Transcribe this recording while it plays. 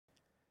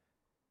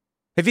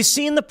Have you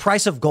seen the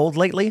price of gold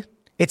lately?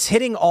 It's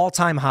hitting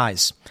all-time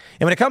highs.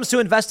 And when it comes to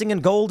investing in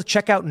gold,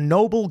 check out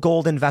Noble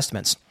Gold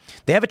Investments.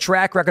 They have a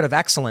track record of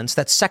excellence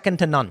that's second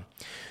to none.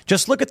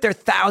 Just look at their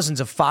thousands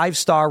of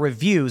five-star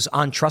reviews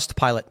on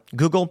Trustpilot,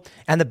 Google,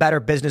 and the Better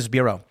Business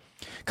Bureau.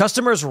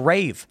 Customers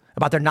rave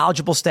about their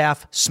knowledgeable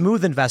staff,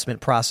 smooth investment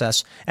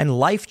process, and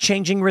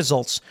life-changing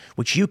results,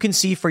 which you can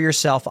see for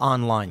yourself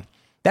online.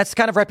 That's the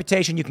kind of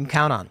reputation you can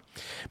count on.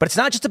 But it's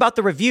not just about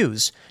the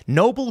reviews.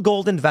 Noble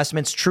Gold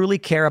Investments truly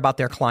care about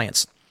their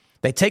clients.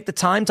 They take the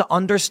time to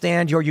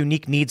understand your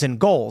unique needs and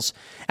goals,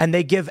 and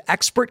they give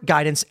expert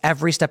guidance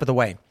every step of the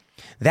way.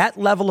 That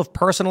level of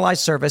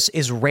personalized service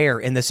is rare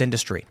in this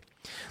industry.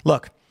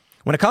 Look,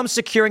 when it comes to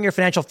securing your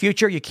financial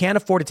future, you can't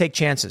afford to take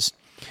chances.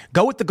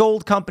 Go with the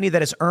gold company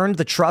that has earned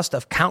the trust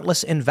of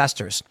countless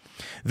investors.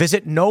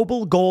 Visit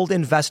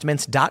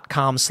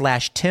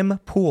noblegoldinvestments.com/Tim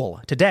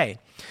Pool today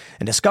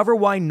and discover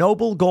why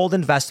Noble Gold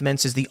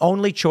Investments is the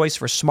only choice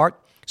for smart,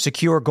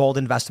 secure gold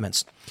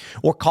investments.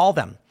 Or call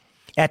them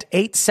at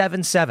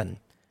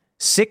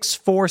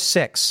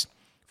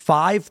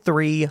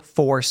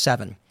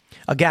 877-646-5347.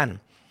 Again,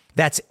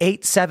 that's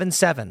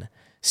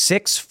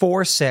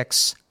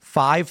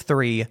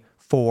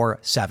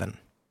 877-646-5347.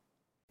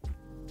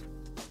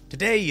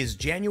 Today is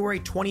January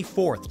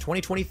 24th,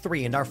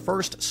 2023, and our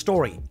first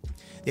story.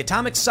 The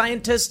atomic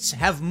scientists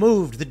have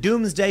moved the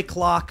Doomsday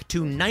clock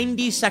to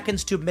 90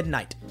 seconds to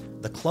midnight,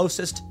 the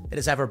closest it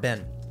has ever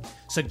been,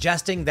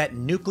 suggesting that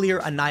nuclear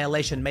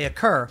annihilation may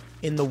occur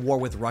in the war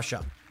with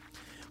Russia.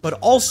 But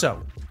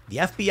also, the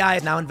FBI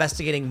is now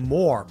investigating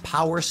more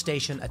power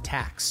station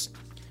attacks.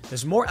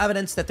 There's more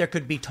evidence that there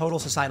could be total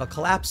societal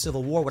collapse,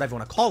 civil war, whatever you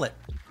want to call it.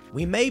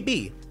 We may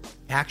be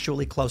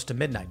actually close to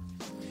midnight.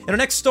 In our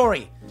next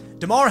story,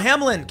 Damar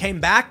Hamlin came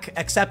back,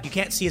 except you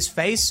can't see his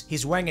face.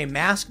 He's wearing a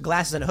mask,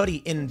 glasses, and a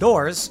hoodie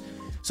indoors.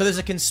 So there's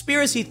a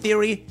conspiracy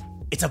theory.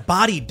 It's a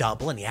body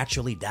double, and he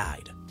actually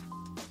died.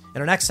 In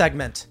our next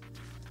segment,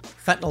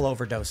 fentanyl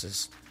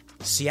overdoses.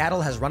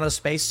 Seattle has run out of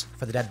space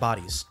for the dead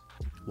bodies.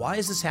 Why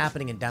is this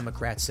happening in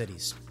Democrat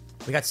cities?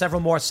 We got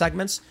several more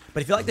segments,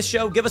 but if you like the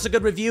show, give us a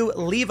good review,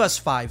 leave us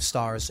 5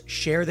 stars,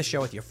 share the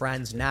show with your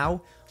friends.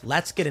 Now,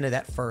 let's get into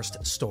that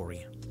first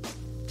story.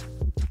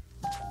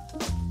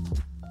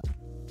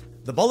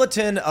 The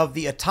Bulletin of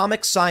the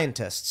Atomic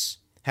Scientists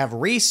have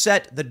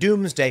reset the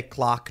Doomsday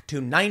clock to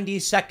 90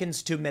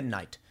 seconds to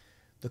midnight,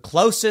 the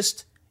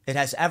closest it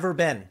has ever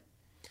been.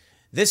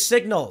 This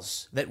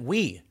signals that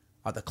we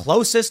are the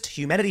closest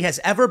humanity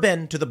has ever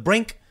been to the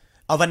brink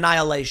of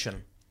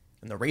annihilation.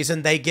 And the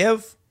reason they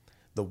give?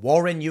 The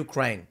war in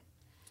Ukraine.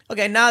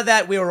 Okay, now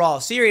that we were all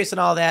serious and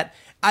all that,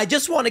 I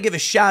just want to give a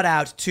shout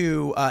out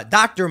to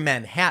Dr.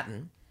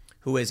 Manhattan,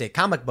 who is a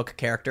comic book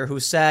character,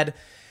 who said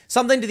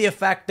something to the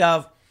effect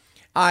of,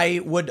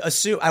 I would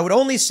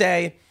only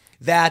say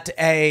that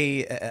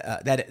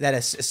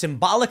a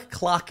symbolic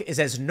clock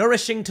is as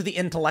nourishing to the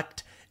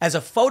intellect as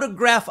a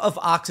photograph of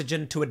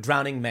oxygen to a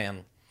drowning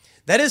man.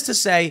 That is to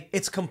say,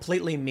 it's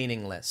completely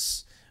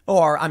meaningless.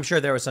 Or I'm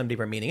sure there was some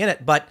deeper meaning in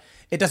it, but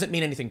it doesn't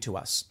mean anything to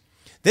us.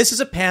 This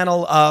is a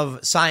panel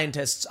of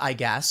scientists, I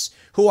guess,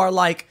 who are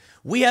like,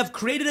 we have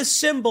created a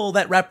symbol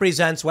that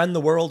represents when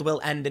the world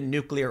will end in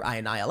nuclear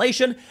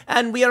annihilation,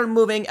 and we are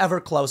moving ever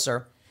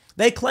closer.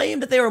 They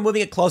claimed that they were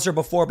moving it closer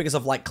before because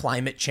of like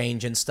climate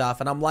change and stuff.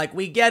 And I'm like,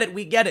 we get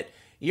it.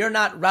 You're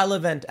not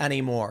relevant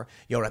anymore.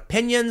 Your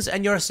opinions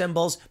and your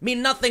symbols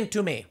mean nothing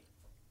to me.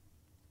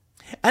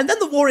 And then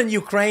the war in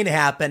Ukraine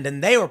happened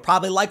and they were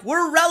probably like,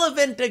 we're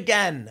relevant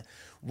again.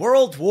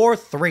 World War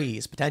III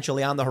is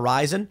potentially on the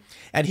horizon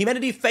and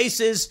humanity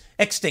faces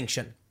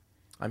extinction.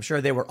 I'm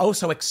sure they were oh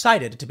so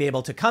excited to be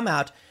able to come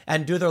out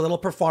and do their little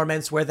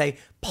performance where they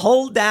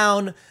pull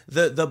down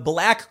the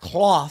black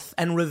cloth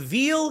and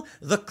reveal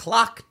the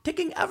clock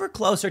ticking ever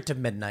closer to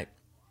midnight.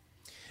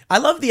 I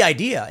love the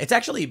idea. It's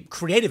actually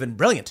creative and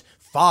brilliant.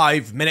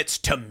 5 minutes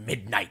to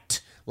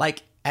midnight.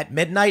 Like at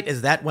midnight,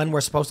 is that when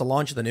we're supposed to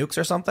launch the nukes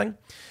or something?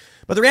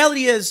 But the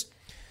reality is,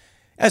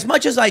 as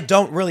much as I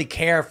don't really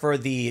care for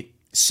the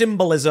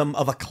symbolism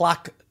of a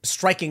clock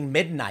striking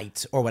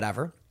midnight or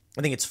whatever,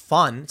 I think it's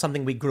fun,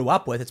 something we grew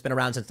up with. It's been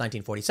around since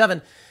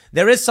 1947.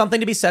 There is something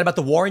to be said about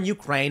the war in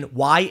Ukraine,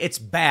 why it's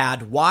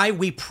bad, why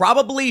we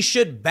probably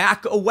should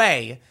back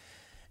away.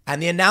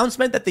 And the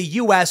announcement that the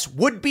U.S.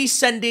 would be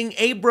sending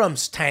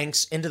Abrams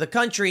tanks into the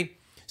country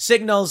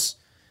signals,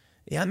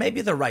 yeah,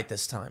 maybe they're right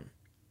this time.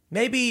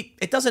 Maybe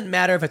it doesn't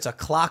matter if it's a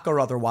clock or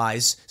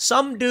otherwise.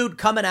 Some dude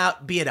coming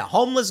out, be it a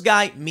homeless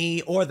guy,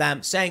 me, or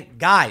them, saying,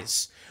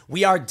 guys,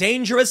 we are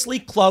dangerously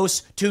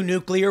close to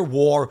nuclear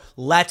war.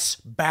 Let's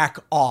back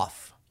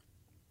off.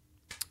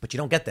 But you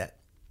don't get that.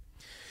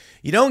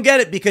 You don't get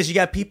it because you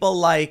got people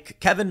like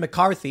Kevin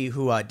McCarthy,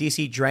 who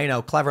DC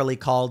Drano cleverly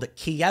called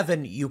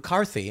Kievin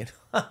Ucarthy,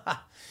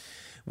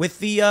 with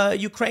the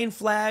Ukraine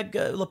flag,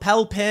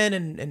 lapel pin,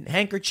 and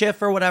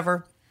handkerchief or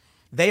whatever.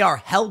 They are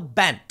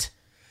hell-bent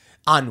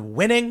on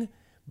winning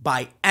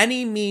by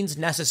any means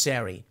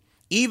necessary,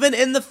 even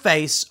in the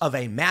face of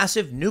a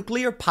massive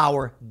nuclear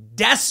power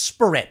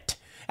desperate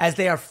as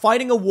they are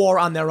fighting a war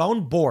on their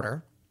own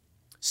border,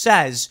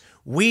 says,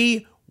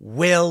 we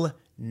will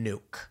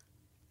nuke.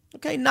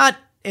 Okay, not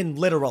in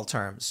literal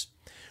terms.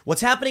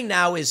 What's happening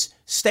now is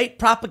state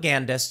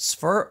propagandists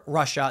for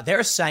Russia,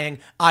 they're saying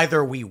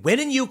either we win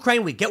in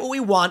Ukraine, we get what we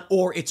want,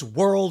 or it's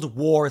World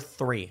War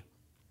III.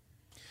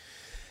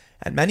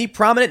 And many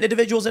prominent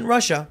individuals in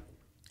Russia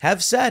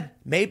have said,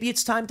 maybe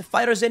it's time to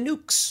fire the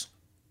nukes.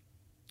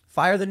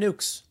 Fire the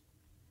nukes.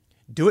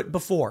 Do it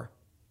before.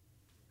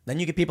 Then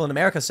you get people in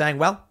America saying,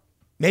 well,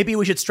 maybe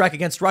we should strike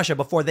against Russia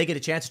before they get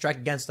a chance to strike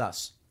against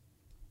us.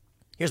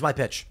 Here's my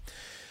pitch.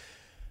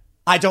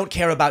 I don't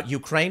care about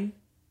Ukraine,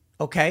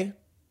 okay,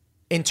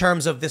 in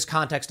terms of this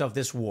context of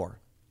this war,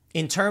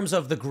 in terms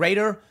of the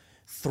greater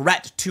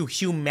threat to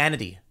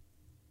humanity.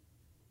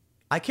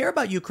 I care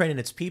about Ukraine and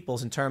its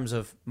peoples in terms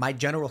of my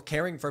general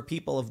caring for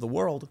people of the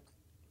world.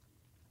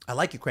 I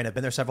like Ukraine. I've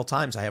been there several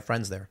times. I have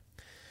friends there.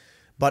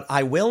 But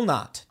I will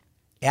not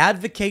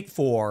advocate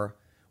for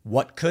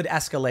what could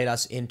escalate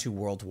us into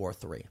World War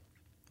III.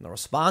 The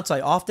response I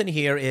often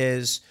hear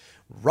is,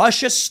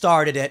 Russia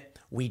started it.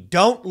 We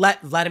don't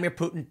let Vladimir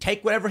Putin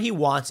take whatever he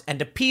wants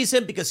and appease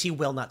him because he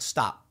will not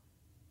stop.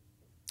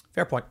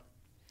 Fair point.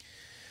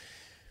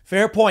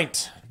 Fair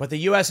point. But the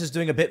U.S. is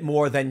doing a bit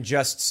more than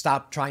just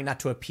stop trying not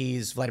to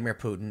appease Vladimir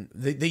Putin.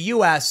 The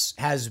U.S.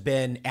 has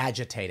been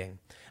agitating.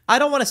 I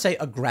don't want to say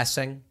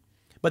aggressing,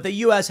 but the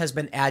U.S. has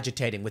been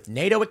agitating with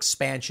NATO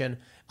expansion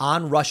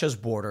on Russia's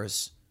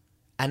borders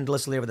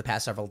endlessly over the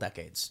past several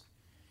decades.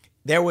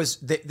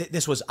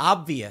 This was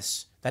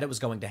obvious that it was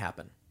going to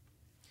happen.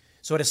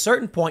 So at a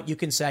certain point, you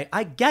can say,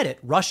 I get it.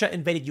 Russia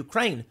invaded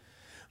Ukraine.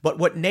 But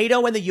what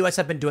NATO and the U.S.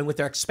 have been doing with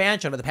their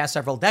expansion over the past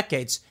several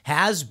decades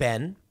has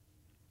been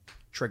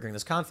triggering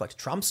this conflict.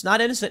 Trump's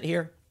not innocent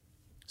here.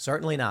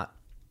 Certainly not.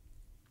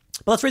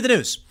 But let's read the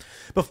news.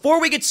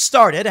 Before we get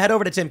started, head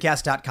over to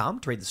timcast.com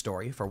to read the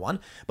story, for one,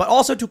 but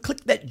also to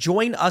click that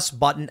Join Us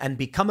button and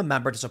become a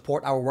member to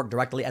support our work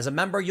directly. As a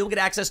member, you'll get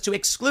access to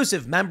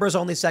exclusive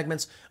members-only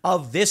segments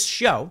of this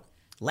show.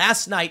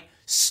 Last night,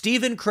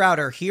 Steven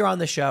Crowder here on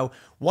the show,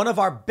 one of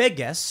our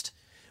biggest,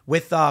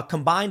 with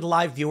combined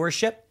live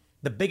viewership,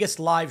 the biggest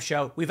live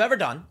show we've ever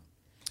done.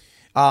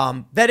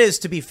 That is,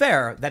 to be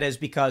fair, that is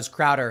because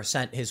Crowder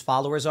sent his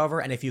followers over.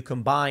 And if you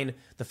combine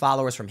the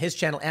followers from his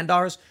channel and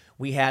ours,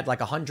 we had like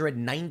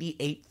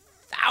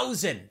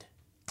 198,000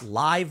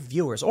 live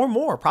viewers or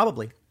more,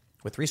 probably,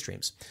 with 3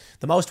 streams.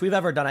 The most we've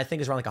ever done, I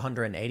think, is around like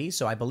 180.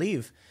 So I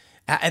believe,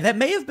 and that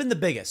may have been the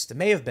biggest. It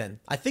may have been.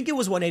 I think it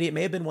was 180. It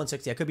may have been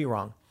 160. I could be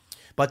wrong.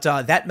 But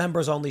that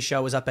members only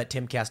show is up at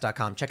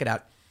timcast.com. Check it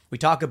out. We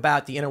talk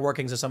about the inner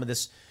workings of some of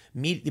this,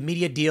 the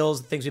media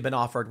deals, the things we've been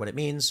offered, what it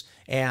means,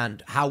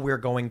 and how we're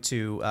going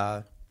to,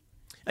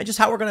 and just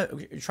how we're going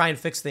to try and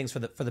fix things for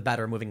the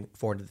better moving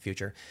forward to the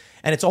future.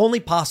 And it's only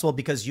possible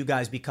because you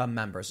guys become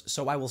members.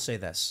 So I will say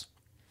this.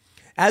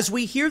 As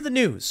we hear the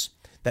news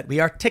that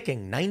we are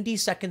ticking 90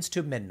 seconds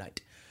to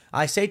midnight,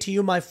 I say to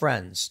you, my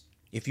friends,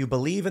 if you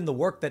believe in the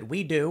work that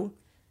we do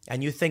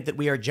and you think that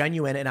we are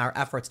genuine in our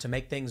efforts to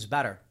make things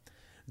better,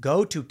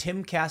 go to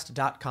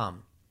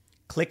timcast.com.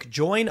 Click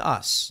Join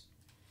Us.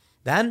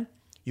 Then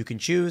you can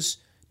choose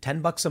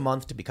 $10 a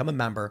month to become a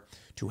member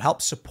to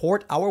help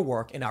support our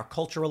work in our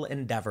cultural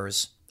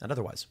endeavors and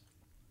otherwise.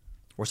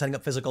 We're setting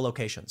up physical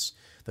locations.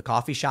 The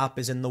coffee shop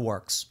is in the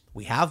works.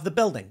 We have the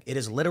building. It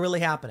is literally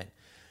happening.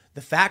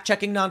 The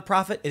fact-checking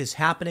nonprofit, it is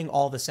happening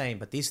all the same,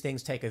 but these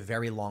things take a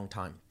very long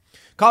time.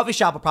 Coffee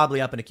shop will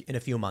probably up in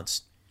a few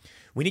months.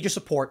 We need your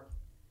support.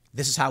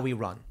 This is how we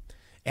run.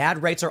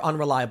 Ad rates are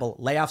unreliable.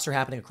 Layoffs are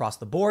happening across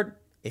the board.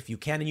 If you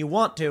can and you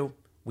want to,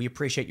 we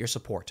appreciate your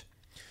support.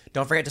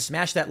 Don't forget to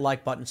smash that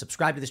like button,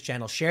 subscribe to this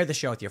channel, share the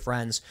show with your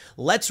friends.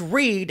 Let's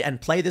read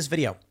and play this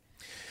video.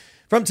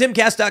 From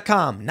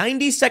timcast.com,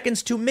 90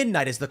 seconds to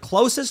midnight is the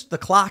closest the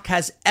clock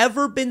has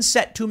ever been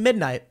set to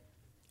midnight,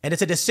 and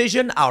it's a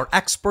decision our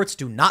experts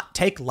do not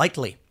take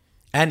lightly.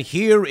 And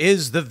here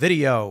is the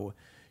video.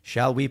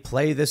 Shall we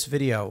play this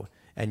video?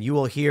 And you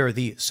will hear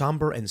the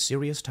somber and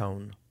serious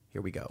tone.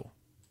 Here we go.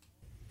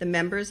 The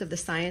members of the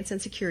Science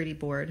and Security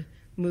Board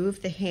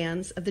moved the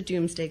hands of the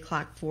Doomsday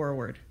Clock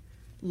forward,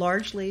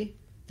 largely,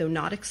 though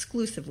not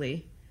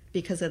exclusively,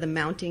 because of the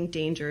mounting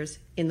dangers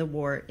in the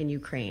war in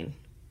Ukraine.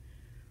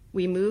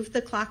 We moved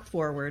the clock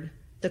forward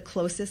the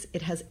closest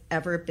it has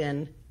ever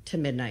been to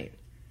midnight.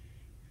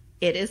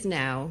 It is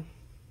now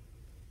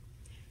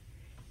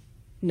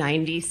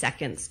 90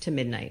 seconds to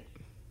midnight.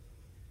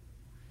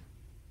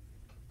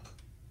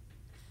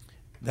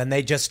 Then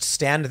they just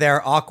stand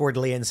there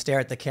awkwardly and stare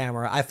at the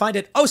camera. I find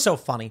it oh so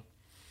funny.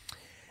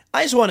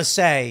 I just want to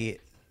say,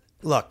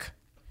 look,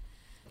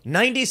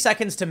 90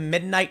 seconds to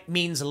midnight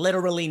means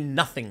literally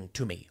nothing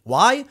to me.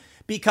 Why?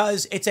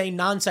 Because it's a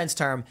nonsense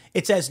term.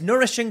 It's as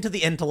nourishing to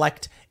the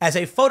intellect as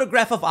a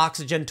photograph of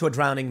oxygen to a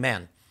drowning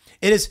man.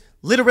 It is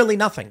literally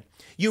nothing.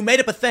 You made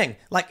up a thing.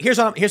 Like, here's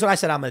what I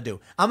said I'm going to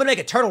do. I'm going to make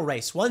a turtle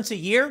race once a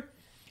year,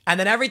 And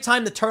then every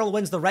time the turtle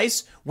wins the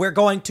race, we're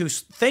going to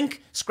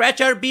scratch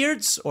our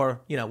beards,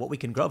 or, what we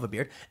can grow of a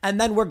beard. And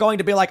then we're going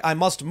to be like, I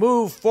must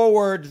move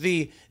forward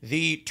the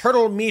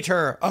turtle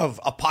meter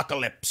of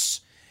apocalypse.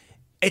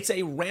 It's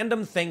a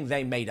random thing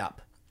they made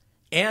up.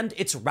 And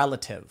it's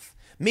relative.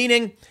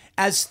 Meaning,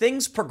 as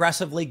things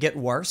progressively get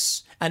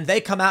worse, and they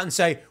come out and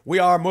say, we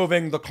are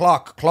moving the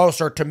clock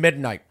closer to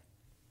midnight.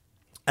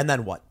 And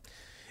then what?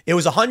 It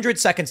was 100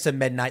 seconds to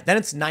midnight. Then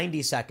it's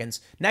 90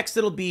 seconds. Next,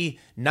 it'll be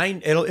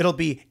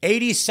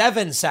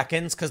 87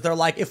 seconds, because they're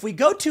like, if we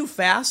go too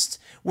fast,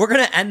 we're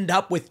going to end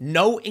up with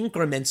no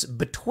increments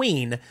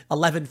between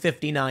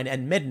 11:59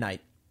 and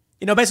midnight.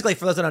 Basically,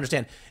 for those that don't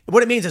understand,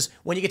 what it means is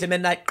when you get to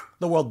midnight,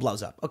 the world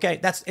blows up. Okay,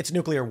 it's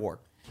nuclear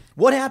war.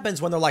 What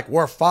happens when they're like,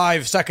 we're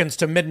 5 seconds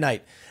to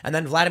midnight, and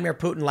then Vladimir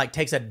Putin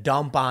takes a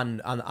dump on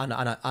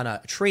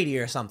a treaty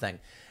or something?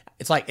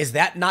 It's like, is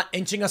that not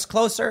inching us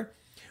closer?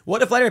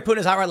 What if Vladimir Putin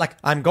is outright like,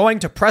 I'm going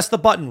to press the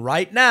button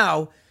right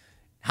now?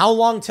 How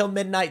long till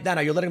midnight then?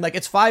 Are you letting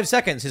it's 5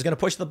 seconds? He's going to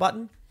push the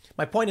button?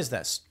 My point is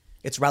this.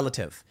 It's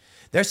relative.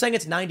 They're saying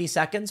it's 90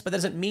 seconds, but that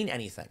doesn't mean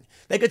anything.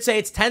 They could say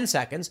it's 10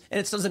 seconds and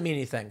it doesn't mean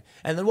anything.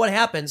 And then what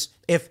happens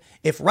if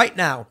right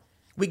now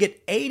we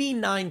get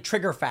 89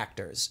 trigger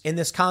factors in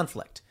this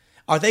conflict?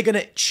 Are they going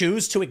to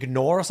choose to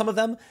ignore some of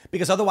them?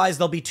 Because otherwise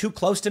they'll be too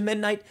close to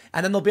midnight.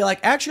 And then they'll be like,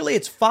 actually,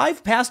 it's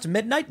 5 past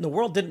midnight and the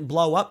world didn't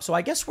blow up. So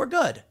I guess we're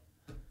good.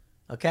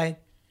 Okay.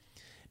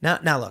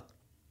 Now look,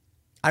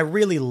 I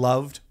really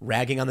loved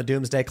ragging on the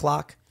Doomsday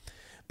Clock,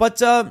 but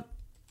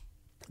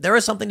there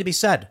is something to be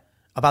said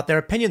about their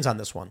opinions on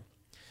this one,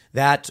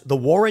 that the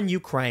war in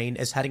Ukraine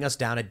is heading us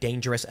down a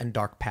dangerous and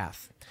dark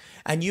path.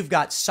 And you've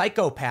got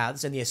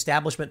psychopaths in the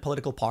establishment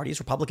political parties,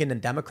 Republican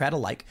and Democrat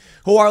alike,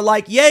 who are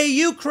like, yay,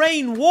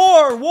 Ukraine,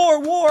 war, war,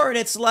 war. And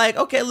it's like,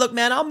 okay, look,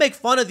 man, I'll make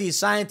fun of these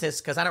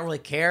scientists because I don't really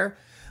care.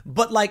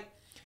 But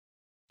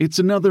it's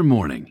another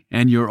morning,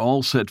 and you're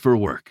all set for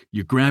work.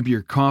 You grab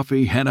your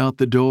coffee, head out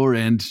the door,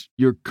 and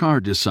your car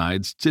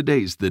decides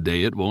today's the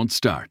day it won't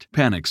start.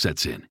 Panic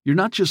sets in. You're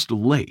not just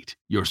late,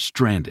 you're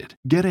stranded.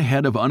 Get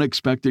ahead of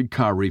unexpected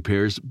car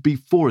repairs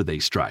before they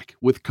strike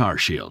with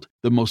CarShield,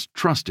 the most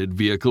trusted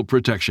vehicle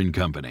protection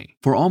company.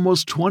 For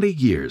almost 20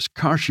 years,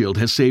 CarShield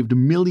has saved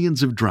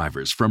millions of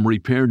drivers from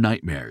repair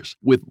nightmares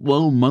with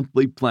low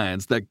monthly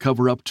plans that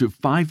cover up to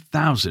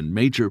 5,000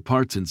 major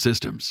parts and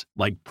systems,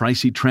 like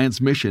pricey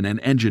transmission and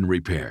engine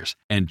repairs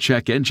and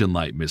check engine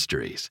light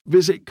mysteries.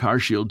 Visit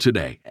CarShield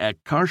today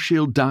at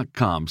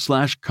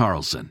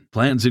carshield.com/Carlson.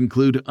 Plans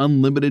include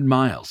unlimited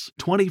miles,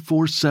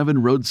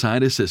 24/7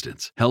 roadside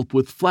assistance, help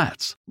with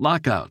flats,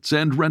 lockouts,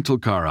 and rental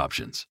car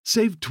options.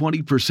 Save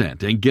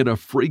 20% and get a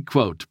free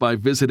quote by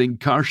visiting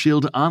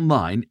CarShield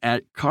online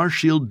at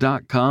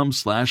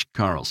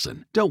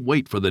carshield.com/Carlson. Don't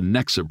wait for the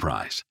next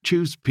surprise.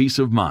 Choose peace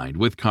of mind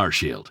with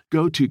CarShield.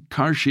 Go to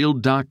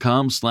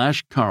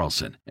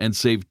carshield.com/Carlson and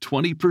save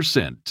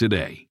 20%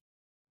 today.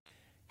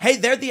 hey,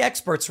 they're the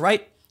experts,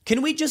 right?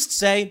 Can we just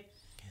say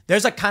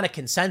there's a kind of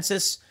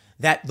consensus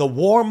that the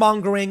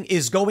warmongering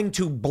is going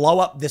to blow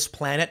up this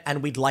planet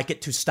and we'd like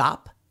it to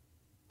stop?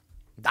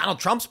 Donald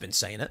Trump's been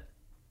saying it.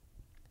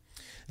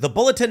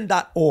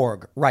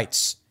 TheBulletin.org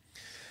writes,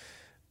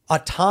 a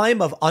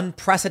time of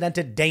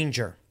unprecedented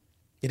danger.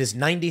 It is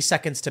 90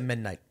 seconds to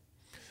midnight.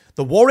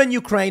 The war in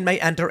Ukraine may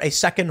enter a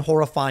second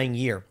horrifying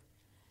year,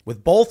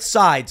 with both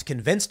sides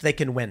convinced they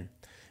can win.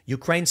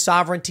 Ukraine's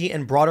sovereignty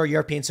and broader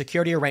European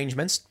security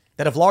arrangements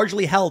that have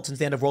largely held since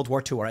the end of World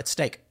War II are at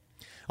stake.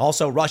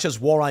 Also, Russia's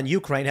war on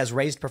Ukraine has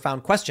raised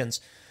profound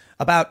questions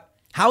about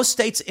how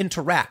states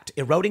interact,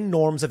 eroding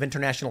norms of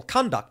international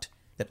conduct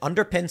that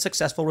underpin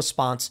successful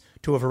response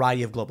to a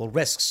variety of global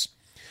risks.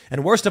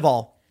 And worst of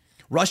all,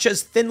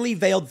 Russia's thinly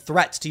veiled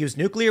threats to use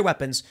nuclear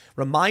weapons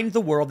remind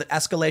the world that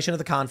escalation of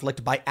the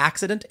conflict by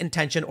accident,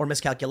 intention, or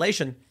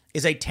miscalculation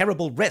is a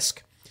terrible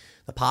risk.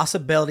 The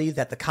possibility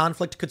that the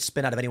conflict could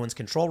spin out of anyone's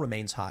control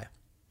remains high.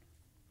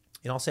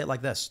 I'll say it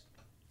like this.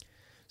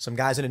 Some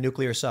guy's in a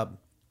nuclear sub.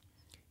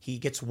 He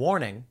gets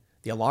warning.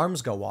 The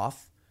alarms go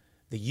off.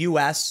 The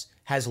U.S.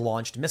 has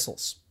launched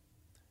missiles.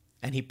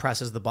 And he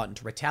presses the button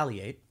to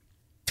retaliate.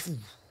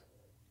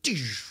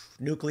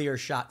 Nuclear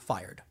shot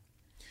fired.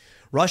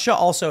 Russia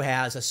also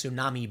has a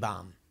tsunami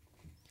bomb.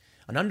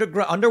 An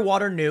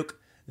underwater nuke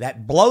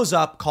that blows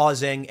up,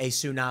 causing a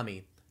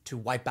tsunami to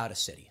wipe out a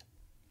city.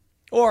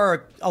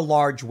 Or a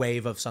large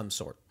wave of some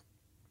sort.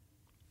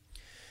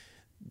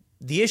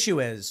 The issue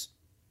is,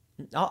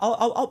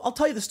 I'll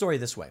tell you the story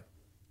this way.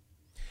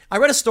 I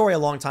read a story a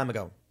long time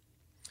ago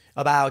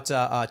about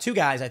two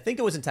guys. I think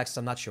it was in Texas.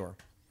 I'm not sure.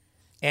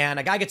 And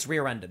a guy gets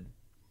rear-ended.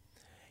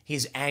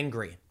 He's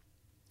angry.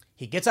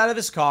 He gets out of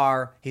his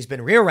car. He's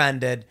been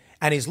rear-ended,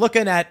 and he's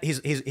looking at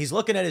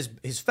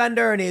his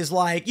fender, and he's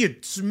like, "You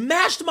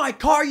smashed my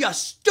car, you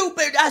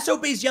stupid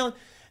SOB!" He's yelling.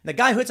 And the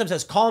guy who hits him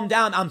says, "Calm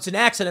down. It's an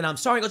accident. I'm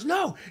sorry." He goes,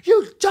 "No,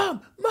 you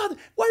dumb mother.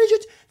 What did you?"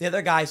 The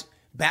other guy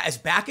is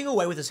backing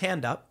away with his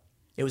hand up.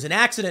 "It was an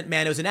accident,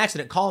 man. It was an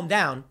accident. Calm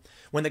down."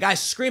 When the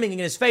guy's screaming in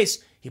his face,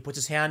 he puts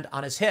his hand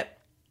on his hip.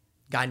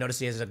 Guy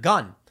notices he has a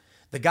gun.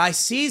 The guy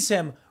sees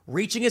him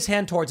reaching his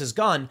hand towards his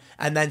gun,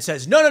 and then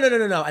says, no, no, no, no,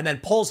 no, no, and then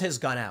pulls his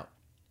gun out.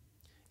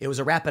 It was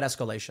a rapid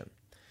escalation.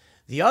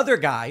 The other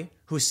guy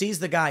who sees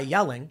the guy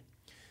yelling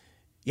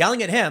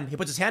at him, he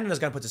puts his hand on his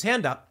gun, puts his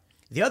hand up.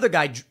 The other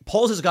guy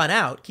pulls his gun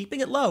out,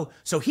 keeping it low.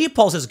 So he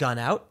pulls his gun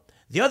out.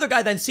 The other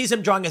guy then sees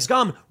him drawing his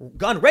gun,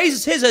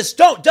 raises his as,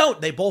 don't.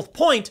 They both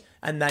point,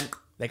 and then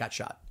they got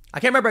shot. I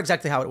can't remember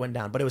exactly how it went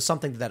down, but it was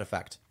something to that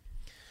effect.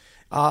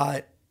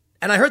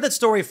 And I heard that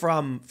story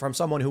from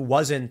someone who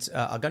wasn't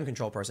a gun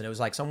control person. It was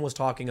like someone was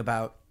talking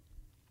about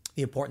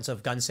the importance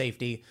of gun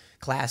safety,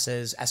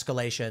 classes,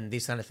 escalation,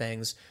 these kind of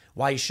things,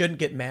 why you shouldn't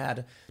get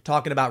mad,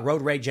 talking about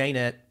road rage ain't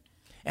it.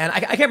 And I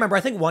can't remember.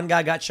 I think one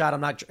guy got shot.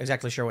 I'm not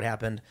exactly sure what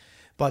happened,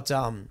 but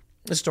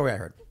this story I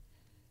heard.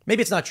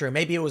 Maybe it's not true.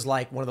 Maybe it was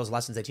like one of those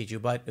lessons they teach you,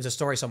 but it was a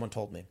story someone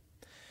told me.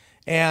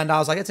 And I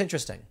was like, it's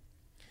interesting.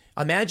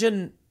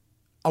 Imagine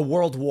a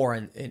world war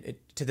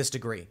to this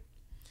degree.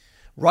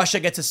 Russia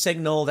gets a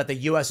signal that the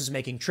U.S. is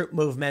making troop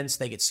movements.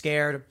 They get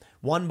scared.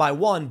 One by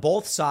one,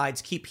 both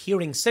sides keep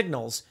hearing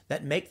signals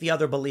that make the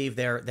other believe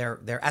they're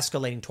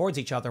escalating towards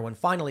each other, when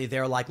finally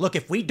they're like, look,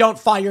 if we don't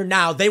fire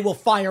now, they will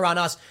fire on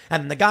us.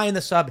 And the guy in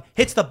the sub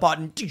hits the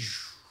button.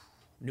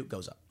 Nuke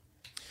goes up.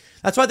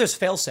 That's why there's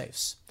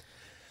fail-safes.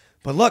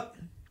 But look,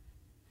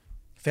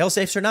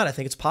 fail-safes or not, I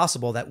think it's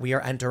possible that we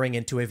are entering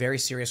into a very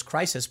serious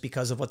crisis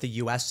because of what the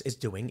U.S. is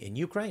doing in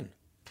Ukraine.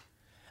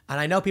 And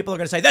I know people are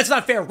going to say, that's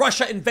not fair.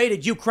 Russia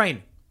invaded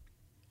Ukraine.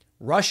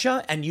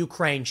 Russia and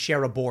Ukraine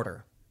share a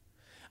border.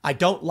 I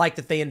don't like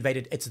that they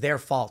invaded. It's their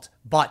fault.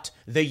 But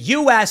the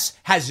U.S.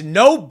 has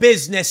no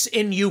business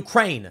in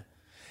Ukraine.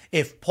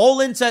 If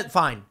Poland said,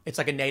 fine, it's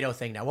like a NATO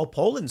thing now. Well,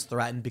 Poland's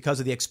threatened because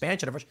of the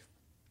expansion of Russia.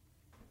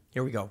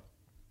 Here we go.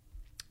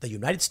 The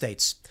United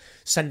States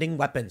sending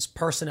weapons,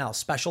 personnel,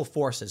 special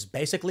forces,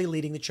 basically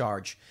leading the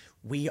charge.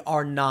 We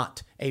are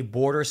not a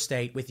border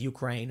state with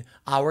Ukraine.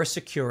 Our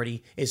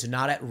security is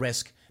not at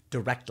risk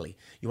directly.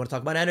 You want to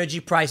talk about energy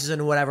prices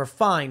and whatever,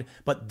 fine.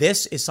 But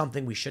this is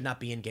something we should not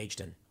be engaged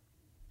in.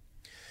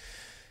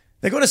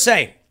 They're going to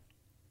say,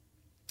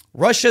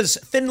 Russia's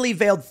thinly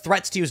veiled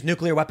threats to use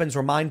nuclear weapons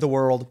remind the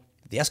world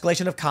the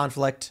escalation of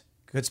conflict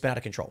could spin out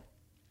of control.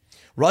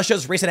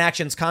 Russia's recent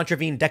actions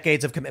contravene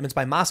decades of commitments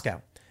by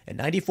Moscow. In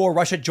 1994,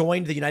 Russia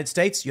joined the United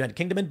States, United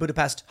Kingdom, and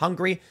Budapest,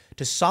 Hungary,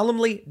 to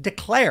solemnly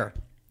declare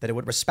that it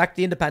would respect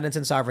the independence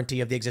and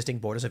sovereignty of the existing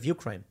borders of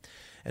Ukraine.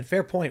 And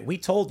fair point, we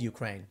told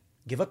Ukraine,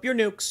 give up your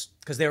nukes,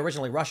 because they were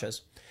originally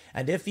Russia's.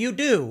 And if you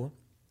do,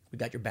 we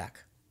got your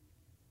back.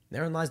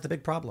 Therein lies the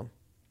big problem.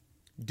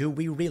 Do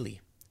we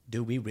really?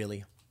 Do we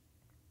really?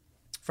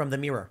 From the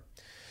Mirror.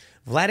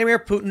 Vladimir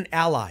Putin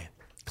ally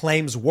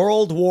claims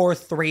World War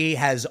III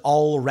has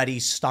already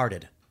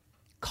started.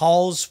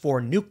 Calls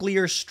for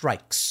nuclear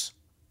strikes.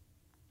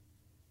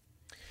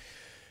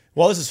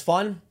 Well, this is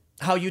fun.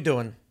 How you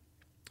doing?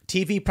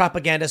 TV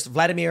propagandist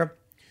Vladimir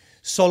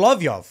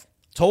Solovyov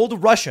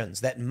told Russians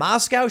that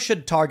Moscow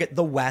should target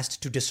the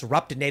West to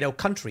disrupt NATO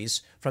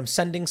countries from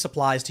sending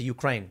supplies to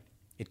Ukraine.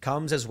 It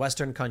comes as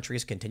Western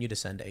countries continue to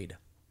send aid.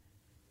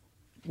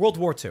 World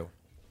War II.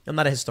 I'm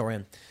not a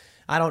historian.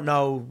 I don't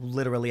know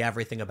literally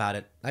everything about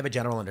it. I have a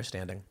general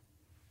understanding.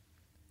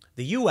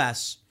 The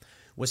U.S.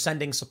 was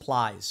sending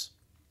supplies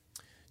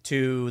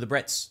to the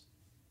Brits.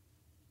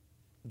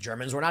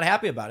 Germans were not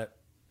happy about it.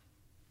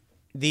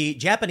 The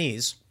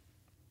Japanese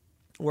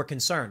were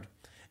concerned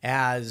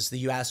as the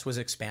U.S. was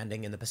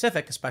expanding in the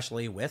Pacific,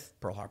 especially with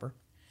Pearl Harbor.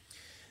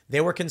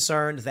 They were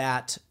concerned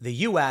that the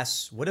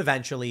U.S. would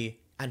eventually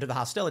enter the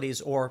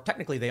hostilities, or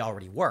technically they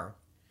already were.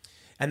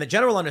 And the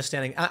general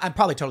understanding, I'm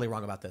probably totally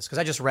wrong about this, because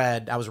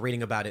I was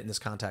reading about it in this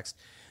context.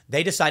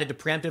 They decided to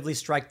preemptively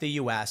strike the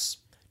U.S.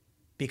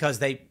 because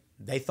they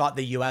thought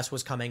the U.S.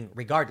 was coming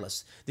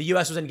regardless. The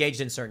U.S. was engaged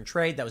in certain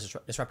trade that was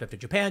disruptive to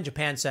Japan.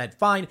 Japan said,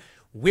 fine,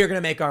 we're going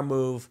to make our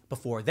move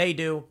before they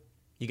do.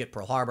 You get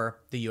Pearl Harbor.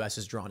 The U.S.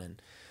 is drawn in.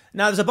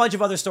 Now, there's a bunch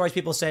of other stories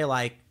people say,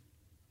 like,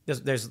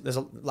 I'm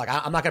not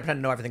going to pretend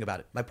to know everything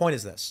about it. My point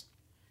is this.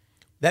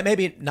 That may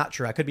be not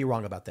true. I could be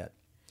wrong about that.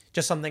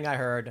 Just something I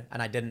heard,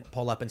 and I didn't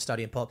pull up and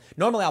study and pull up.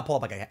 Normally, I'll pull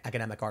up like an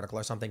academic article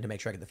or something to make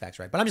sure I get the facts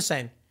right. But I'm just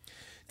saying,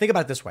 think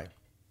about it this way.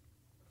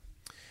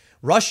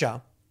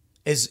 Russia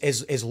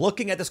is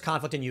looking at this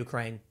conflict in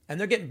Ukraine, and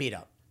they're getting beat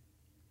up.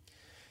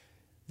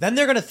 Then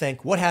they're going to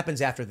think, what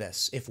happens after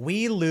this? If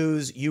we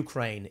lose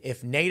Ukraine,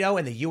 if NATO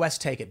and the U.S.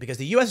 take it, because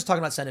the U.S. is talking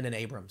about sending in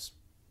Abrams.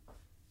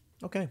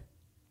 Okay.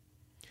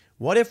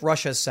 What if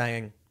Russia is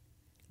saying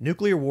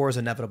nuclear war is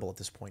inevitable at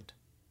this point?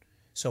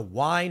 So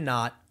why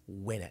not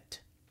win it?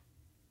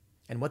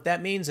 And what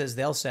that means is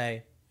they'll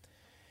say,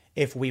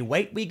 if we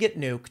wait, we get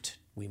nuked,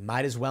 we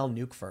might as well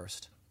nuke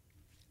first.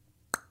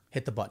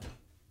 Hit the button.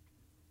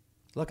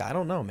 Look, I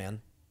don't know,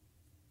 man.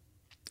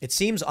 It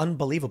seems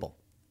unbelievable,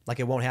 like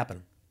it won't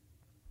happen.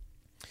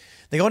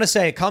 They go on to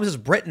say it comes as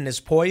Britain is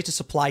poised to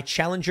supply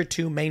Challenger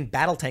 2 main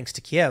battle tanks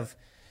to Kiev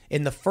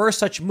in the first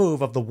such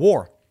move of the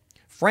war.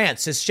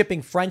 France is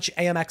shipping French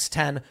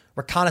AMX-10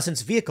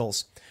 reconnaissance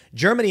vehicles.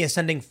 Germany is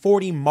sending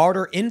 40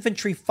 Marder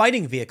infantry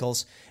fighting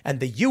vehicles, and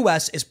the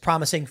U.S. is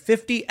promising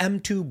 50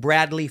 M2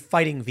 Bradley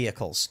fighting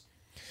vehicles.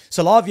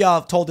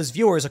 Solovyov told his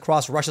viewers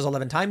across Russia's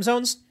 11 time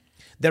zones,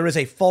 there is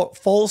a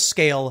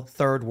full-scale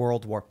Third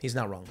World War. He's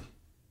not wrong.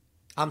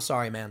 I'm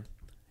sorry, man.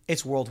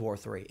 It's World War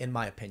III, in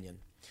my opinion.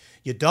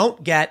 You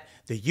don't get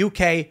the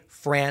UK,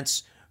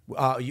 France,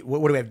 what do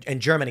we have, and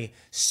Germany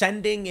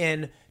sending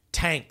in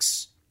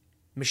tanks,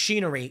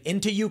 machinery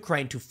into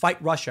Ukraine to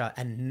fight Russia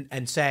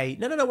and say,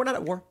 no, we're not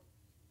at war.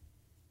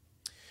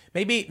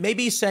 Maybe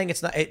he's saying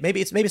it's not.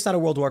 Maybe it's not a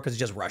world war because it's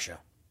just Russia.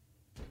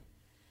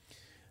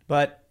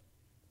 But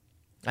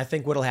I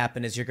think what'll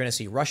happen is you're going to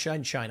see Russia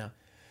and China.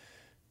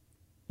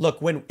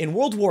 Look, when in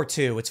World War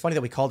II, it's funny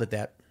that we called it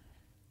that.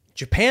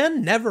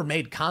 Japan never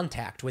made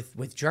contact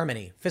with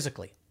Germany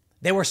physically.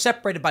 They were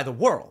separated by the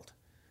world.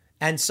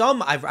 And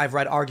some I've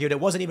read argued it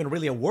wasn't even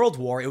really a world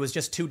war. It was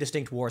just two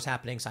distinct wars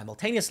happening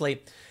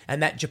simultaneously.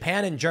 And that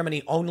Japan and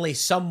Germany only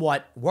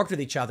somewhat worked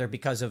with each other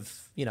because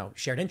of,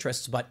 shared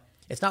interests. But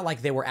it's not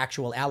like they were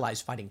actual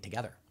allies fighting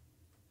together.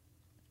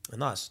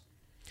 And thus,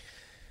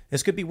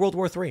 this could be World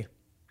War III.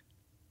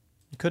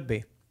 It could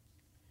be.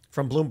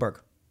 From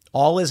Bloomberg.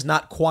 All is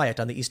not quiet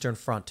on the Eastern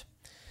Front.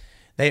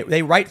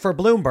 They write for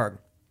Bloomberg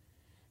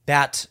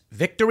that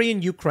victory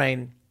in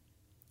Ukraine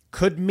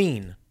could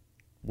mean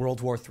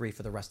World War III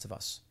for the rest of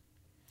us.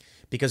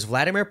 Because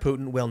Vladimir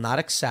Putin will not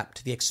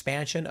accept the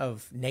expansion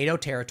of NATO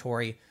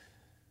territory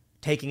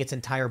taking its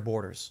entire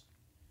borders.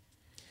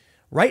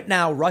 Right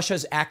now,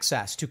 Russia's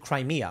access to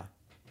Crimea,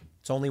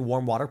 its only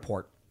warm water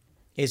port,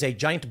 is a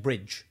giant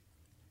bridge.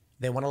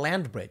 They want a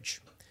land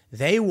bridge.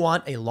 They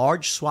want a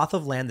large swath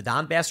of land, the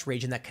Donbass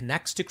region, that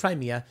connects to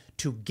Crimea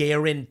to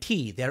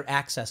guarantee their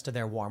access to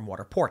their warm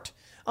water port.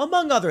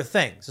 Among other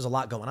things, there's a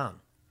lot going on.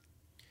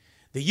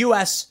 The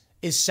U.S.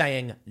 is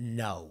saying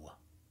no.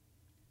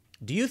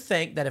 Do you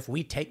think that if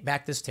we take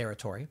back this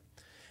territory,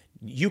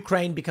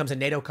 Ukraine becomes a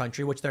NATO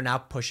country, which they're now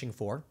pushing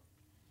for,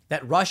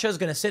 that Russia is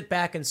going to sit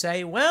back and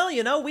say, well,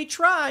 we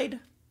tried?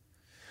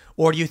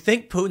 Or do you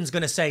think Putin's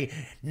going to say,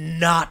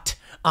 not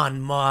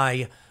on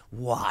my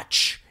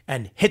watch,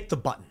 and hit the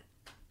button?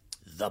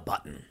 The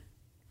button.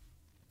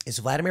 Is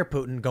Vladimir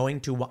Putin going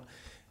to...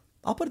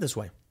 I'll put it this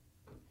way.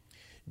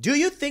 Do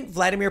you think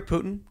Vladimir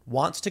Putin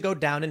wants to go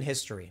down in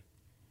history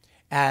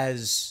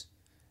as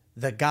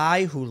the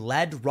guy who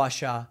led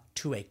Russia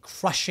to a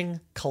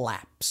crushing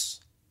collapse?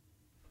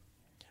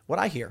 What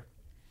I hear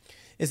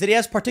is that he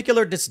has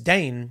particular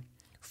disdain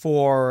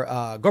for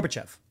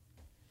Gorbachev.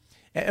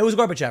 It was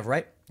Gorbachev,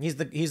 right? He's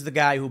the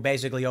guy who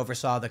basically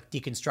oversaw the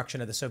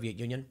deconstruction of the Soviet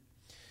Union.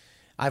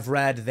 I've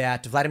read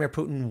that Vladimir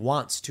Putin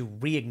wants to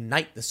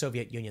reignite the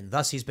Soviet Union.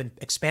 Thus, he's been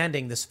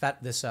expanding this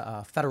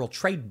federal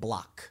trade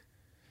bloc.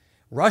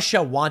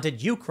 Russia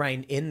wanted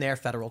Ukraine in their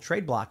federal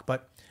trade bloc,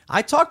 but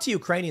I talked to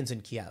Ukrainians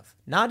in Kiev,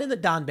 not in the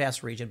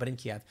Donbass region, but in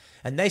Kiev,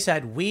 and they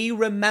said, we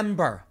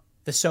remember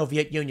the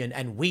Soviet Union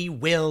and we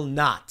will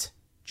not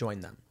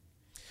join them.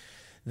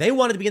 They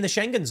wanted to be in the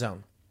Schengen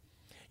zone.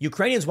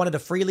 Ukrainians wanted to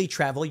freely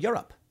travel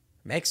Europe.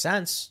 Makes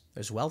sense.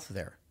 There's wealth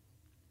there.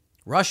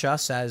 Russia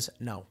says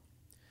no.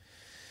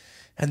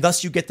 And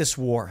thus you get this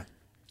war.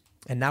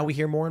 And now we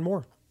hear more and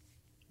more.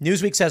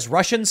 Newsweek says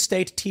Russian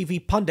state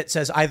TV pundit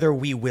says either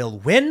we will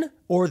win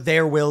or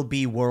there will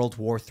be World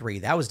War III.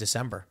 That was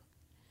December.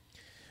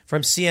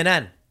 From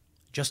CNN,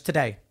 just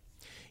today,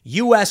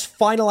 U.S.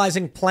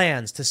 finalizing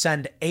plans to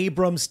send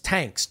Abrams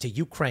tanks to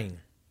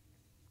Ukraine.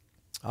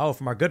 Oh,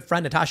 from our good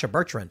friend Natasha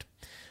Bertrand.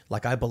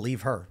 Like I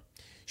believe her.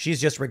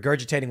 She's just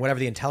regurgitating whatever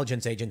the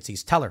intelligence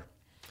agencies tell her.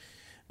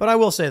 But I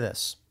will say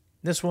this.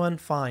 This one,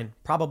 fine,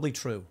 probably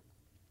true.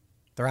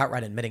 They're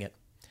outright admitting it.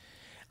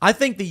 I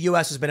think the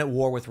U.S. has been at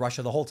war with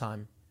Russia the whole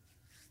time.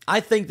 I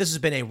think this has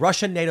been a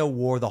Russia-NATO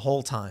war the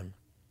whole time.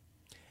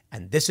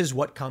 And this is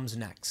what comes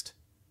next.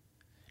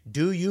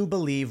 Do you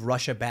believe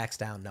Russia backs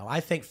down? No. I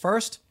think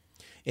first,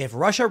 if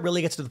Russia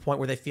really gets to the point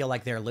where they feel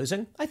like they're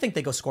losing, I think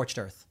they go scorched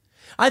earth.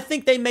 I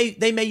think they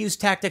may use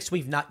tactics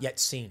we've not yet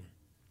seen.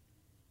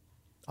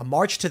 A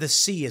march to the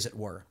sea, as it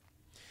were.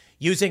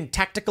 Using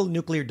tactical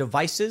nuclear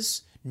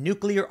devices,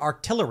 nuclear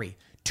artillery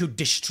to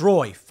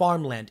destroy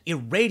farmland,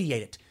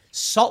 irradiate it,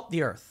 salt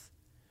the earth,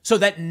 so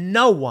that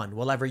no one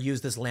will ever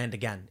use this land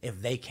again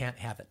if they can't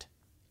have it.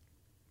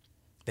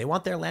 They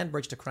want their land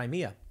bridge to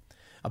Crimea.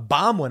 A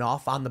bomb went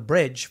off on the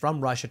bridge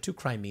from Russia to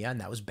Crimea, and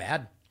that was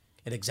bad.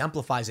 It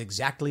exemplifies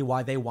exactly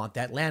why they want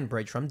that land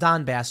bridge from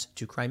Donbass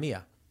to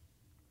Crimea.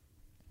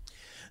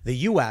 The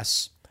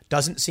U.S.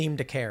 doesn't seem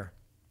to care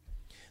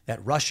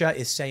that Russia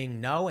is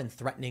saying no and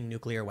threatening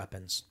nuclear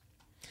weapons.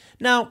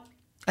 Now,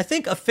 I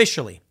think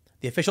officially,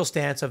 the official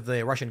stance of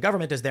the Russian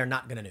government is they're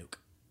not going to nuke.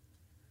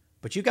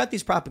 But you got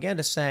these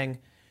propagandists saying,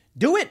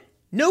 do it,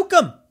 nuke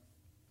them.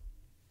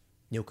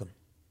 Nuke them.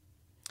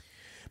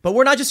 But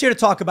we're not just here to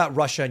talk about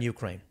Russia and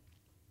Ukraine.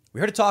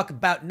 We're here to talk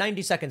about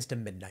 90 seconds to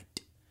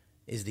midnight.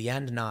 Is the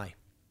end nigh?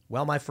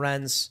 Well, my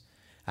friends,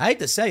 I hate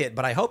to say it,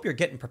 but I hope you're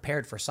getting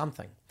prepared for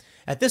something.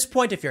 At this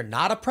point, if you're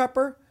not a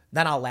prepper,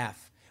 then I'll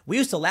laugh. We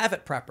used to laugh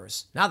at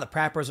preppers. Now the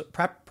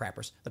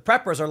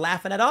preppers are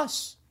laughing at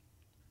us.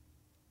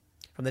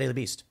 From the Daily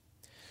Beast.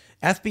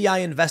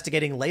 FBI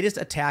investigating latest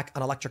attack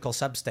on electrical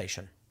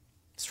substation.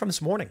 It's from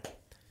this morning.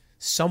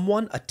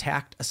 Someone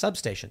attacked a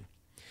substation.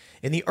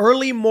 In the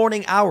early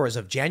morning hours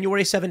of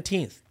January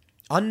 17th,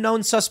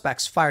 unknown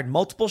suspects fired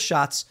multiple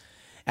shots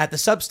at the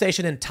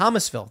substation in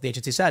Thomasville, the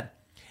agency said,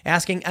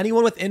 asking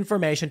anyone with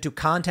information to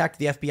contact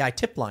the FBI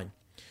tip line.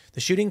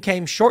 The shooting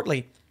came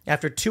shortly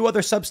after two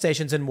other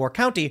substations in Moore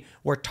County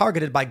were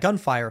targeted by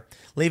gunfire,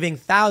 leaving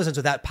thousands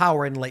without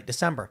power in late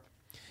December.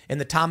 In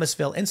the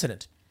Thomasville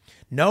incident,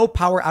 no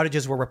power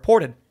outages were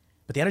reported,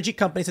 but the energy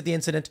company said the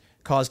incident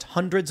caused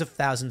hundreds of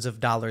thousands of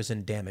dollars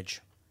in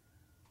damage.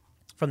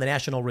 From the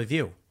National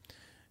Review,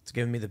 it's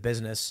giving me the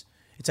business.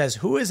 It says,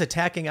 who is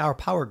attacking our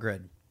power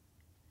grid?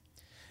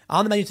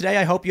 On the menu today,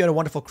 I hope you had a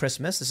wonderful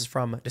Christmas. This is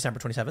from December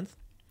 27th.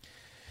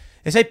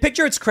 They say,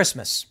 picture it's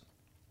Christmas.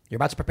 You're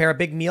about to prepare a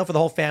big meal for the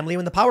whole family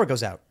when the power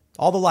goes out.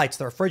 All the lights,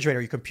 the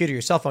refrigerator, your computer,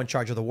 your cell phone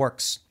charger, the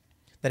works.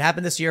 That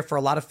happened this year for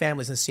a lot of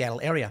families in the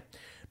Seattle area.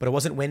 But it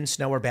wasn't wind,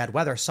 snow, or bad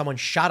weather. Someone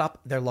shot up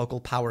their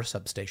local power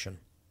substation.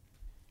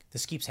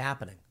 This keeps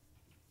happening.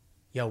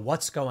 Yo,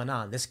 what's going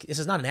on? This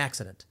is not an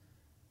accident.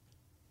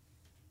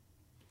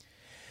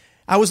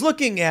 I was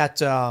looking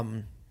at,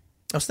 I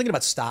was thinking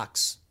about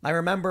stocks. I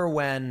remember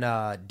when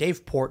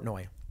Dave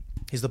Portnoy,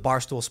 he's the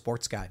Barstool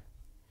Sports guy.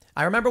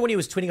 I remember when he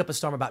was tweeting up a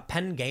storm about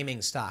Penn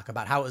Gaming stock,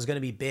 about how it was going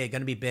to be big.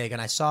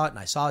 And I saw it, and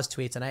I saw his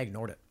tweets, and I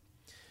ignored it.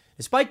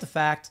 Despite the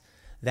fact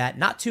that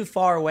not too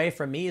far away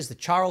from me is the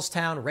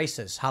Charlestown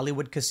Races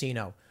Hollywood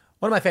Casino,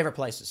 one of my favorite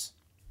places.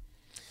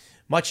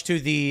 Much to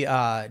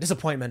the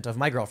disappointment of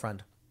my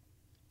girlfriend.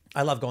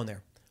 I love going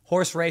there.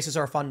 Horse races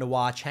are fun to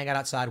watch. Hang out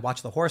outside,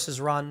 watch the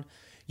horses run.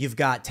 You've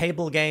got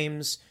table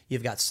games.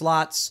 You've got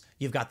slots.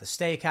 You've got the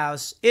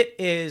steakhouse. It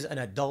is an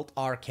adult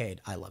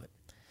arcade. I love it.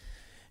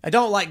 I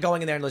don't like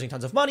going in there and losing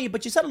tons of money,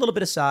 but you set a little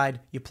bit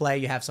aside. You play.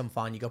 You have some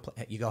fun.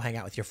 You go hang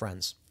out with your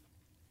friends.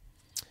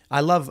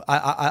 I love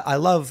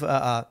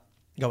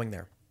going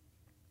there.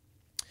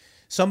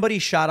 Somebody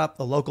shot up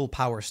the local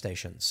power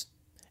stations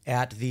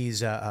at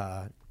these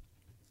in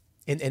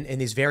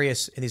these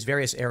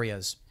various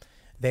areas.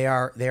 They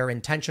are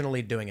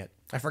intentionally doing it.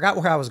 I forgot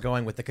where I was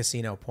going with the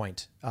casino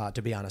point,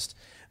 to be honest.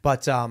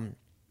 But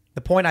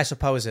the point, I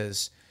suppose,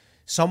 is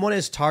someone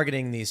is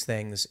targeting these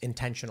things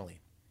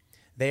intentionally.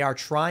 They are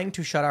trying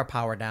to shut our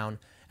power down,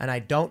 and I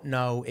don't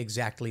know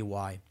exactly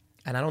why.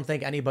 And I don't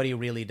think anybody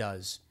really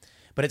does.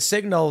 But it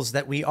signals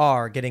that we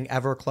are getting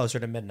ever closer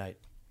to midnight.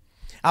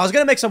 I was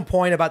going to make some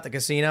point about the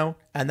casino,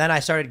 and then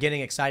I started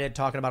getting excited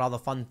talking about all the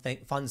fun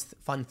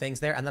things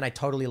there, and then I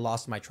totally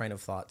lost my train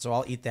of thought. So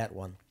I'll eat that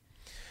one.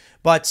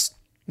 But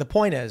the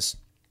point is,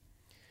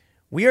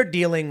 we are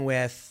dealing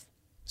with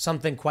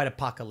something quite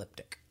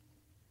apocalyptic.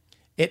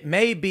 It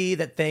may be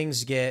that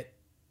things get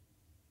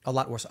a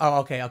lot worse. Oh,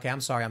 okay.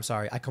 I'm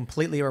sorry. I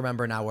completely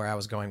remember now where I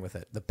was going with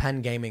it. The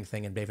Penn Gaming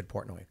thing and David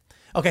Portnoy.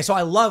 Okay, so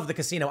I love the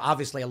casino.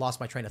 Obviously, I lost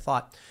my train of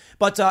thought.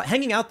 But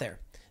hanging out there,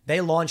 they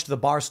launched the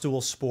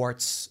Barstool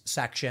Sports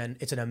section.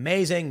 It's an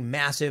amazing,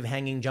 massive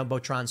hanging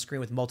Jumbotron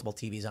screen with multiple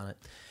TVs on it.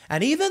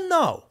 And even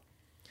though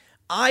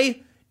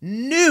I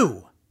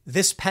knew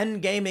this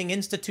Penn Gaming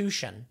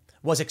institution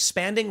was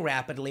expanding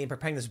rapidly and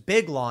preparing this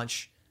big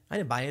launch, I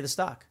didn't buy any of the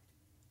stock.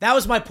 That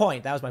was my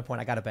point.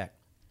 I got it back.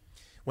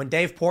 When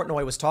Dave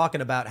Portnoy was talking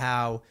about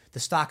how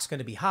the stock's going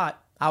to be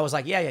hot, I was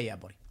like, yeah,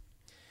 buddy.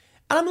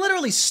 And I'm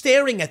literally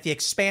staring at the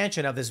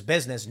expansion of this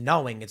business,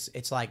 knowing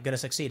it's like going to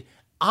succeed.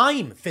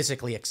 I'm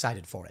physically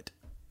excited for it.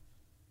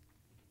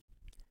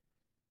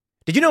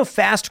 Did you know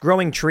Fast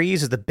Growing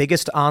Trees is the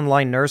biggest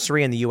online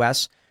nursery in the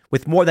U.S.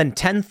 with more than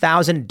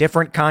 10,000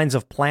 different kinds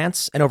of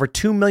plants and over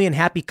 2 million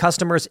happy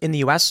customers in the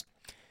U.S.?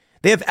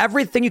 They have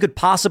everything you could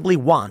possibly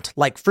want,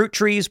 like fruit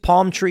trees,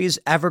 palm trees,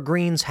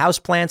 evergreens,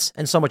 houseplants,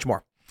 and so much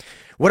more.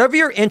 Whatever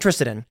you're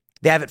interested in,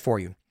 they have it for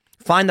you.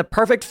 Find the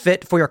perfect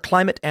fit for your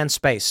climate and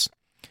space.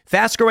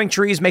 Fast Growing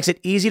Trees makes it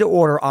easy to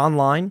order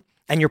online,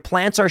 and your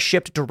plants are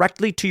shipped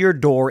directly to your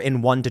door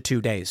in 1 to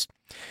 2 days.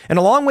 And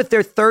along with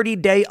their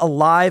 30-day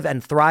Alive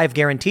and Thrive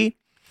guarantee,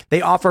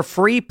 they offer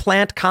free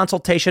plant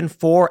consultation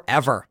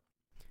forever.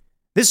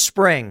 This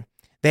spring,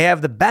 they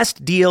have the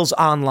best deals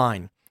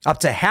online, up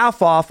to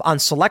half off on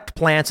select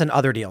plants and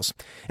other deals.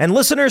 And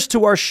listeners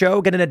to our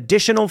show get an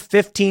additional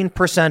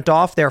 15%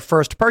 off their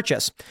first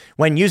purchase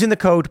when using the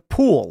code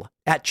POOL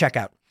at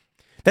checkout.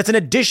 That's an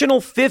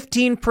additional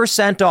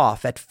 15%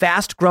 off at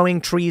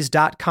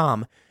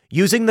fastgrowingtrees.com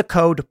using the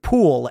code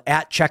POOL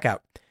at checkout.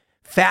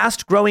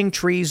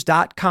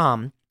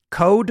 Fastgrowingtrees.com,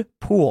 code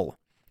POOL.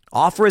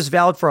 Offer is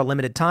valid for a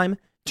limited time.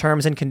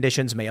 Terms and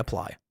conditions may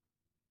apply.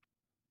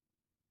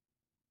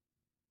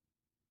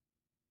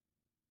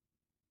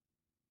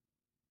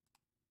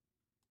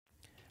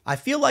 I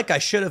feel like I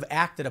should have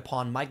acted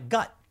upon my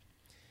gut.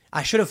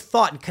 I should have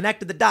thought and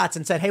connected the dots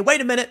and said, hey,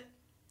 wait a minute.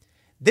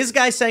 This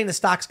guy's saying the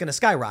stock's going to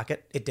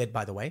skyrocket. It did,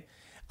 by the way.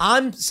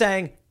 I'm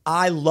saying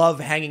I love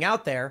hanging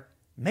out there.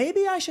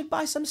 Maybe I should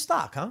buy some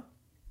stock, huh?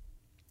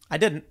 I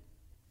didn't.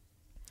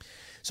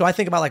 So I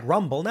think about like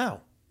Rumble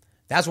now.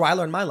 That's where I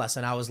learned my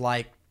lesson. I was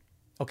like,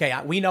 okay,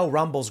 we know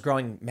Rumble's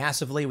growing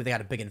massively. They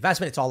got a big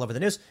investment. It's all over the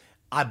news.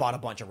 I bought a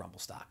bunch of Rumble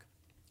stock.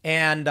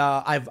 And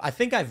I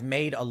think I've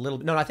made a little,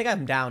 no, I think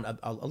I'm down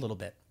a little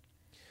bit.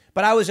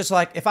 But I was just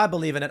like, if I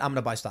believe in it, I'm going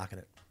to buy stock in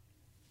it.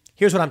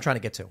 Here's what I'm trying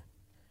to get to.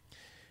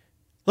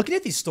 Looking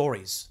at these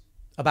stories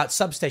about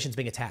substations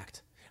being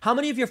attacked, how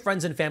many of your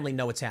friends and family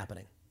know it's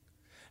happening?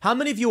 How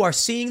many of you are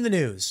seeing the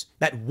news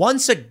that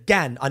once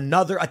again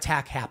another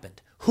attack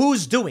happened?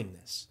 Who's doing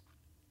this?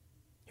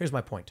 Here's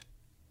my point.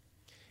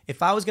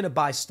 If I was going to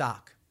buy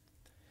stock,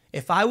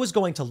 if I was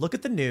going to look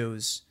at the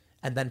news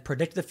and then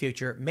predict the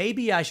future,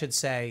 maybe I should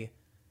say,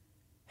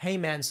 hey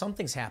man,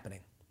 something's happening.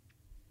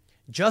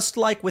 Just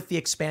like with the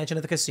expansion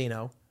of the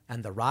casino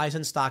and the rise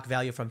in stock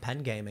value from Penn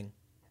Gaming.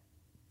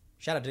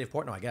 Shout out to Dave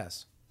Portnoy, I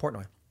guess.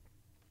 Portnoy.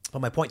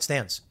 But my point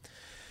stands.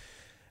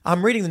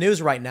 I'm reading the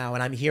news right now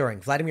and I'm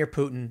hearing Vladimir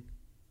Putin,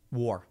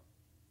 war.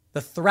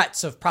 The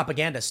threats of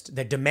propagandists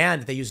that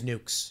demand they use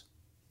nukes.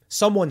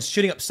 Someone's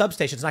shooting up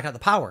substations, knocking out the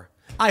power.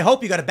 I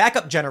hope you got a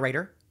backup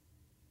generator.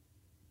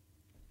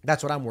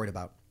 That's what I'm worried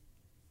about.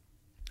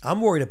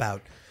 I'm worried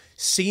about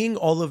seeing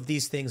all of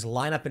these things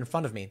line up in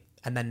front of me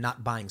and then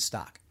not buying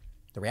stock.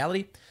 The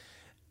reality,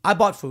 I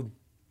bought food.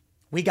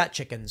 We got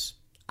chickens.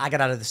 I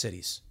got out of the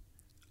cities.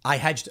 I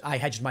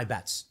hedged my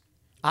bets.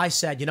 I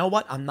said, you know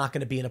what? I'm not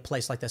going to be in a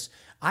place like this.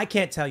 I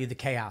can't tell you the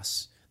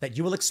chaos that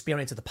you will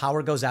experience if the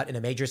power goes out in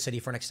a major city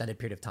for an extended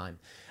period of time.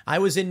 I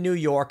was in New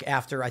York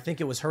after, I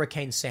think it was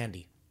Hurricane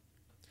Sandy.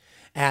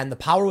 And the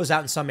power was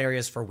out in some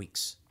areas for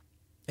weeks.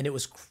 And it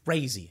was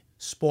crazy.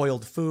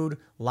 Spoiled food,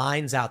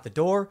 lines out the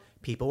door.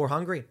 People were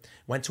hungry.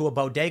 Went to a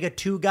bodega,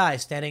 2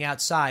 guys standing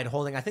outside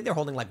holding, I think they're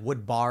holding like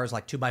wood bars,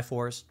 like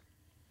 2x4s.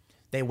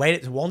 They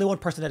waited, only one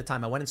person at a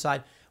time. I went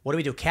inside. What do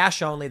we do?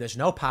 Cash only. There's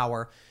no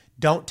power.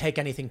 Don't take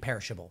anything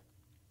perishable.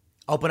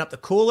 Open up the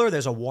cooler.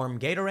 There's a warm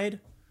Gatorade.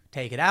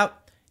 Take it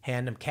out.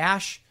 Hand them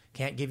cash.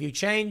 Can't give you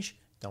change.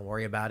 Don't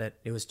worry about it.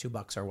 It was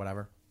 $2 or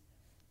whatever.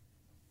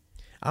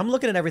 I'm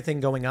looking at everything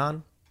going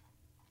on,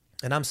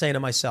 and I'm saying to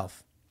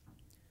myself,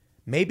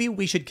 maybe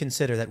we should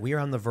consider that we are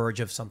on the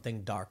verge of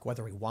something dark,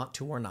 whether we want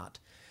to or not.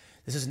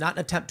 This is not an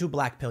attempt to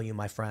blackpill you,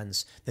 my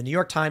friends. The New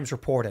York Times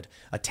reported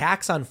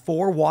attacks on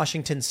 4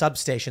 Washington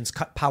substations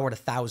cut power to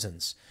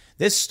thousands.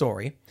 This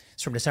story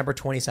is from December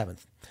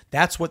 27th.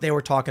 That's what they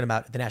were talking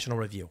about at the National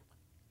Review.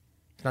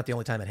 It's not the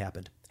only time it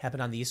happened. It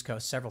happened on the East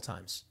Coast several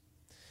times.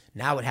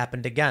 Now it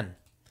happened again.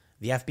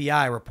 The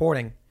FBI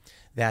reporting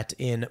that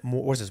in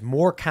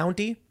Moore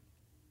County,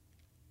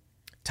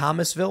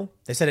 Thomasville,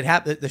 they said it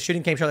happened. The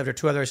shooting came shortly after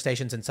 2 other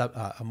stations in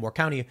Moore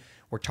County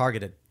were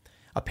targeted.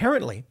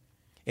 Apparently,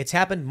 it's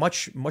happened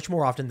much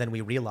more often than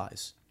we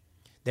realize.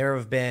 There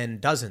have been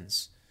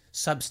dozens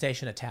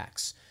substation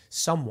attacks.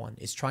 Someone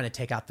is trying to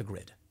take out the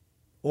grid,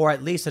 or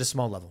at least at a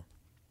small level.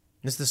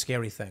 This is the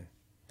scary thing.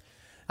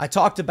 I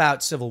talked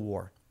about civil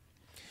war,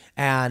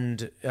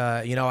 and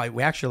I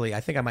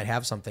think I might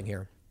have something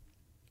here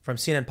from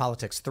CNN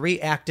Politics. 3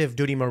 active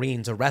duty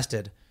Marines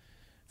arrested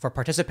for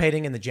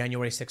participating in the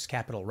January 6th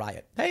Capitol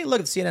riot. Hey, look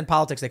at CNN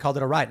Politics. They called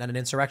it a riot, not an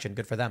insurrection.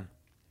 Good for them.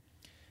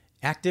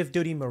 Active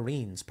duty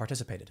Marines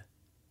participated.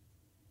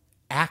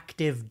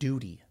 Active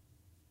duty.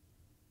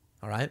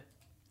 All right.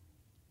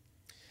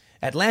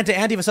 Atlanta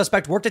Antifa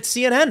suspect worked at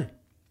CNN.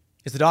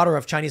 Is the daughter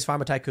of Chinese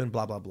pharma tycoon,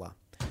 blah, blah, blah.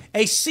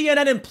 A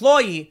CNN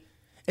employee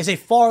is a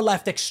far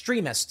left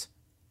extremist.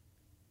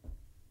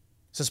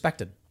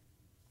 Suspected.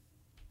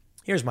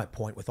 Here's my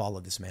point with all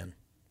of this, man.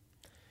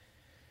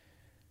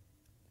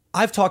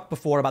 I've talked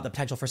before about the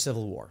potential for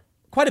civil war.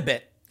 Quite a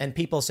bit. And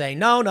people say,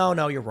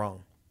 no, you're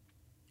wrong.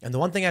 And the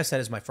one thing I've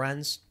said is, my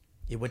friends,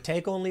 it would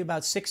take only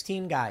about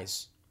 16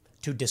 guys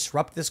to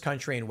disrupt this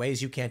country in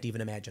ways you can't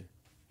even imagine.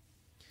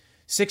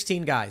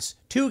 16 guys.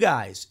 2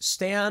 guys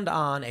stand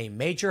on a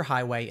major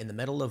highway in the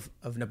middle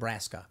of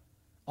Nebraska.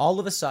 All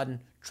of a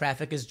sudden,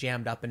 traffic is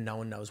jammed up and no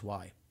one knows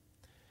why.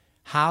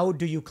 How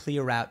do you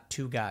clear out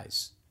 2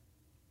 guys?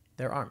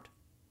 They're armed.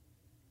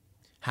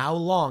 How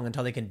long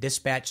until they can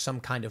dispatch some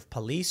kind of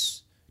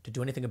police to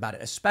do anything about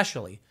it,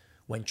 especially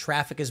when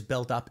traffic is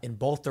built up in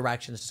both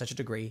directions to such a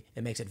degree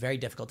it makes it very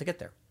difficult to get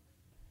there?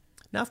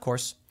 Now, of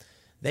course,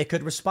 they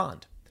could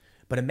respond.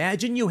 But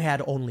imagine you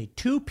had only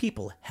 2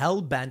 people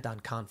hell-bent on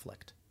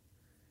conflict.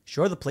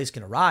 Sure, the police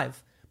can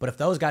arrive, but if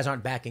those guys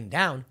aren't backing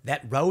down,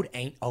 that road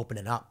ain't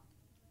opening up.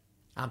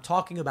 I'm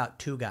talking about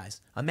 2 guys.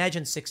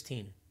 Imagine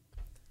 16.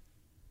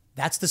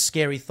 That's the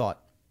scary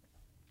thought.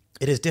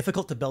 It is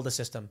difficult to build a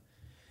system.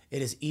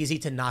 It is easy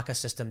to knock a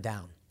system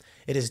down.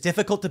 It is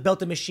difficult to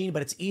build a machine,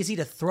 but it's easy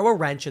to throw a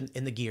wrench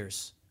in the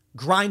gears,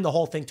 grind the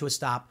whole thing to a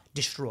stop,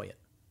 destroy it.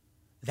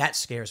 That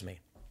scares me.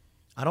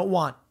 I don't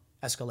want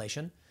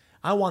escalation.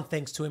 I want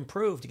things to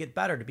improve, to get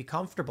better, to be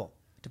comfortable,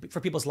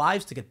 for people's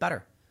lives to get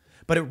better.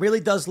 But it really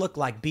does look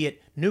like, be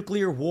it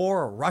nuclear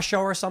war or Russia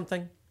or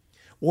something,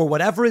 or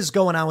whatever is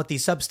going on with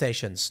these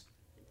substations,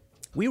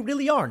 we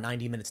really are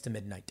 90 minutes to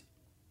midnight.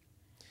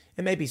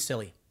 It may be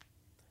silly.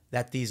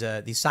 that these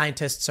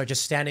scientists are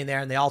just standing there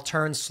and they all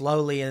turn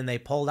slowly and they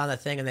pull down the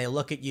thing and they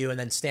look at you and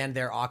then stand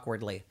there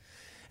awkwardly.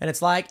 And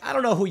it's like, I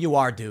don't know who you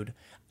are, dude.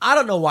 I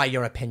don't know why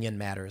your opinion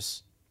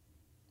matters.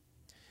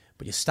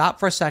 But you stop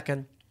for a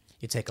second,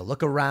 you take a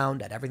look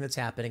around at everything that's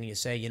happening and you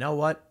say, you know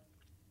what?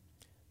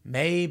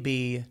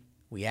 Maybe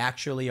we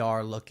actually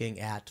are looking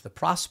at the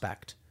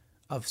prospect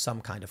of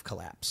some kind of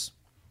collapse.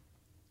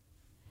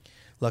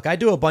 Look, I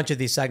do a bunch of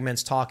these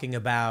segments talking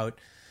about,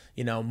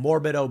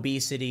 morbid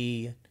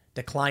obesity,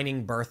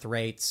 declining birth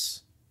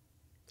rates,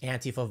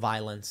 Antifa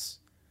violence.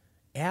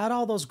 Add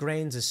all those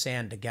grains of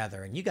sand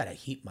together and you got a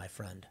heap, my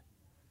friend.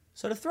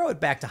 So to throw it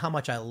back to how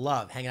much I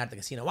love hanging out at the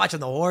casino, watching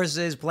the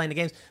horses, playing the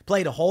games,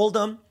 played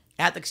Hold'em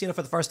at the casino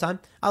for the first time.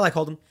 I like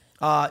Hold'em.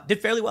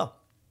 Did fairly well.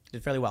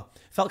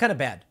 Felt kind of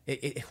bad.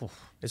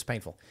 It's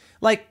painful.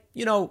 Like,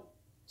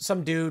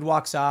 some dude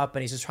walks up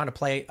and he's just trying to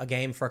play a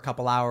game for a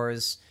couple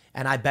hours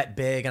and I bet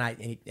big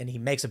and he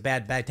makes a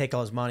bad bet, take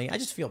all his money. I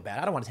just feel bad.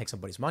 I don't want to take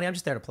somebody's money. I'm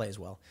just there to play as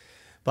well.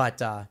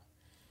 But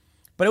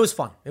it was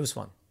fun. It was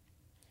fun.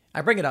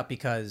 I bring it up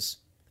because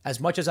as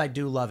much as I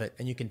do love it,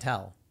 and you can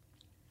tell,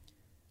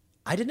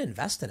 I didn't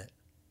invest in it.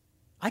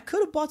 I could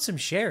have bought some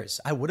shares.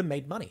 I would have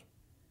made money.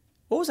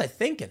 What was I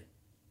thinking?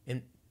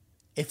 And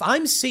if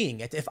I'm seeing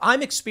it, if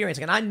I'm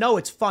experiencing it, and I know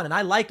it's fun and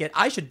I like it,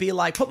 I should be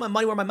like, put my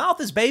money where my mouth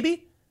is,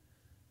 baby.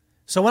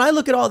 So when I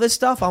look at all this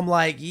stuff, I'm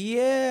like,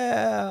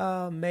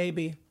 yeah,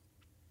 maybe.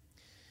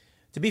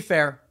 To be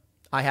fair,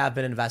 I have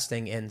been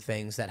investing in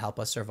things that help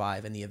us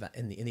survive in the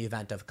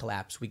event of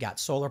collapse. We got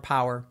solar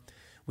power.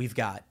 We've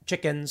got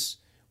chickens.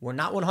 We're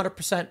not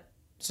 100%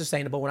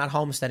 sustainable. We're not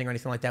homesteading or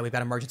anything like that. We've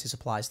got emergency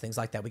supplies, things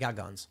like that. We got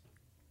guns.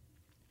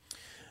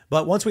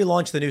 But once we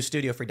launch the new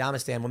studio for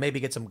Doomsday, we'll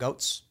maybe get some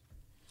goats.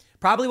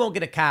 Probably won't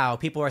get a cow.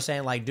 People are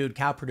saying like, dude,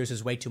 cow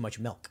produces way too much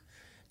milk.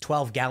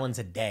 12 gallons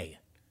a day.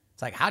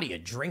 It's like, how do you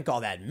drink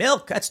all that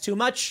milk? That's too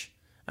much.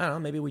 I don't know.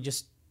 Maybe we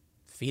just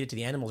feed it to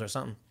the animals or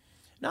something.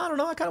 No, I don't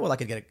know. I kind of would like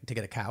to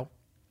get a cow.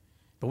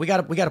 But we got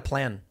a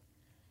plan.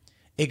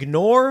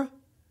 Ignore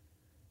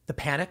the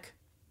panic.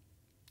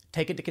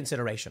 Take it into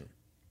consideration.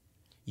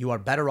 You are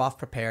better off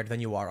prepared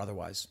than you are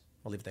otherwise.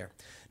 We'll leave it there.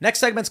 Next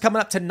segment's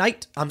coming up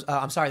tonight.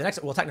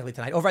 Technically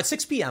tonight, over at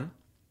 6 p.m.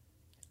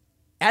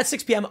 At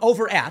 6 p.m.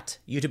 over at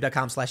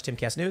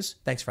youtube.com/TimCastNews.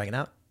 Thanks for hanging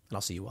out, and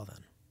I'll see you all then.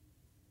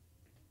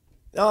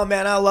 Oh,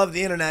 man, I love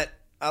the internet.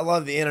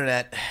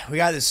 We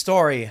got this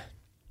story.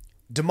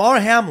 Damar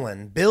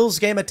Hamlin, Bills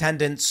game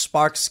attendant,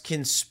 sparks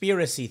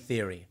conspiracy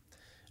theory.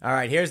 All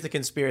right, here's the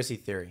conspiracy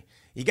theory.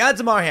 You got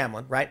Damar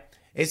Hamlin, right?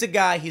 He's a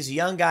guy, he's a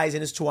young guy, he's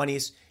in his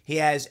 20s. He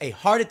has a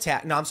heart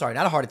attack. No, I'm sorry,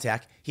 not a heart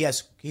attack.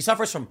 He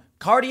suffers from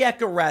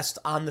cardiac arrest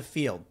on the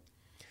field.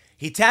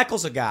 He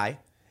tackles a guy.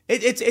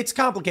 It's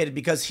complicated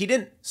because he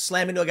didn't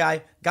slam into a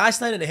guy. Guy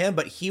slammed into him,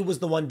 but he was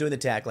the one doing the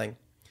tackling.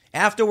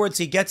 Afterwards,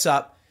 he gets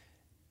up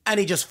and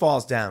he just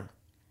falls down.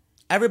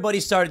 Everybody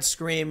started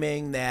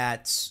screaming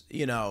that,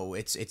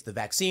 it's the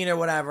vaccine or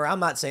whatever. I'm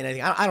not saying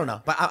anything. I don't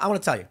know, but I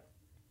want to tell you.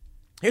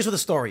 Here's what the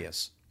story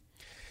is.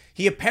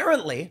 He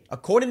apparently,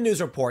 according to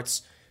news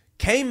reports,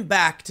 came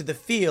back to the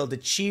field to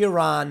cheer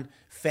on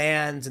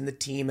fans and the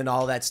team and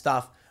all that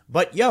stuff.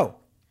 But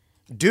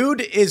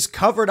dude is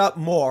covered up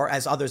more,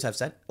 as others have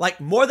said, like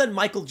more than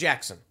Michael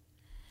Jackson.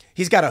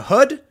 He's got a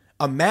hood,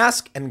 a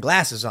mask, and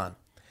glasses on.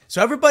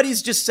 So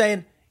everybody's just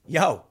saying,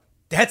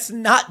 that's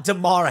not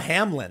Damar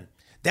Hamlin.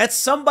 That's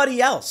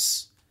somebody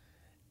else.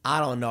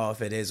 I don't know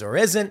if it is or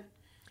isn't.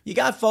 You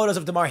got photos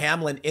of Damar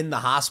Hamlin in the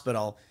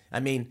hospital. I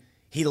mean,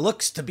 he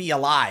looks to be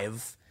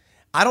alive.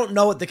 I don't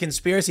know what the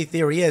conspiracy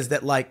theory is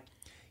that, like,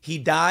 he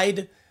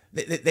died.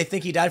 They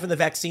think he died from the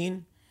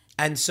vaccine.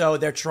 And so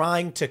they're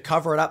trying to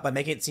cover it up by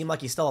making it seem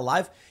like he's still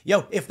alive.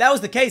 If that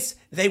was the case,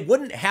 they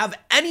wouldn't have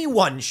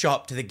anyone show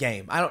up to the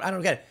game. I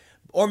don't get it.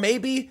 Or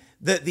maybe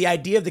the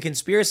idea of the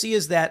conspiracy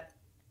is that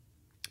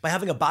by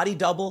having a body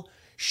double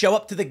show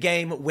up to the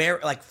game where,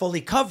 like, fully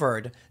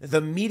covered,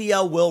 the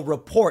media will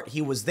report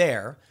he was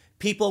there.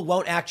 People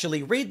won't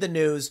actually read the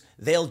news.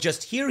 They'll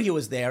just hear he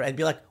was there and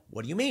be like,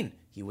 what do you mean?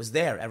 He was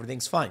there.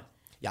 Everything's fine.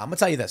 Yeah, I'm going to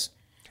tell you this.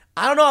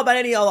 I don't know about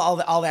any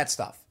all that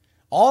stuff.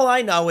 All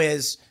I know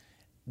is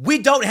we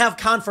don't have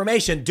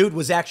confirmation dude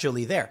was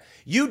actually there.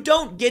 You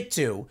don't get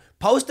to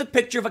post a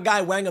picture of a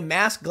guy wearing a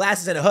mask,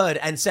 glasses, and a hood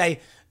and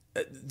say,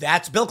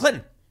 that's Bill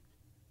Clinton.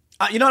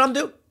 You know what I'm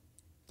going to do?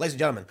 Ladies and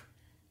gentlemen,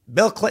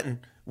 Bill Clinton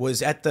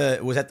was at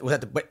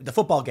the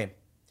football game.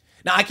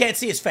 Now, I can't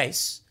see his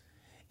face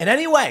in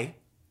any way,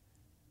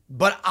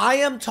 but I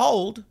am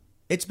told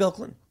it's Bill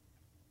Clinton.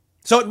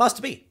 So it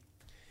must be.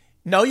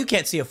 No, you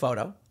can't see a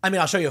photo. I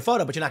mean, I'll show you a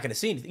photo, but you're not going to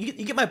see anything.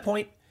 You get my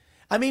point?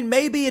 I mean,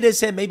 maybe it is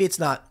him. Maybe it's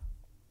not.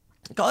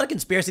 Call it a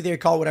conspiracy theory.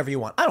 Call it whatever you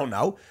want. I don't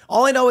know.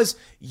 All I know is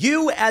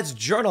you as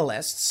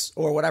journalists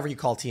or whatever you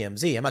call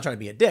TMZ. I'm not trying to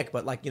be a dick,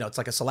 but it's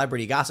like a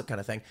celebrity gossip kind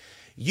of thing.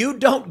 You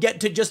don't get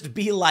to just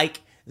be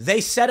like,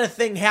 they said a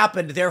thing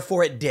happened,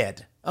 therefore it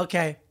did.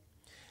 Okay.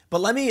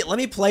 But let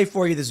me play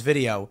for you this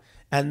video.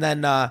 And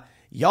then,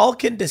 Y'all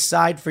can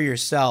decide for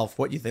yourself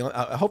what you think.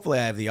 Hopefully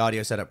I have the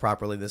audio set up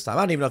properly this time.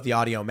 I don't even know if the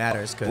audio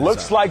matters.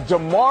 Looks like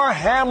Damar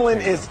Hamlin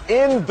is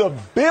in the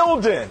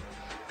building.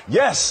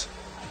 Yes,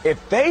 if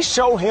they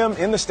show him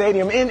in the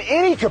stadium in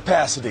any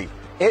capacity,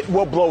 it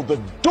will blow the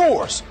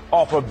doors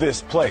off of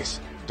this place.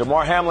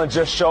 Damar Hamlin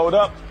just showed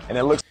up, and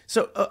it looks...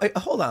 So,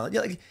 hold on.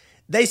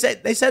 They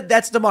said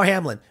that's Damar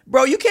Hamlin.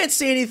 Bro, you can't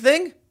see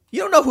anything. You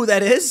don't know who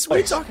that is. What are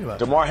you talking about?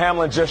 Damar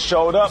Hamlin just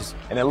showed up,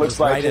 and it looks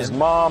like his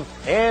mom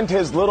and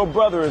his little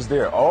brother is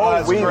there.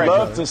 Oh, we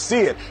love to see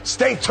it.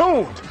 Stay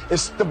tuned.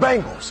 It's the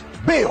Bengals,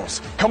 Bills,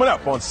 coming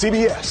up on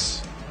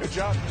CBS. Good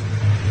job. Here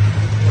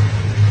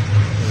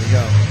we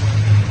go.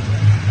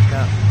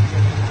 Now,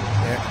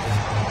 there.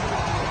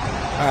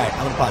 All right,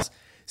 I'm gonna pause.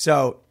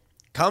 So,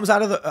 comes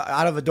out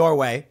of the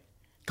doorway,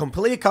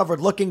 completely covered,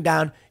 looking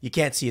down. You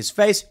can't see his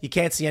face. You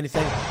can't see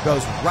anything.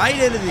 Goes right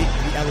into the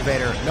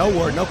elevator. No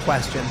word, no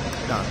question.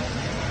 Done.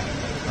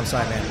 I'm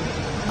sorry,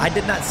 man. I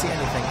did not see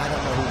anything. I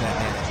don't know who that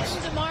man is.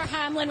 Damar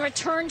Hamlin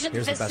returned to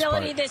the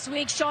facility this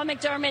week. Sean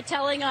McDermott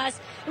telling us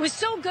it was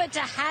so good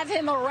to have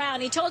him around.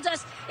 He told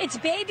us it's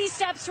baby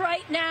steps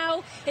right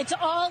now. It's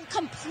all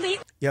complete.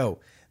 Yo,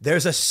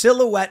 there's a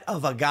silhouette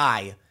of a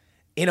guy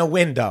in a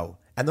window.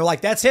 And they're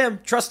like, that's him.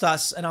 Trust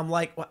us. And I'm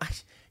like, well,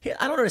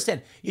 I don't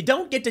understand. You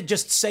don't get to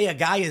just say a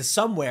guy is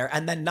somewhere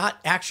and then not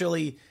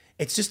actually.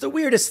 It's just the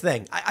weirdest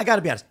thing. I got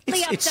to be honest.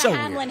 It's so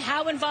Hamlin, weird.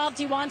 how involved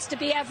he wants to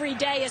be every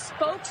day. A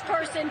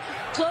spokesperson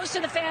close to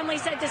the family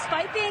said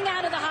despite being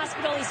out of the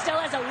hospital, he still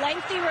has a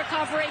lengthy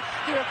recovery.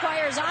 He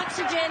requires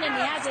oxygen and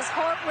he has his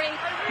heart rate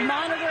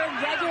monitored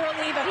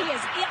regularly, but he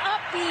is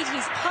upbeat.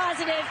 He's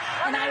positive,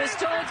 and I was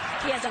told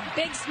he has a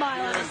big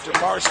smile on his face.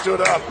 Damar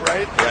stood up,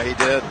 right? Yeah, he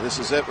did. This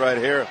is it right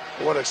here.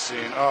 What a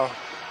scene. Oh.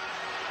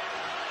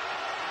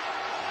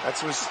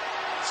 That's his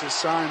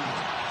sign.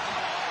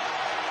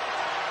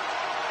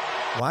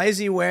 Why is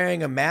he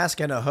wearing a mask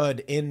and a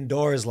hood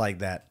indoors like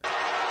that? I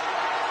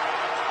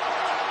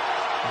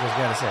just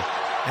gotta say.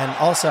 And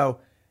also,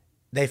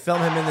 they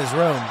film him in this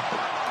room.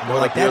 They're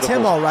like, that's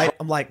him all right.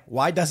 I'm like,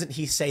 why doesn't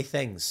he say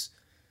things?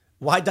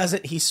 Why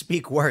doesn't he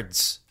speak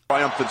words?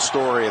 Triumphant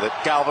story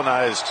that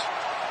galvanized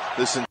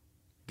this.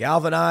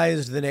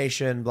 Galvanized the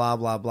nation, blah,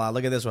 blah, blah.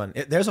 Look at this one.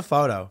 There's a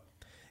photo.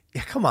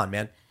 Yeah, come on,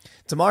 man.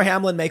 Damar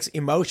Hamlin makes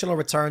emotional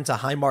return to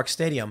Highmark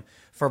Stadium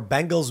for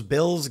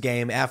Bengals-Bills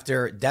game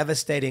after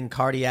devastating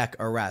cardiac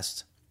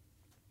arrest.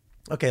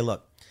 Okay,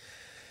 look.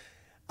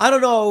 I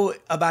don't know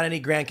about any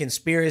grand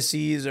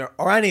conspiracies or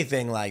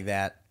anything like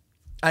that.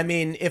 I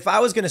mean, if I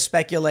was going to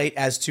speculate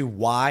as to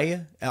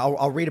why,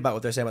 I'll read about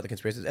what they're saying about the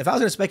conspiracies. If I was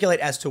going to speculate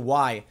as to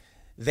why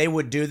they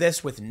would do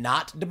this with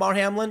not Damar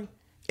Hamlin,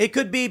 it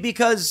could be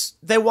because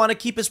they want to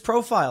keep his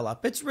profile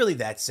up. It's really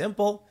that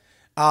simple.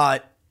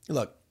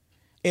 Look.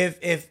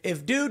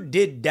 If dude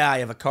did die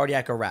of a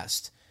cardiac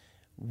arrest,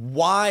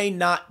 why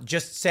not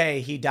just say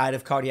he died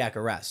of cardiac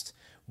arrest?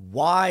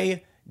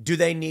 Why do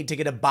they need to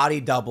get a body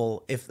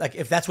double? If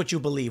that's what you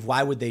believe,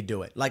 why would they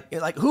do it?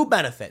 Like who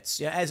benefits?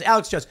 Yeah, as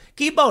Alex Jones,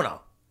 Key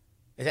Bono.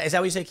 Is that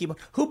what you say, Key Bono?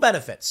 Who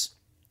benefits?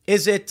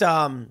 Is it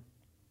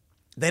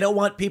they don't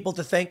want people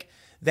to think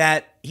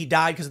that he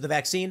died because of the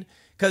vaccine?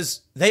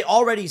 Because they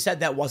already said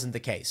that wasn't the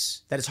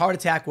case. That his heart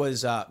attack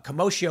was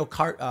commotio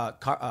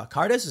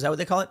cardis, is that what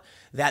they call it?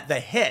 That the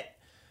hit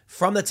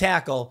from the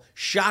tackle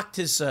shocked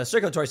his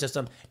circulatory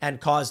system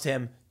and caused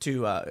him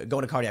to go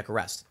into cardiac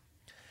arrest.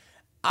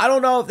 I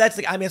don't know if that's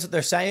that's what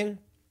they're saying.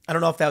 I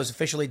don't know if that was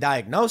officially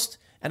diagnosed.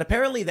 And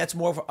apparently that's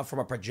more from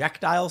a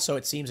projectile, so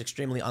it seems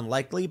extremely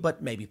unlikely,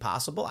 but maybe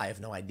possible. I have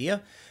no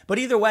idea. But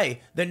either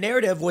way, the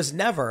narrative was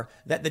never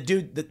that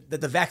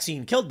that the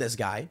vaccine killed this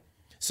guy.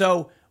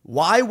 So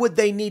why would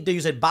they need to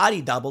use a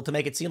body double to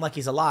make it seem like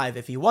he's alive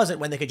if he wasn't,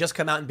 when they could just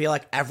come out and be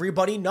like,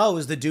 everybody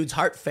knows the dude's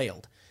heart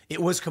failed.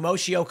 It was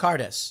commotio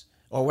cardis,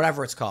 or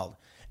whatever it's called.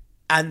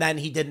 And then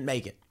he didn't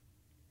make it.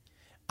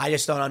 I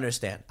just don't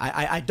understand.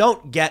 I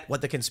don't get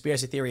what the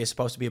conspiracy theory is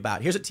supposed to be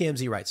about. Here's what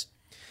TMZ writes.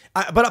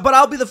 But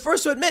I'll be the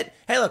first to admit,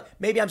 hey, look,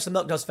 maybe I'm some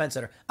milquetoast fence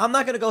sitter. I'm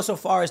not going to go so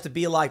far as to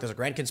be like, there's a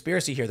grand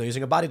conspiracy here. They're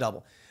using a body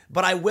double.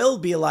 But I will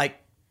be like,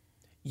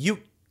 you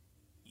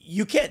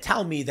can't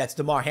tell me that's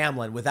Damar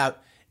Hamlin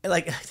without...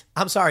 Like,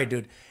 I'm sorry,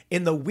 dude.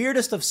 In the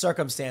weirdest of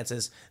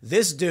circumstances,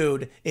 this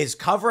dude is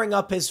covering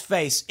up his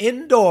face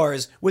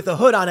indoors with a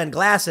hood on and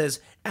glasses,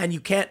 and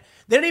you can't...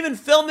 They don't even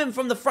film him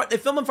from the front. They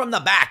film him from the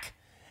back.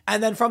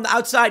 And then from the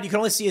outside, you can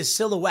only see his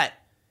silhouette.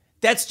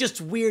 That's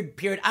just weird,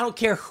 period. I don't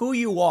care who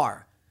you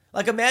are.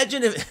 Like,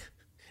 imagine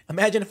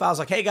if I was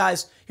like, hey,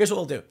 guys, here's what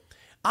we'll do.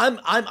 I'm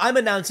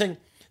announcing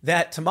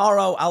that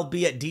tomorrow I'll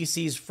be at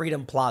DC's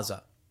Freedom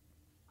Plaza.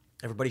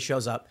 Everybody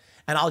shows up.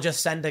 And I'll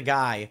just send a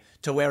guy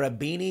to wear a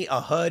beanie,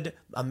 a hood,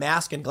 a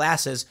mask, and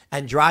glasses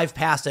and drive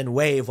past and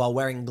wave while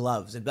wearing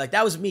gloves. And be like,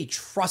 that was me.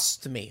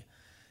 Trust me.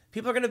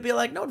 People are going to be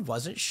like, no, it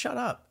wasn't. Shut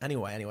up.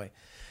 Anyway.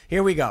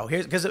 Here we go.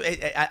 Because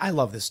I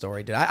love this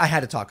story, dude. I had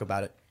to talk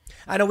about it.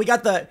 I know we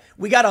got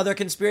other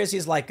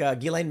conspiracies, like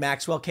Ghislaine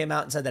Maxwell came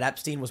out and said that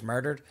Epstein was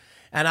murdered.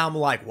 And I'm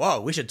like,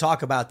 whoa, we should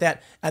talk about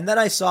that. And then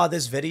I saw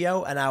this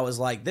video and I was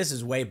like, this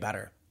is way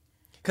better.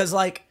 Because,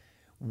 like,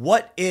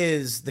 what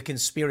is the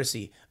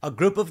conspiracy? A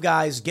group of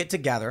guys get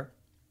together,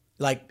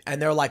 like,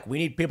 and they're like, we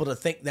need people to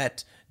think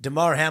that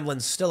Damar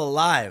Hamlin's still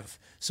alive,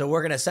 so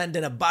we're going to send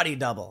in a body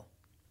double.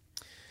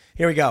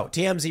 Here we go.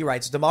 TMZ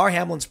writes, Damar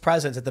Hamlin's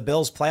presence at the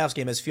Bills playoffs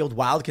game has fueled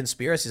wild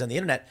conspiracies on the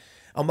internet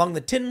among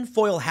the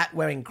tinfoil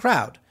hat-wearing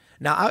crowd.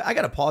 Now, I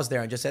got to pause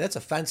there and just say that's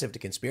offensive to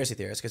conspiracy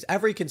theorists, because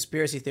every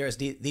conspiracy theorist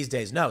these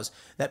days knows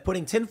that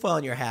putting tinfoil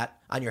on your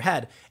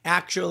head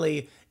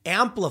actually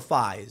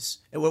amplifies.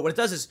 What it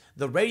does is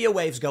the radio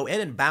waves go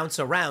in and bounce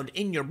around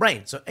in your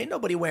brain. So ain't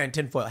nobody wearing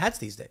tinfoil hats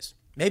these days.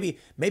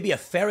 Maybe a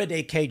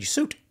Faraday cage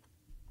suit.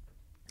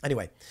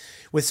 Anyway,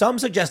 with some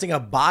suggesting a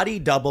body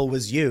double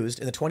was used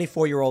in the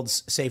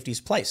 24-year-old's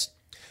safety's place.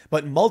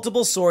 But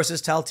multiple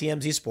sources tell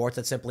TMZ Sports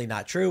that's simply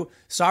not true.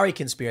 Sorry,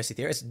 conspiracy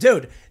theorists.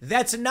 Dude,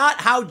 that's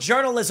not how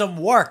journalism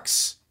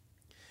works.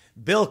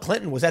 Bill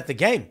Clinton was at the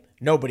game.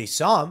 Nobody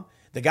saw him.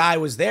 The guy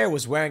was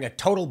wearing a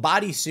total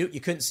bodysuit.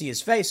 You couldn't see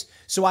his face.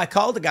 So I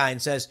called the guy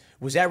and says,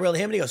 was that really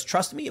him? And he goes,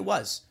 trust me, it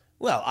was.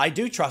 Well, I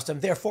do trust him.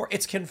 Therefore,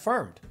 it's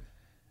confirmed.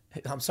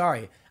 I'm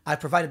sorry. I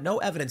provided no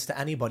evidence to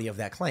anybody of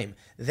that claim.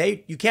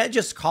 You can't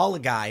just call a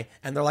guy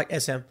and they're like,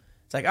 it's him.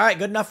 It's like, all right,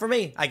 good enough for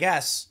me, I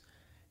guess.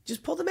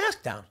 Just pull the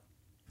mask down.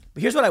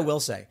 But here's what I will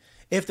say.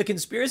 If the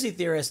conspiracy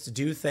theorists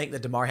do think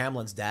that Damar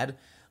Hamlin's dead,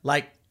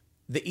 like,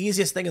 the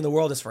easiest thing in the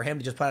world is for him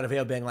to just put out a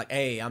video being like,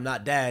 hey, I'm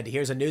not dead.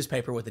 Here's a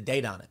newspaper with the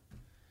date on it.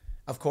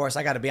 Of course,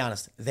 I got to be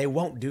honest. They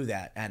won't do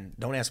that. And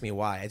don't ask me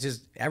why. It's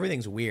just,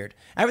 everything's weird.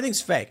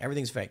 Everything's fake.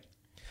 Everything's fake.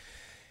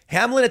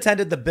 Hamlin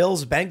attended the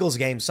Bills-Bengals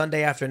game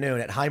Sunday afternoon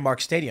at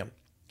Highmark Stadium.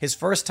 His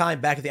first time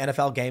back at the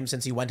NFL game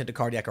since he went into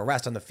cardiac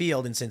arrest on the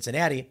field in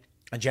Cincinnati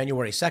on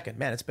January 2nd.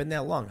 Man, it's been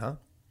that long, huh?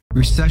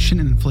 Recession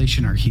and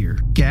inflation are here.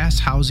 Gas,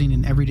 housing,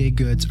 and everyday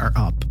goods are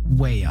up,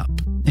 way up.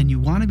 And you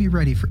want to be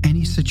ready for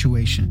any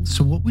situation.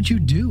 So what would you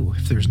do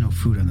if there's no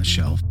food on the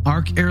shelf?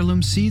 ARC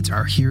Heirloom Seeds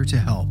are here to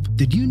help.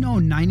 Did you know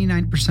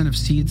 99% of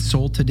seeds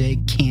sold today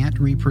can't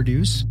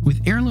reproduce?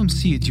 With Heirloom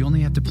Seeds, you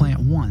only have to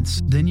plant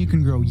once. Then you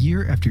can grow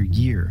year after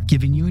year,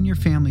 giving you and your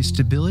family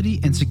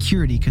stability and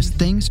security because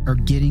things are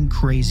getting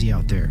crazy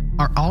out there.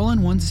 Our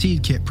all-in-one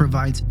seed kit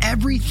provides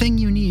everything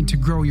you need to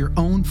grow your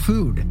own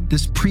food.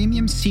 This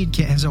premium seed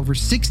kit has over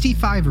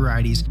 65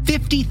 varieties,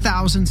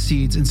 50,000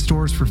 seeds in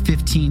stores for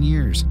 15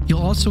 years.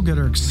 You'll also get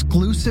our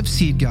exclusive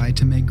seed guide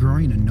to make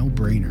growing a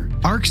no-brainer.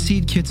 ARC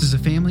Seed Kits is a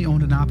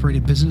family-owned and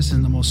operated business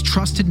and the most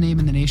trusted name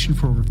in the nation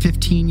for over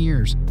 15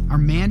 years. Our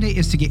mandate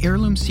is to get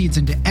heirloom seeds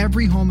into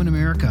every home in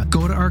America.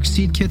 Go to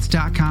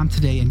arcseedkits.com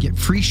today and get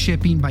free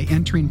shipping by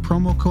entering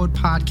promo code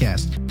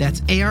podcast. That's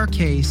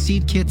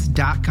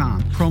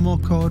arcseedkits.com,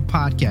 promo code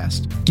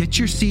podcast. Get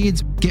your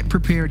seeds, get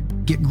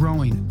prepared, get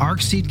growing.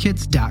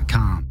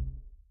 arcseedkits.com.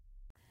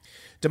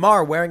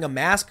 Damar, wearing a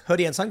mask,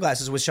 hoodie, and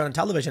sunglasses, was shown on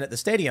television at the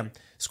stadium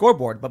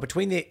scoreboard, but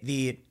between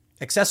the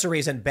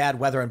accessories and bad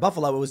weather in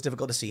Buffalo, it was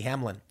difficult to see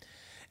Hamlin.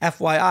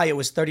 FYI, it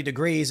was 30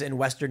 degrees in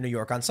western New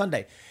York on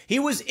Sunday. He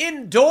was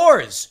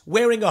indoors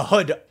wearing a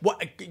hood.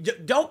 What?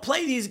 Don't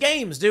play these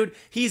games, dude.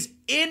 He's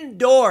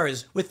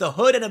indoors with the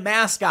hood and a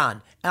mask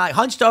on, and I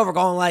hunched over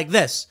going like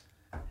this.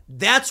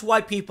 That's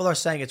why people are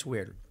saying it's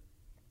weird.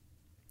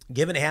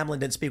 Given Hamlin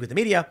didn't speak with the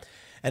media,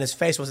 and his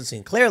face wasn't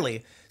seen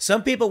clearly,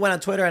 some people went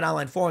on Twitter and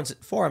online forums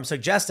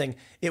suggesting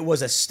it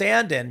was a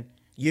stand-in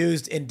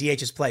used in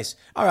DH's place.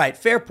 All right,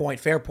 fair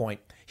point.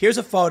 Here's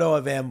a photo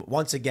of him,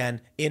 once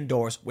again,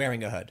 indoors,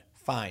 wearing a hood.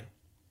 Fine.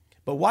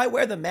 But why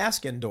wear the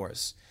mask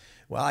indoors?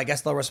 Well, I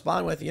guess they'll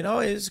respond with,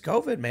 it's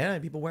COVID, man.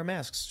 People wear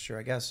masks. Sure,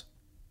 I guess.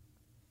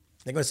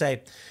 They're going to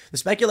say, the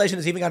speculation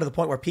has even got to the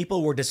point where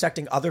people were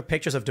dissecting other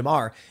pictures of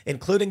Damar,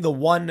 including the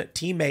one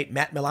teammate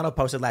Matt Milano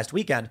posted last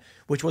weekend,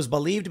 which was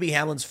believed to be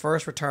Hamlin's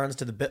first return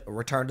to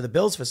the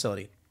Bills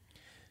facility.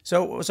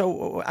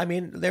 So I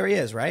mean, there he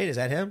is, right? Is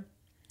that him?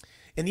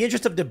 In the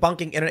interest of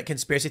debunking internet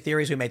conspiracy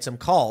theories, we made some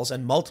calls,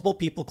 and multiple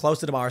people close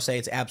to Damar say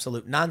it's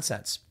absolute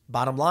nonsense.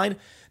 Bottom line,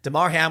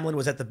 Damar Hamlin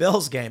was at the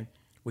Bills game.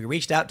 We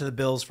reached out to the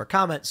Bills for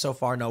comment. So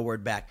far, no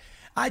word back.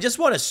 I just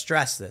want to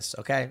stress this,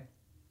 okay?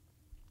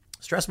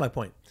 Stress my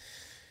point.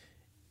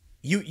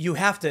 You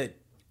have to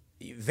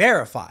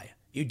verify.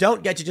 You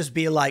don't get to just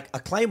be like, a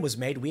claim was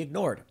made, we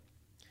ignored.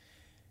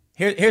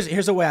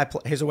 Here's the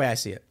way I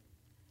see it.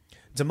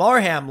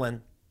 Damar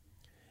Hamlin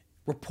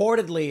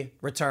reportedly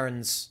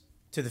returns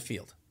to the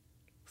field.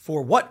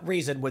 For what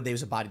reason would they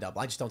use a body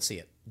double? I just don't see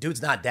it.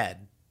 Dude's not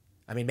dead.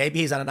 I mean, maybe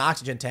he's on an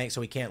oxygen tank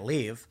so he can't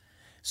leave.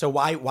 So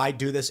why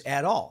do this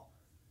at all?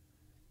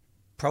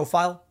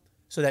 Profile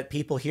so that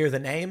people hear the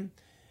name?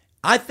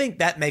 I think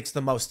that makes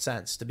the most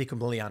sense, to be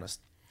completely honest.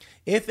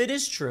 If it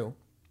is true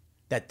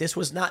that this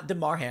was not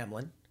Damar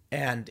Hamlin,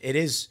 and it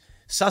is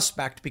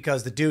suspect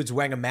because the dude's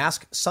wearing a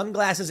mask,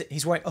 sunglasses,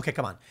 he's wearing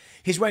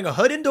a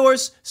hood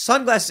indoors,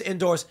 sunglasses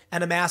indoors,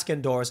 and a mask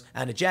indoors,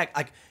 and a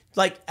jacket,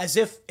 like as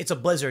if it's a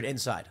blizzard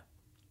inside.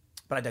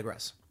 But I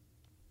digress.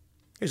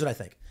 Here's what I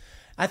think.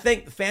 I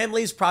think the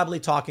family's probably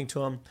talking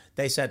to him.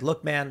 They said,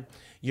 look, man,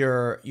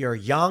 you're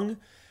young,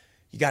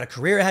 you got a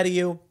career ahead of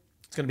you,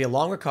 it's going to be a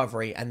long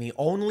recovery, and the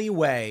only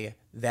way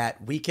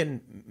that we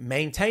can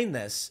maintain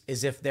this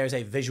is if there's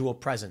a visual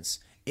presence.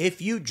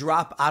 If you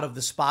drop out of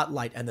the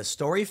spotlight and the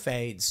story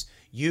fades,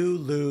 you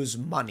lose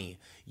money.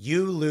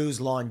 You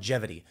lose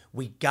longevity.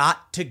 We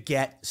got to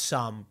get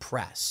some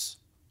press.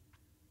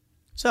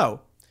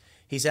 So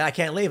he said, I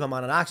can't leave. I'm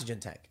on an oxygen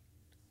tank.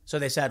 So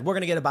they said, we're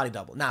going to get a body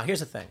double. Now, here's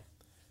the thing.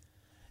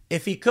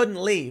 If he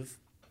couldn't leave,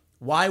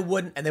 why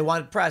wouldn't, and they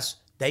wanted press,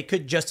 they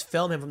could just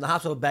film him from the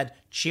hospital bed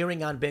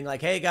cheering on, being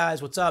like, hey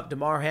guys, what's up?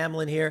 Damar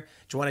Hamlin here.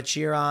 Do you want to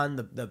cheer on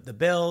the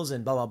Bills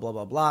and blah, blah, blah,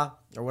 blah, blah,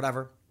 or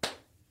whatever?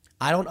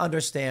 I don't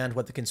understand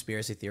what the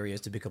conspiracy theory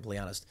is, to be completely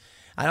honest.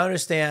 I don't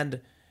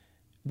understand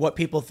what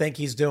people think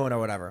he's doing or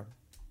whatever.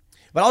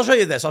 But I'll show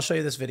you this. I'll show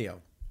you this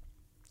video.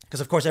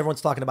 Because, of course,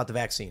 everyone's talking about the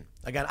vaccine.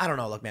 Again, I don't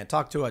know. Look, man,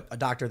 talk to a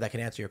doctor that can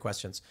answer your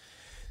questions.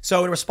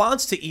 So in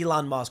response to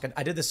Elon Musk,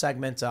 I did this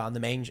segment on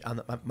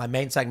my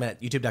main segment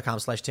at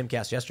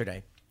youtube.com/timcast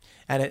yesterday.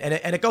 And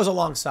it goes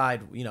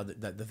alongside,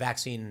 the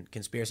vaccine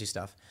conspiracy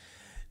stuff.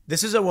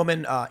 This is a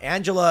woman,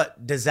 Angela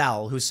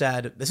Dizelle, who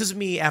said, this is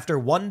me after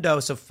one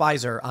dose of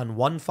Pfizer on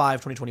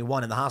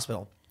 1/5/2021 in the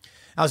hospital.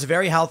 I was a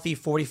very healthy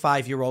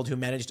 45-year-old who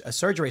managed a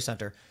surgery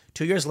center.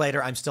 2 years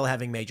later, I'm still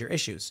having major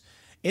issues.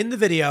 In the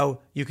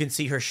video, you can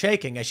see her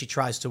shaking as she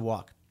tries to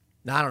walk.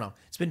 Now, I don't know.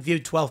 It's been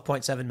viewed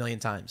 12.7 million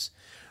times.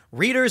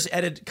 Readers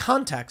added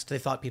context they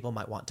thought people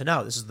might want to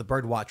know. This is the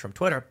Birdwatch from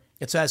Twitter.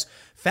 It says,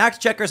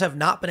 fact checkers have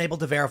not been able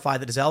to verify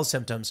that Dizelle's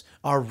symptoms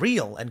are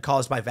real and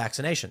caused by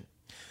vaccination.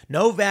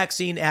 No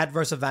vaccine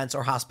adverse events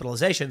or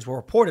hospitalizations were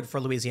reported for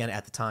Louisiana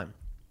at the time.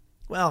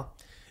 Well,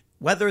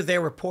 whether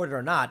they're reported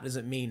or not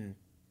doesn't mean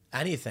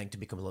anything, to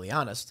be completely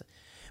honest.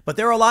 But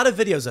there are a lot of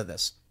videos of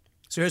this.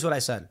 So here's what I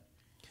said.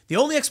 The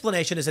only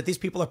explanation is that these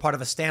people are part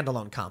of a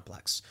standalone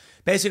complex.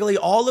 Basically,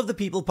 all of the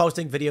people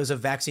posting videos of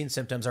vaccine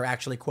symptoms are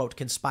actually, quote,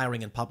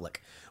 conspiring in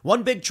public.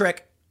 One big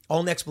trick,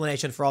 only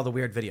explanation for all the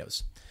weird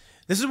videos.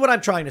 This is what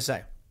I'm trying to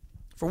say.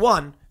 For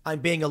one, I'm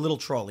being a little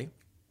trolly.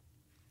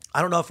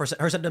 I don't know if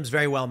her symptoms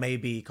very well may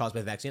be caused by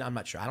the vaccine. I'm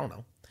not sure. I don't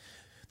know.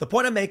 The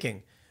point I'm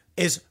making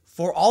is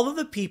for all of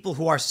the people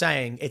who are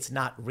saying it's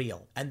not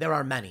real, and there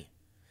are many,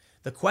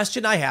 the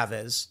question I have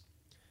is,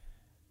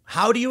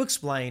 how do you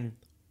explain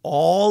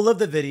all of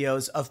the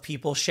videos of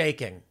people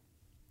shaking?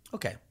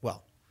 Okay,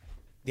 well,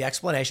 the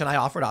explanation I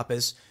offered up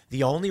is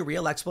the only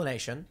real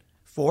explanation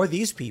for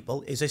these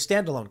people is a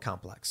standalone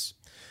complex.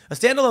 A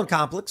standalone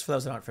complex, for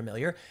those that aren't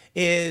familiar,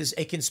 is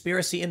a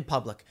conspiracy in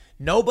public.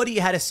 Nobody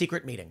had a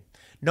secret meeting.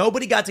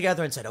 Nobody got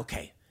together and said,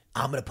 okay,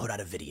 I'm going to put out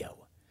a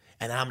video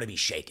and then I'm going to be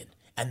shaken.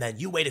 And then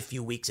you wait a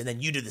few weeks and then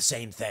you do the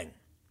same thing.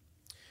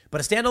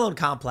 But a standalone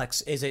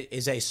complex is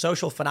a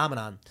social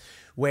phenomenon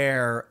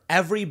where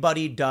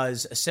everybody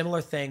does a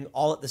similar thing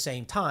all at the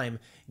same time,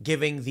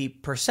 giving the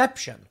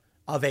perception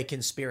of a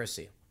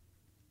conspiracy.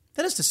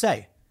 That is to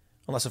say,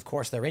 unless, of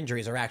course, their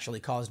injuries are actually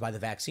caused by the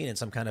vaccine in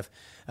some kind of,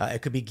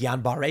 it could be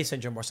Guillain-Barré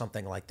syndrome or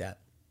something like that.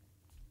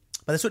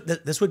 But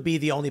this would be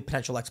the only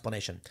potential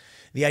explanation.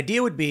 The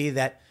idea would be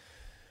that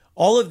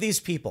all of these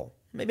people,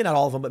 maybe not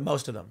all of them, but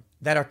most of them,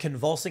 that are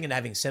convulsing and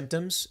having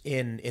symptoms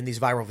in these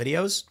viral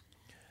videos,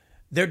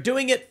 they're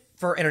doing it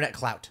for internet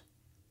clout.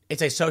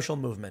 It's a social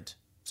movement.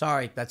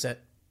 Sorry, that's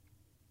it.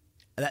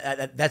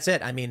 That's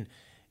it. I mean,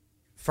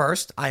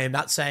 first, I am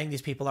not saying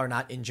these people are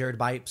not injured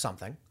by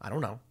something. I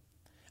don't know.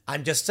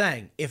 I'm just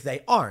saying, if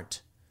they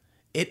aren't,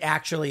 it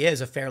actually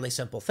is a fairly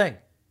simple thing.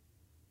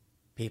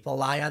 People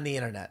lie on the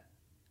internet.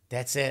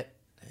 That's it.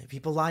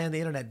 People lie on the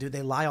internet, dude.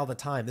 They lie all the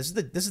time. This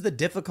is the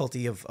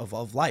difficulty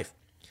of life.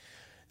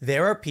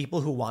 There are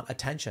people who want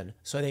attention,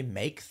 so they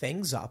make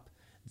things up.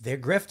 They're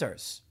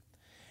grifters.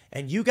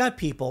 And you got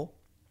people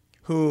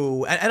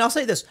who, and I'll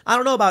say this, I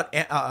don't know about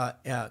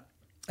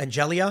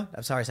Angelia.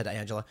 I'm sorry I said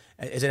Angela.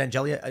 Is it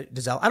Angelia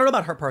Dizelle? I don't know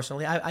about her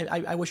personally.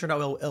 I wish her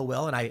no ill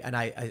will, and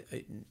I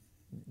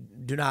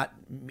do not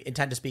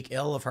intend to speak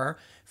ill of her.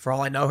 For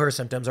all I know, her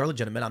symptoms are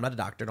legitimate. I'm not a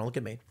doctor. Don't look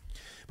at me.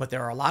 But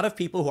there are a lot of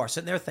people who are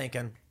sitting there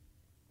thinking,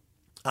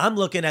 I'm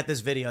looking at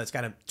this video. It's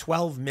got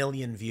 12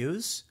 million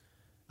views.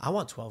 I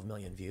want 12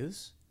 million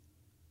views.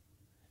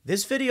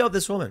 This video of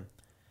this woman,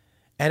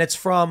 and it's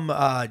from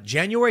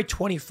January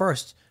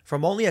 21st,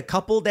 from only a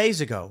couple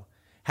days ago,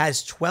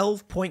 has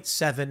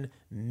 12.7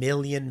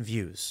 million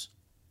views.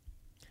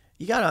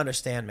 You got to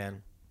understand,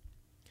 man.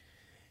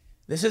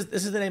 This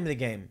is the name of the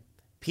game.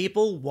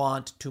 People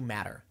want to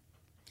matter.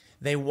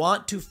 They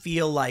want to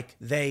feel like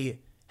they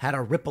had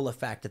a ripple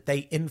effect, that they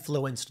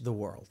influenced the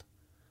world.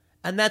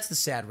 And that's the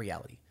sad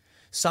reality.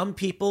 Some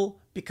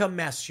people become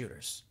mass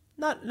shooters.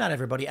 Not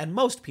everybody, and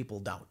most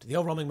people don't. The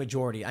overwhelming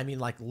majority, I mean,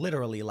 like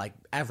literally, like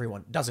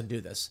everyone doesn't do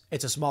this.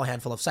 It's a small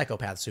handful of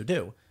psychopaths who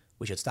do.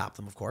 We should stop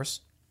them, of course.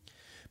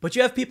 But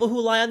you have people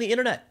who lie on the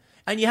internet,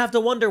 and you have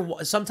to wonder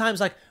sometimes,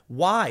 like,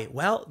 why?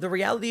 Well, the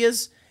reality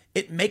is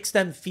it makes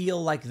them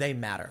feel like they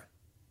matter.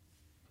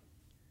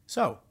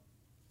 So,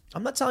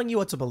 I'm not telling you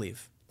what to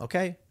believe,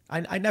 okay?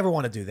 I never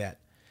want to do that.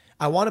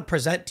 I want to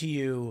present to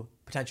you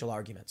potential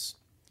arguments.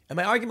 And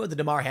my argument with the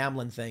Damar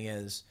Hamlin thing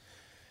is,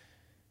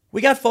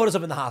 we got photos of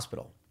him in the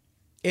hospital.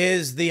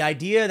 Is the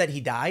idea that he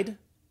died?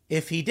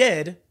 If he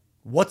did,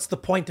 What's the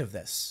point of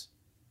this?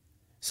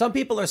 Some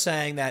people are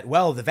saying that,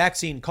 well, the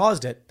vaccine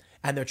caused it,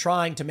 and they're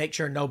trying to make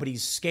sure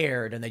nobody's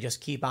scared, and they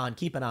just keep on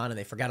keeping on, and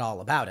they forget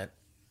all about it.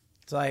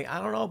 It's like,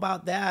 I don't know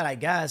about that, I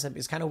guess.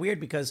 It's kind of weird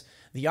because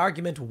the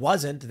argument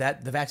wasn't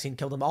that the vaccine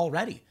killed him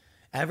already.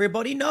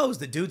 Everybody knows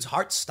the dude's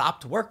heart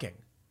stopped working.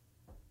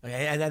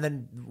 And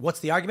then what's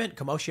the argument?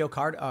 Commotio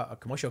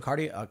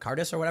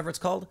cardis or whatever it's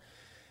called.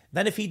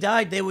 Then if he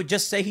died, they would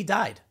just say he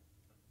died.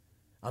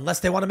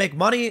 Unless they want to make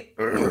money.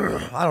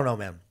 I don't know,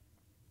 man.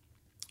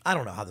 I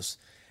don't know how this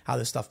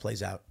stuff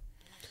plays out.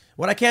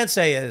 What I can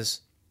say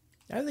is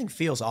everything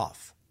feels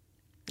off.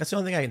 That's the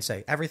only thing I can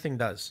say. Everything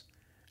does.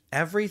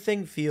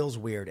 Everything feels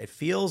weird. It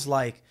feels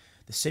like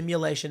the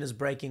simulation is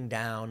breaking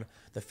down.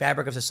 The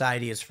fabric of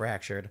society is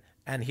fractured.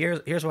 And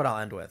here's what I'll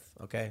end with,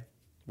 okay?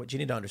 What you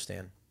need to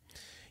understand.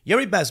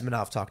 Yuri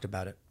Bezmenov talked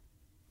about it.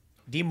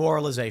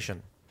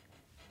 Demoralization.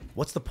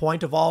 What's the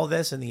point of all of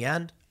this in the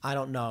end? I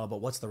don't know,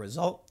 but what's the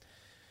result?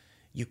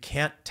 You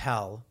can't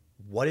tell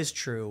what is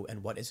true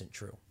and what isn't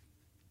true.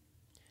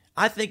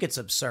 I think it's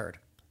absurd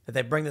that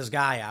they bring this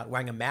guy out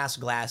wearing a mask,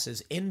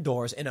 glasses,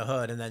 indoors in a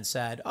hood, and then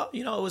said, oh,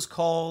 it was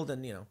cold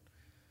and,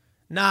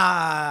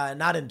 nah,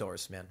 not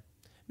indoors, man.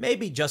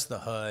 Maybe just the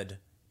hood,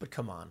 but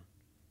come on.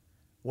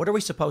 What are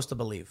we supposed to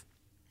believe?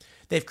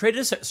 They've created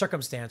a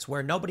circumstance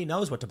where nobody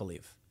knows what to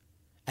believe.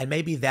 And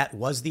maybe that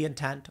was the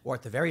intent, or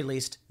at the very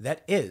least,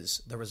 that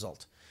is the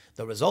result.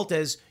 The result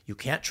is you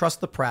can't trust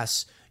the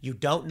press, you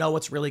don't know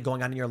what's really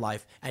going on in your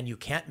life, and you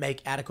can't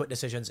make adequate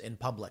decisions in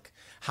public.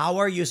 How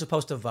are you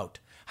supposed to vote?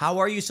 How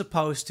are you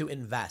supposed to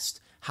invest?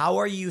 How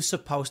are you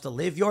supposed to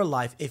live your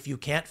life if you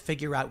can't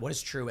figure out what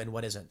is true and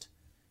what isn't?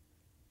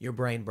 Your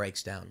brain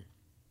breaks down.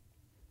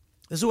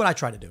 This is what I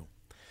try to do.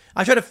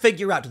 I try to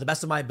figure out to the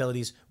best of my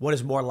abilities what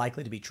is more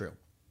likely to be true.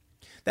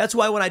 That's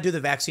why when I do the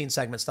vaccine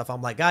segment stuff,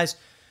 I'm like, guys,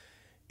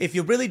 if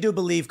you really do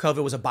believe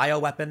COVID was a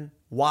bioweapon,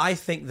 why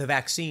think the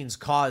vaccines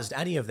caused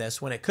any of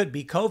this when it could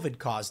be COVID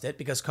caused it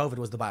because COVID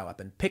was the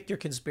bioweapon? Pick your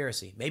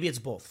conspiracy. Maybe it's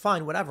both.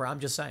 Fine, whatever. I'm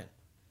just saying.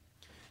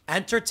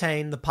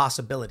 Entertain the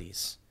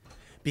possibilities.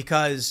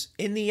 Because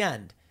in the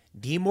end,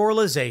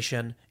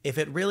 demoralization, if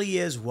it really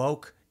is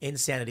woke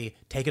insanity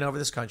taking over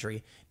this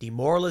country,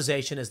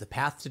 demoralization is the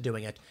path to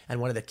doing it. And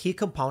one of the key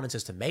components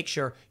is to make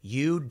sure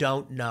you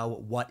don't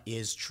know what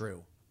is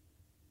true.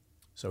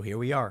 So here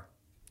we are.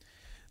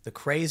 The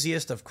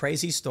craziest of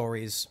crazy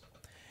stories.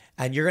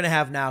 And you're going to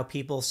have now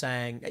people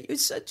saying,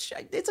 it's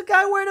a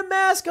guy wearing a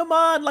mask. Come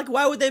on. Like,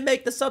 why would they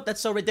make this up?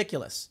 That's so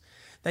ridiculous.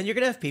 Then you're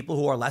going to have people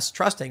who are less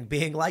trusting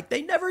being like,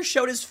 they never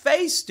showed his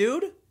face,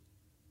 dude.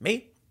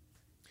 Me?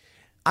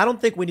 I don't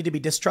think we need to be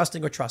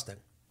distrusting or trusting.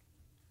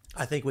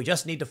 I think we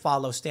just need to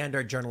follow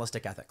standard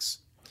journalistic ethics.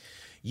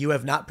 You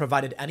have not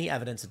provided any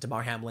evidence that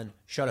Damar Hamlin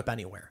showed up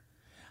anywhere.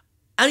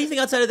 Anything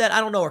outside of that, I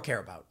don't know or care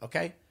about,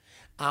 okay?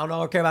 I don't know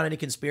or care about any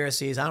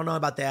conspiracies. I don't know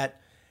about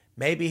that.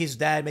 Maybe he's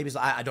dead. Maybe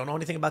I don't know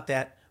anything about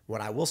that.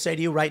 What I will say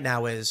to you right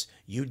now is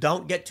you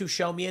don't get to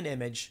show me an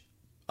image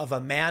of a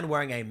man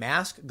wearing a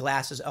mask,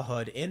 glasses, a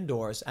hood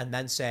indoors, and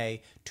then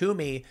say to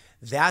me,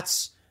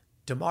 that's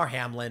Damar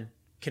Hamlin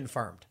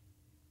confirmed.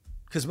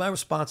 Because my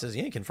response is,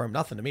 you ain't confirmed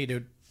nothing to me,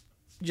 dude.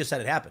 You just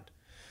said it happened.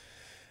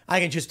 I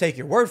can just take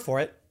your word for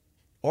it,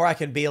 or I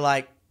can be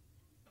like,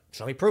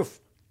 show me proof.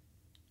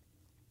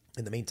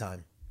 In the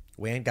meantime,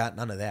 we ain't got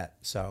none of that.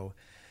 So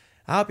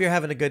I hope you're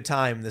having a good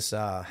time this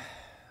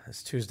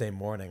Tuesday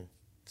morning.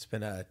 It's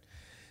been a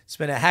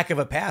heck of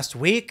a past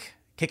week,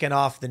 kicking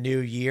off the new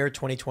year,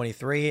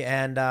 2023.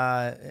 And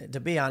to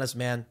be honest,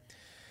 man,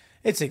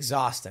 it's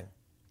exhausting.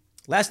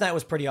 Last night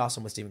was pretty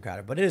awesome with Steven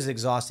Crowder, but it is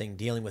exhausting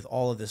dealing with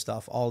all of this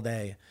stuff all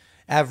day,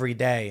 every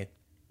day.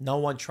 No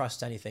one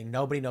trusts anything.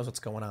 Nobody knows what's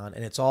going on.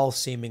 And it's all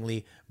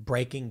seemingly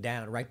breaking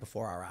down right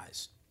before our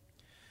eyes.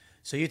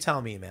 So you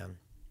tell me, man,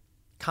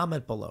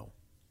 comment below.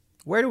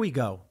 Where do we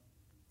go?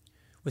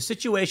 With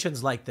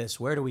situations like this,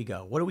 where do we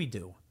go? What do we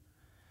do?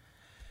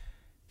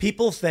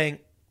 People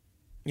think,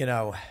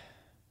 this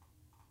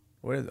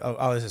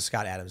is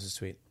Scott Adams'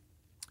 tweet.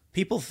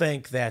 People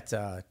think that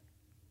the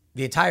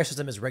entire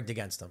system is rigged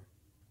against them.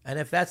 And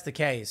if that's the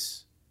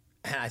case,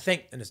 and I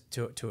think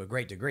to a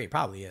great degree, it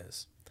probably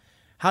is.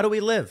 How do we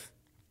live?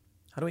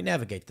 How do we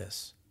navigate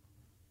this?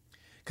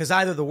 Because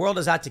either the world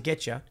is out to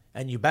get you,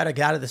 and you better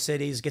get out of the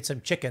cities, get some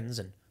chickens,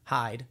 and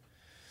hide,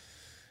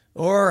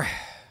 or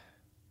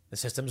the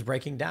system's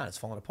breaking down. It's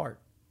falling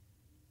apart.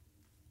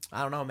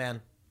 I don't know,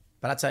 man.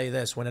 But I'll tell you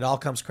this. When it all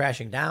comes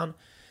crashing down,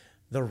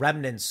 the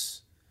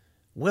remnants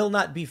will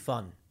not be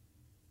fun.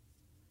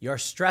 Your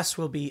stress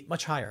will be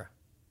much higher.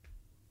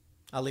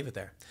 I'll leave it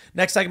there.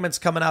 Next segment's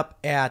coming up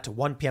at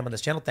 1 p.m. on this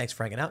channel. Thanks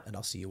for hanging out, and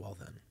I'll see you all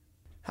then.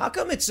 How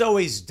come it's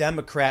always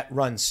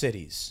Democrat-run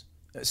cities?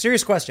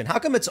 Serious question. How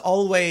come it's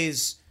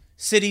always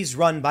cities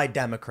run by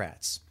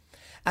Democrats?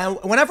 And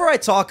whenever I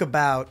talk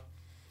about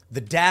the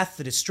death,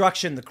 the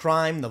destruction, the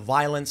crime, the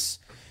violence,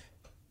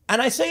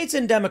 and I say it's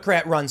in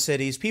Democrat-run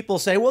cities, people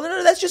say, well,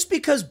 no, that's just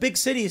because big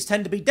cities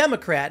tend to be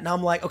Democrat. And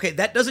I'm like, okay,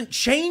 that doesn't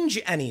change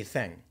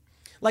anything.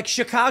 Like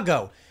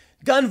Chicago,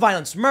 gun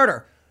violence,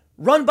 murder,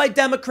 run by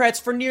Democrats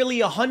for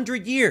nearly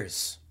 100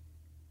 years.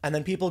 And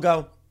then people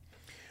go,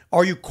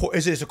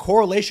 is this a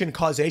correlation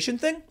causation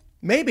thing?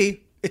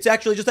 Maybe. It's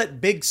actually just that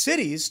big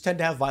cities tend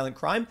to have violent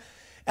crime.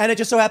 And it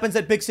just so happens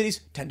that big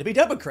cities tend to be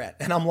Democrat.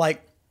 And I'm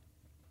like,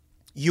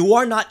 you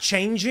are not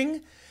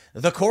changing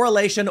the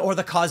correlation or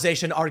the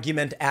causation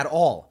argument at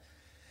all.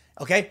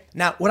 Okay.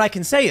 Now, what I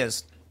can say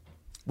is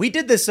we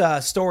did this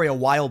story a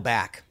while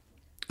back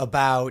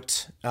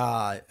about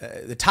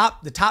the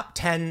top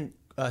 10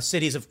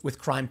 cities with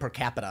crime per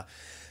capita,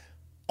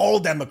 all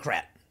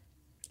Democrat.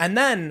 And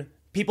then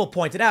people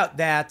pointed out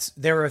that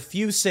there are a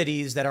few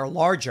cities that are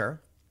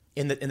larger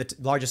in the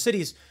largest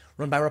cities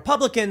run by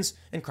Republicans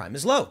and crime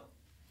is low.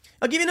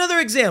 I'll give you another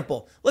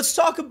example. Let's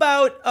talk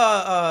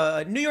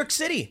about New York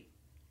City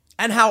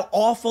and how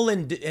awful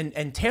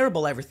and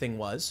terrible everything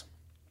was.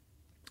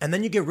 And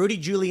then you get Rudy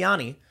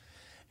Giuliani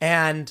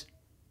and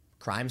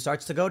crime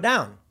starts to go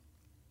down.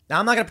 Now,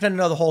 I'm not going to pretend to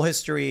know the whole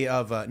history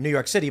of New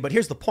York City, but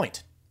here's the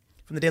point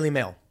from the Daily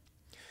Mail.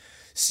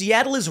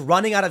 Seattle is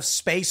running out of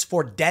space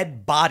for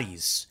dead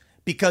bodies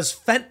because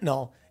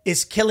fentanyl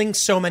is killing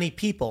so many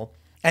people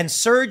and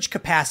surge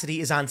capacity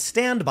is on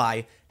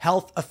standby,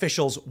 health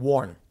officials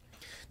warn.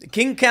 The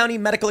King County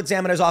Medical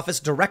Examiner's Office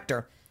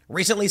director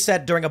recently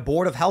said during a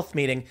Board of Health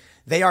meeting,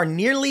 they are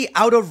nearly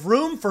out of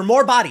room for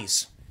more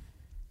bodies.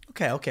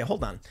 Okay,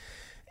 hold on.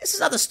 This is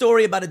not the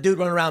story about a dude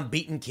running around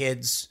beating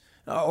kids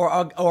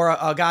or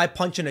a guy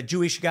punching a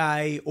Jewish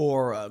guy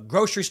or a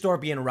grocery store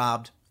being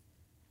robbed.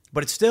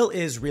 But it still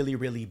is really,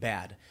 really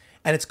bad.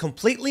 And it's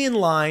completely in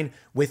line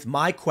with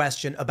my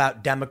question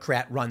about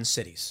Democrat-run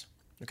cities.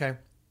 Okay?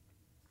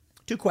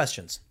 2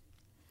 questions.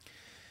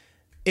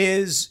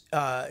 Is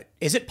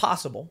it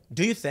possible,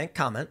 do you think,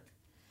 comment,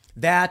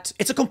 that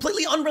it's a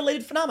completely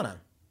unrelated phenomenon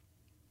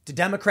to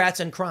Democrats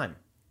and crime?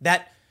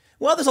 That,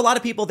 well, there's a lot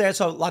of people there,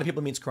 so a lot of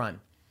people means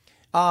crime.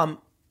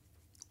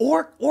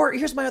 Or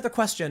here's my other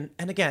question,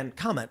 and again,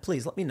 comment,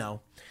 please, let me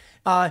know.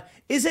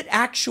 Is it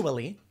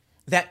actually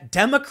that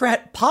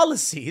Democrat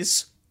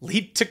policies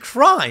lead to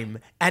crime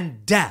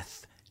and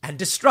death and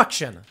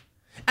destruction,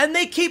 and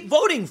they keep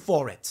voting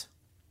for it?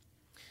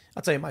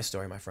 I'll tell you my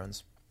story, my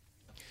friends.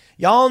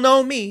 Y'all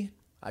know me.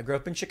 I grew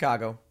up in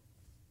Chicago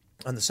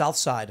on the South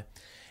Side,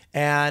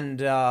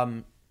 and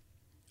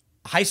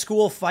high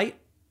school fight.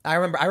 I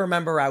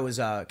remember I was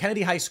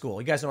Kennedy High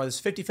School. You guys know this,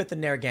 55th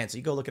and Narragansett.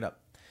 You go look it up.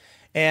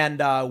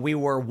 And we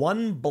were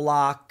 1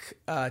 block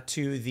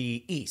to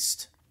the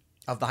east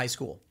of the high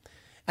school.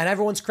 And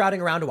everyone's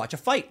crowding around to watch a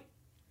fight.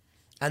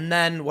 And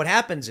then what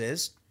happens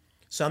is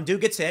some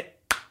dude gets hit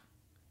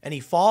and he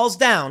falls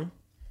down,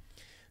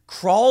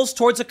 crawls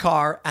towards a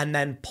car, and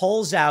then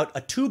pulls out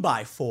a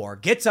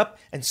 2x4, gets up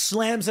and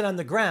slams it on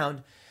the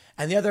ground.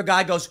 And the other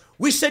guy goes,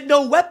 "We said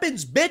no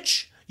weapons,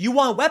 bitch. You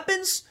want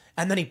weapons?"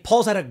 And then he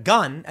pulls out a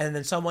gun and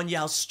then someone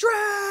yells,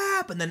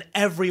 "Strap!" And then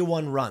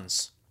everyone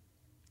runs.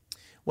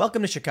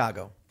 Welcome to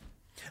Chicago.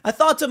 I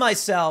thought to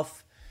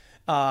myself,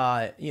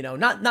 not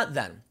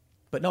then,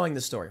 but knowing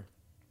the story,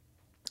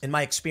 in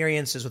my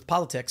experiences with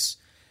politics,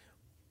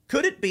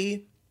 could it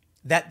be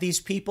that these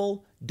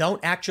people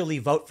don't actually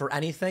vote for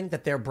anything,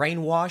 that they're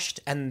brainwashed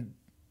and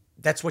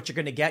that's what you're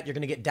going to get? You're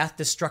going to get death,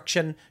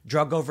 destruction,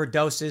 drug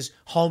overdoses,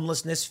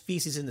 homelessness,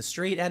 feces in the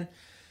street. And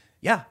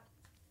yeah,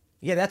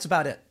 that's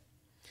about it.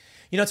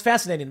 You know, it's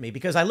fascinating to me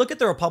because I look at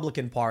the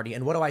Republican Party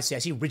and what do I see? I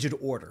see rigid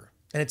order.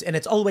 And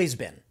it's always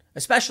been,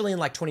 especially in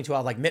like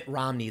 2012, like Mitt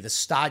Romney, the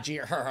stodgy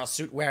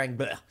suit wearing,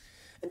 bleh.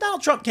 And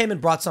Donald Trump came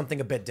and brought something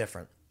a bit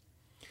different.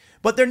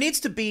 But there needs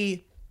to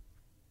be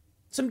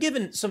some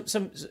giving, some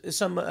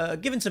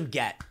giving some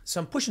get,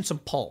 some pushing some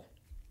pull.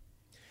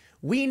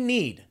 We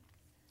need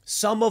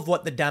some of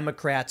what the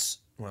Democrats,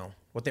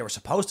 what they were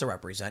supposed to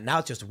represent. Now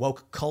it's just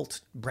woke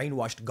cult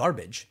brainwashed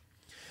garbage.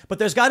 But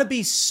there's got to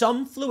be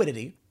some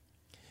fluidity,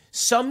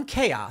 some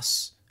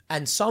chaos,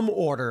 and some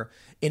order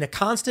in a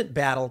constant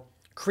battle,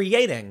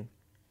 creating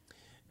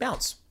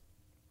balance.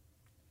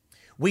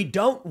 We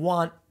don't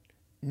want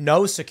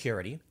no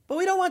security, but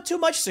we don't want too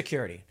much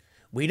security.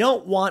 We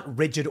don't want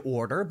rigid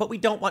order, but we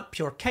don't want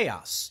pure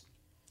chaos.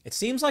 It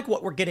seems like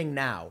what we're getting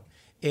now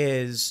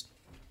is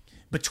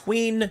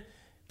between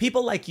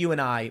people like you and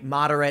I,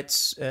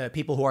 moderates,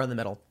 people who are in the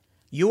middle,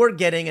 you are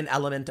getting an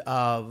element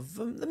of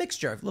the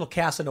mixture, a little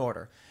chaos and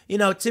order. You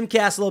know, Tim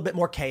Cass a little bit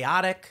more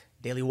chaotic,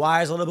 Daily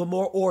Wire's a little bit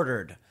more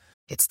ordered.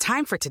 It's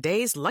time for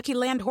today's Lucky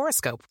Land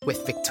horoscope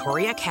with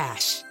Victoria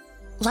Cash.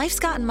 Life's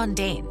gotten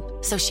mundane,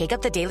 so shake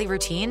up the daily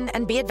routine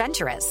and be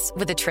adventurous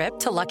with a trip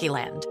to Lucky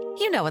Land.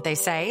 You know what they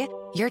say,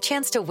 your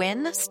chance to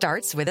win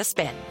starts with a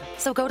spin.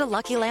 So go to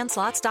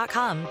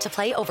LuckyLandSlots.com to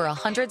play over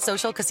 100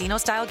 social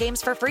casino-style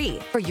games for free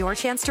for your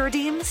chance to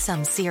redeem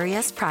some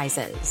serious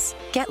prizes.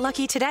 Get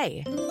lucky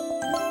today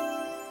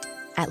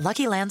at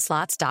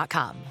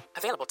LuckyLandSlots.com.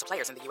 Available to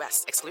players in the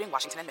U.S., excluding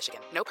Washington and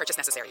Michigan. No purchase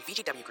necessary.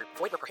 VGW Group.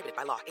 Void where prohibited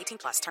by law. 18+.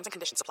 Terms and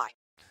conditions apply.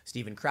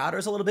 Steven Crowder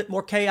is a little bit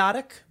more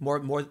chaotic,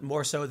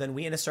 more so than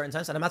we in a certain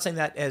sense. And I'm not saying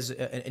that as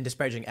in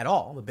disparaging at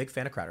all. I'm a big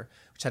fan of Crowder,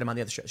 which had him on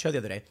the other show the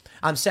other day.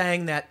 I'm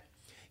saying that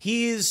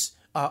he's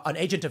an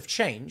agent of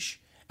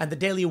change, and the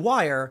Daily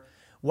Wire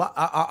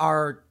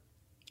are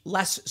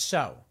less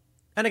so.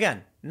 And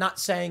again, not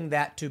saying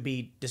that to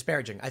be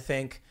disparaging. I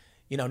think,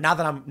 now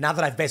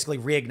that I've basically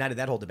reignited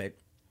that whole debate,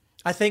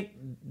 I think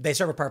they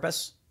serve a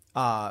purpose,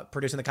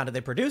 producing the content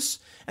they produce,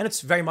 and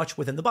it's very much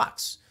within the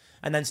box.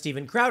 And then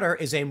Steven Crowder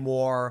is a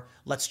more,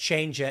 let's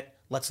change it,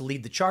 let's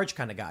lead the charge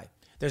kind of guy.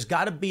 There's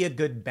got to be a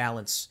good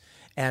balance.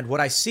 And what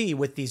I see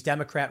with these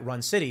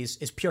Democrat-run cities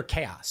is pure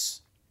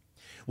chaos.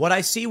 What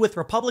I see with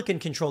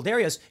Republican-controlled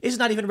areas is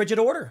not even rigid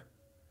order.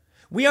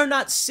 We are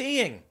not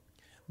seeing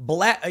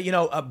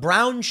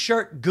brown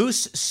shirt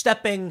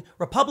goose-stepping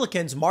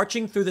Republicans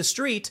marching through the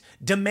street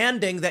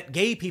demanding that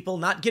gay people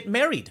not get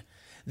married.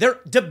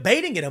 They're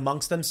debating it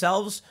amongst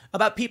themselves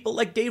about people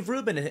like Dave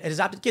Rubin and his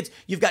adopted kids.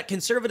 You've got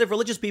conservative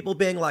religious people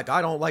being like,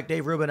 I don't like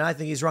Dave Rubin, I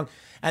think he's wrong.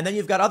 And then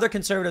you've got other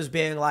conservatives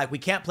being like, we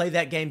can't play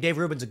that game. Dave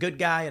Rubin's a good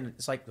guy. And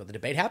it's like, well, the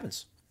debate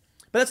happens.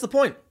 But that's the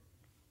point.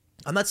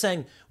 I'm not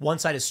saying one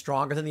side is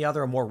stronger than the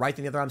other or more right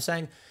than the other. I'm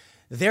saying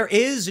there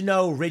is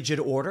no rigid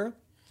order.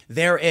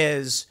 There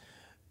is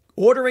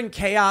order in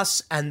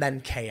chaos and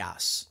then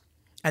chaos.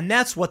 And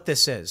that's what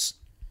this is.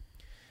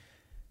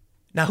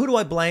 Now, who do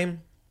I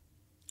blame?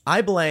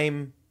 I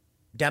blame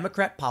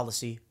Democrat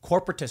policy,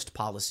 corporatist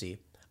policy.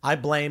 I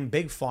blame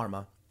Big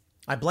Pharma.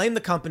 I blame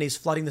the companies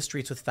flooding the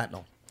streets with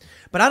fentanyl.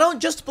 But I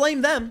don't just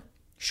blame them.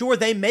 Sure,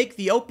 they make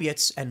the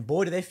opiates, and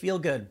boy, do they feel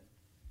good.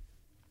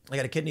 I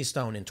got a kidney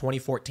stone in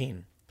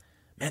 2014.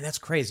 Man, that's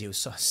crazy. It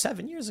was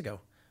 7 years ago.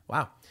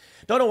 Wow.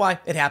 Don't know why.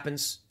 It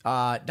happens.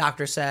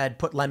 Doctor said,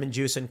 put lemon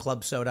juice in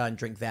club soda and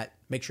drink that.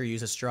 Make sure you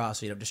use a straw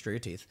so you don't destroy your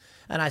teeth.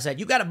 And I said,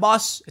 you got it,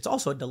 boss. It's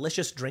also a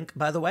delicious drink,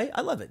 by the way. I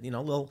love it.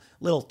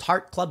 Little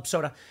tart club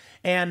soda.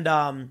 And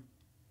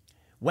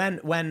when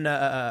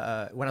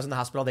I was in the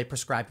hospital, they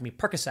prescribed me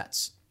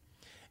Percocets.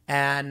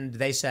 And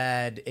they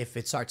said, if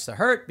it starts to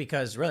hurt,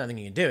 because really nothing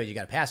you can do, you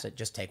got to pass it,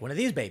 just take one of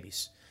these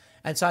babies.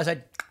 And so I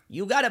said,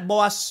 you got it,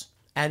 boss.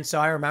 And so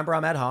I remember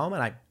I'm at home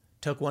and I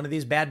took one of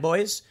these bad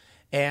boys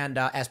and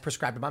as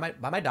prescribed by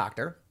my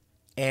doctor.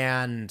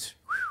 And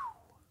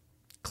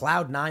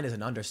cloud nine is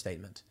an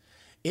understatement.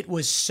 It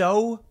was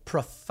so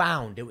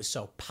profound. It was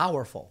so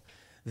powerful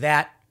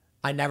that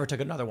I never took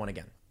another one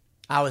again.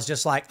 I was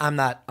just like, I'm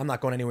not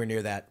going anywhere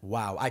near that.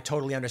 Wow. I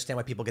totally understand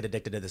why people get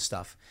addicted to this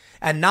stuff.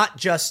 And not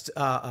just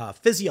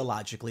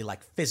physiologically,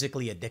 like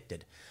physically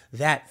addicted.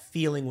 That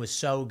feeling was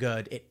so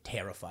good, it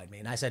terrified me.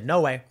 And I said,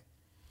 no way.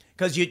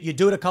 Because you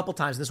do it a couple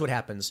times, and this is what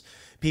happens.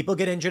 People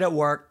get injured at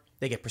work.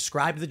 They get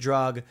prescribed the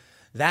drug.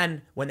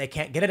 Then when they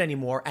can't get it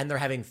anymore and they're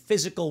having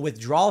physical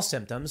withdrawal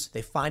symptoms,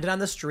 they find it on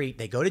the street.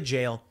 They go to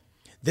jail.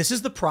 This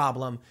is the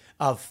problem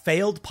of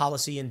failed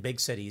policy in big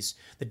cities.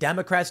 The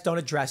Democrats don't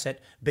address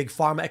it. Big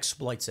Pharma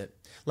exploits it.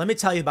 Let me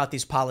tell you about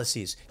these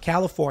policies.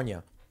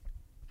 California.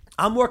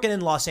 I'm working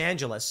in Los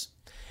Angeles,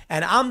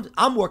 and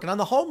I'm working on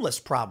the homeless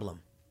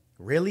problem.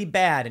 Really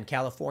bad in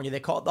California.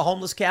 They call it the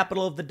homeless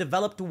capital of the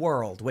developed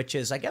world, which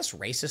is, I guess,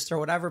 racist or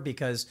whatever,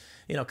 because,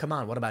 come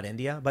on, what about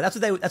India? But that's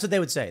what they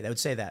would say. They would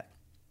say that.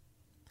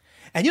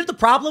 And you know what the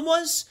problem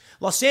was?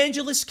 Los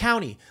Angeles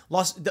County,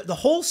 the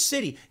whole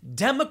city,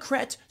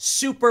 Democrat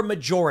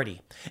supermajority.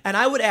 And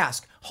I would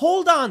ask,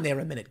 hold on there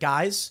a minute,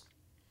 guys.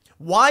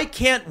 Why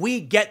can't we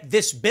get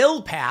this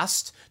bill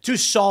passed to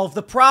solve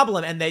the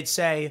problem? And they'd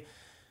say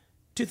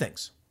two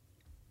things.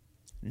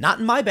 Not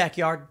in my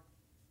backyard.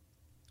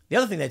 The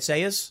other thing they'd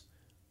say is,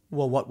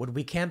 well, what would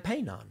we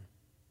campaign on?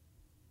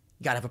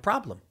 You got to have a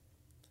problem.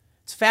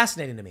 It's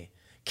fascinating to me.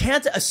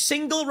 Can't a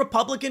single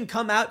Republican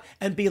come out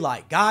and be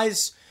like,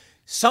 guys,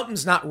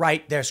 something's not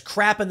right. There's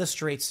crap in the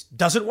streets.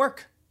 Doesn't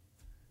work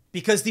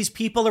because these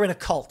people are in a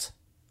cult.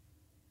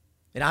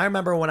 And I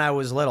remember when I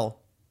was little,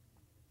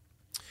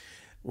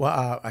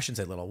 well, I shouldn't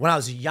say little, when I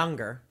was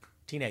younger,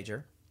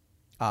 teenager,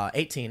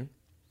 18,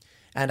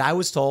 and I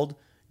was told,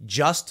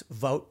 just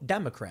vote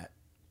Democrat.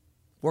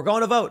 We're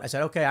going to vote. I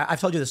said, okay, I've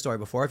told you this story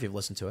before if you've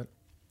listened to it.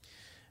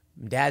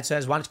 Dad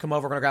says, why don't you come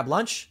over? We're going to grab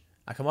lunch.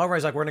 I come over.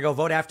 He's like, we're going to go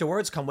vote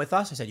afterwards. Come with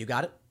us. I said, you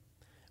got it.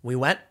 We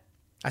went.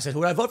 I said,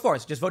 who do I vote for? He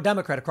said, just vote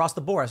Democrat across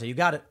the board. I said, you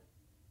got it.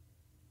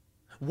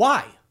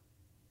 Why?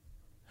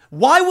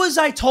 Why was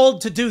I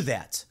told to do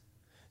that?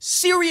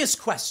 Serious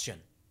question.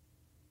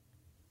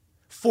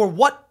 For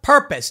what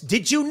purpose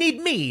did you need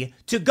me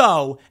to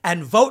go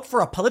and vote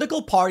for a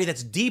political party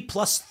that's D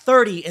plus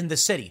 30 in the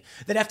city,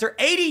 that after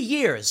 80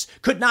 years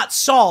could not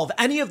solve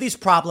any of these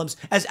problems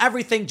as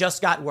everything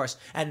just got worse?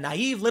 And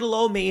naive little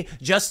old me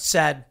just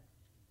said,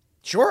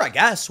 sure, I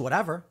guess,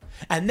 whatever.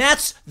 And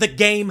that's the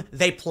game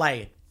they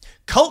play.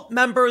 Cult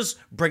members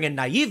bring in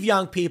naive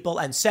young people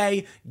and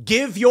say,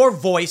 give your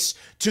voice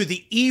to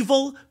the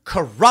evil,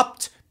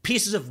 corrupt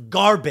pieces of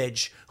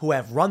garbage who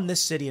have run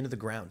this city into the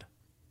ground.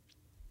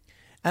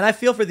 And I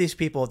feel for these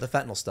people with the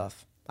fentanyl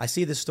stuff. I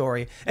see this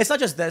story. It's not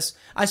just this.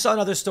 I saw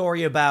another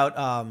story about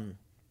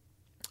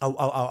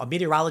a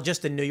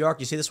meteorologist in New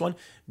York. You see this one?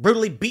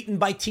 Brutally beaten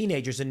by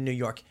teenagers in New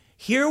York.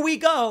 Here we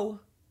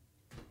go.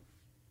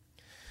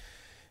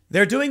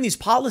 They're doing these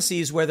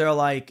policies where they're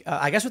like,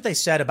 I guess what they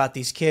said about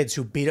these kids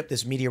who beat up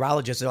this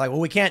meteorologist, they're like,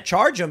 well, we can't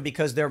charge them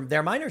because they're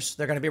minors.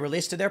 They're going to be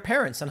released to their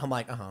parents. And I'm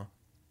like,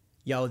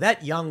 Yo,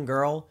 that young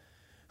girl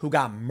who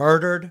got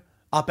murdered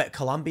up at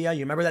Columbia, you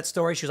remember that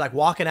story? She was like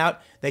walking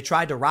out. They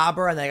tried to rob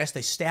her and I guess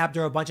they stabbed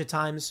her a bunch of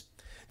times.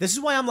 This is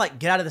why I'm like,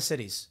 get out of the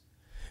cities.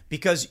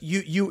 Because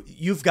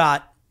you've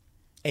got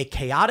a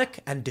chaotic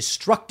and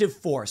destructive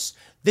force.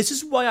 This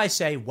is why I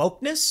say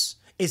wokeness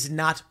is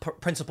not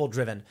principle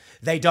driven.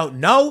 They don't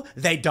know.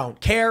 They don't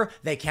care.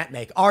 They can't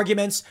make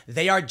arguments.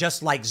 They are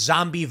just like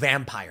zombie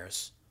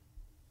vampires.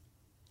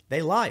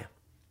 They lie.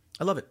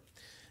 I love it.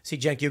 See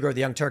Cenk Uygur of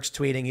the Young Turks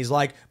tweeting. He's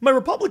like, my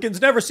Republicans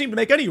never seem to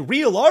make any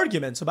real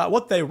arguments about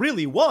what they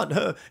really want,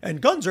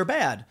 and guns are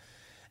bad.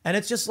 And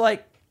it's just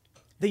like,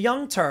 the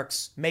Young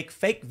Turks make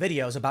fake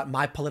videos about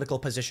my political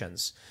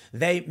positions.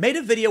 They made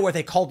a video where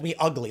they called me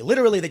ugly.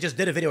 Literally, they just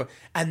did a video.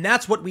 And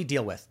that's what we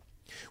deal with.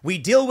 We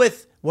deal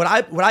with what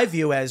I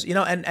view as,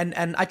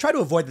 and I try to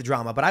avoid the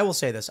drama, but I will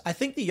say this. I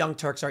think the Young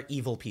Turks are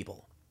evil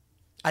people.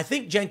 I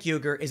think Cenk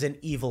Uygur is an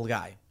evil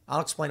guy.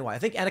 I'll explain why. I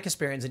think Anna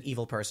Kasparian's an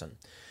evil person.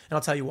 And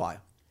I'll tell you why.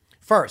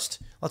 First,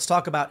 let's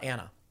talk about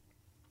Anna.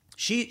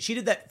 She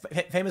did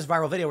that famous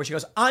viral video where she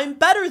goes, I'm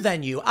better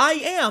than you. I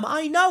am.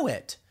 I know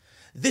it.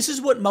 This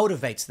is what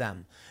motivates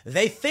them.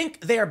 They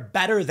think they're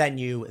better than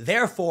you.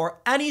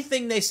 Therefore,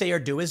 anything they say or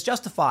do is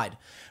justified.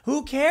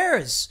 Who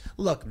cares?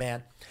 Look,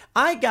 man,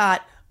 I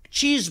got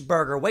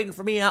cheeseburger waiting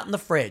for me out in the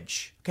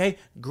fridge. Okay.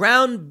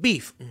 Ground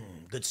beef.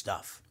 Good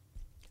stuff.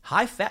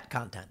 High fat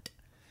content.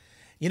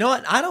 You know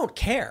what? I don't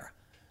care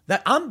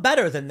that I'm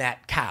better than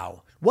that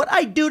cow. What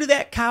I do to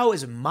that cow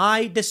is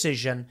my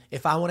decision.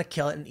 If I want to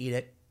kill it and eat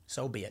it,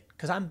 so be it.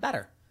 Because I'm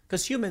better.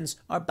 Because humans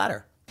are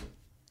better.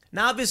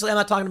 Now, obviously, I'm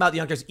not talking about the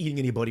Young Turks eating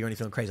anybody or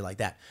anything crazy like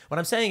that. What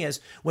I'm saying is,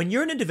 when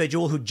you're an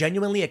individual who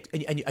genuinely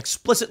and you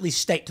explicitly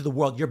state to the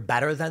world you're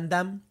better than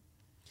them,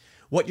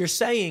 what you're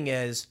saying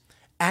is,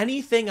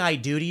 anything I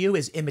do to you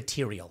is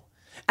immaterial.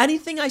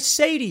 Anything I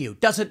say to you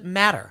doesn't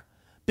matter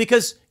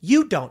because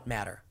you don't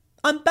matter.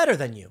 I'm better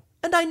than you,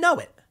 and I know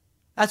it.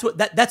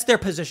 That's their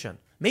position.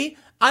 Me,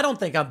 I don't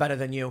think I'm better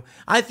than you.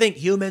 I think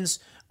humans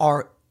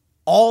are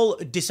all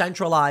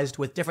decentralized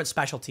with different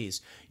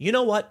specialties. You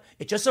know what?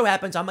 It just so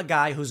happens I'm a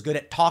guy who's good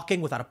at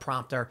talking without a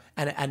prompter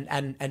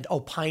and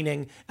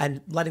opining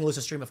and letting loose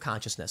a stream of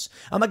consciousness.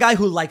 I'm a guy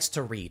who likes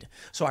to read.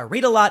 So I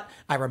read a lot,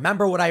 I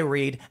remember what I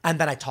read, and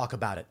then I talk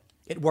about it.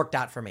 It worked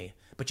out for me.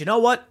 But you know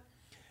what?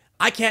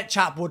 I can't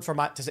chop wood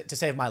to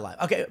save my life.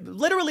 Okay,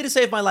 literally to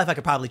save my life, I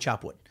could probably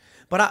chop wood.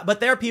 But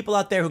there are people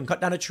out there who can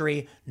cut down a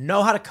tree,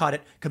 know how to cut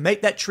it, can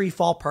make that tree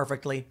fall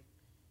perfectly.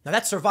 Now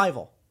that's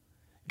survival.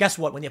 Guess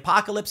what? When the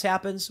apocalypse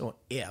happens, or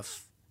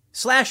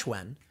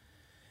when,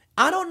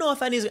 I don't know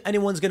if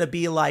anyone's going to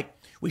be like,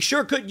 we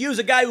sure could use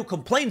a guy who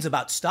complains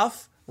about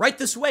stuff. Right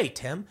this way,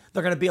 Tim.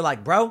 They're going to be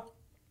like, bro,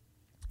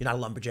 you're not a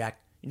lumberjack.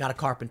 You're not a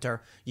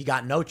carpenter. You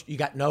got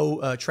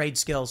no trade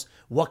skills.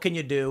 What can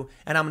you do?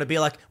 And I'm going to be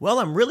like, well,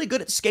 I'm really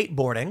good at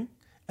skateboarding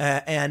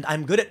and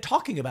I'm good at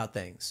talking about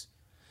things.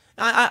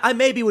 I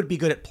maybe would be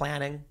good at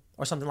planning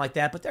or something like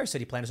that, but their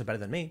city planners are better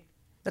than me.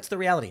 That's the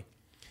reality.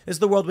 This is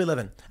the world we live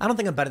in. I don't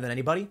think I'm better than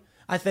anybody.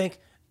 I think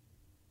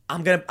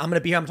I'm gonna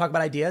be here. I'm talking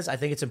about ideas. I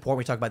think it's important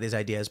we talk about these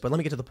ideas, but let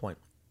me get to the point.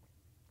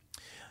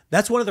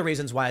 That's one of the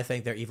reasons why I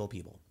think they're evil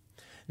people.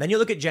 Then you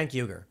look at Cenk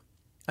Uygur.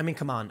 I mean,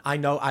 come on. I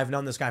know I've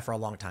known this guy for a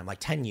long time, like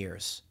 10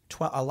 years,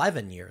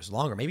 11 years,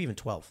 longer, maybe even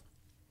 12.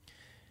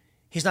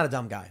 He's not a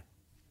dumb guy.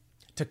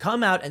 To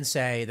come out and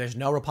say there's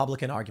no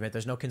Republican argument,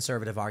 there's no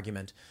conservative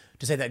argument,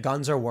 to say that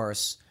guns are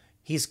worse,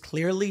 he's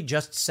clearly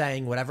just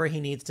saying whatever he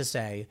needs to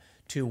say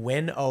to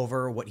win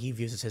over what he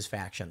views as his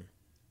faction.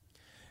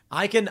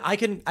 I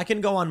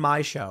can go on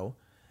my show,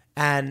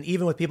 and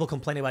even with people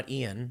complaining about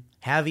Ian,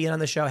 have Ian on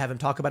the show, have him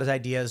talk about his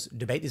ideas,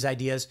 debate these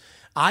ideas.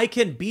 I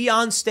can be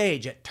on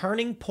stage at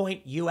Turning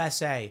Point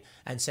USA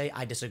and say,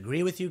 I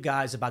disagree with you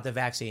guys about the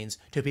vaccines,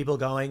 to people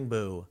going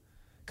boo.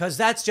 Because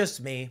that's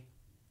just me.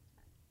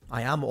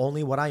 I am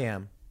only what I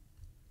am.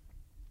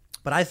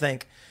 But I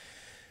think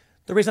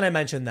the reason I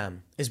mention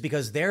them is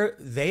because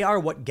they are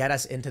what get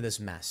us into this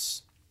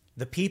mess.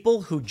 The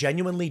people who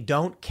genuinely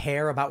don't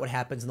care about what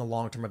happens in the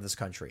long term of this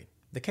country.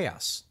 The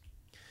chaos.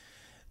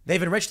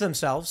 They've enriched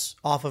themselves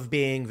off of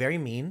being very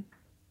mean,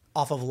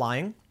 off of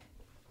lying.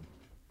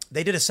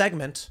 They did a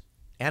segment,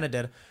 Anna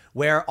did,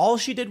 where all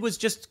she did was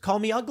just call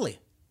me ugly.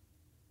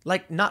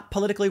 Like, not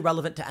politically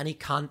relevant to any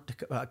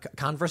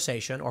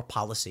conversation or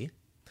policy.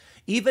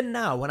 Even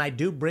now, when I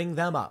do bring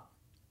them up,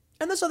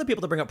 and there's other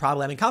people to bring up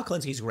probably. I mean, Kyle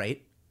Kalinski's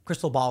great.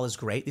 Crystal Ball is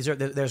great.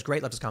 There's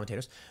great leftist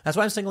commentators. That's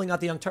why I'm singling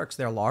out the Young Turks.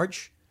 They're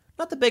large.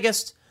 Not the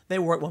biggest. They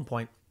were at one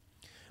point.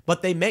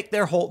 But they make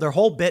their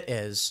whole bit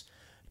is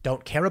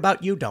don't care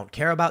about you, don't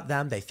care about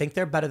them. They think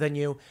they're better than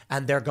you,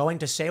 and they're going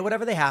to say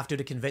whatever they have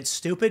to convince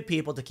stupid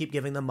people to keep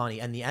giving them money.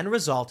 And the end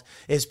result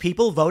is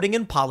people voting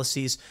in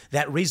policies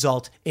that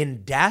result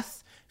in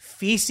death,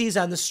 feces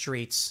on the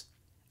streets.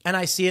 And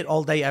I see it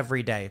all day,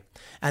 every day.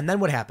 And then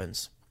what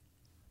happens?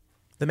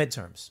 The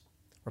midterms.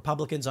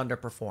 Republicans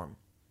underperform.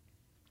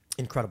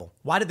 Incredible.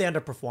 Why did they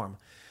underperform?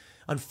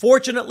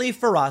 Unfortunately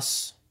for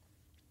us,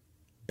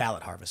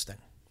 ballot harvesting.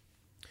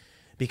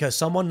 Because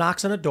someone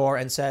knocks on a door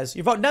and says,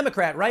 "You're voting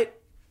Democrat, right?"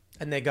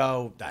 And they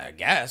go, "I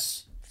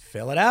guess.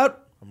 Fill it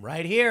out. I'm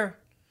right here."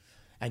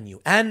 And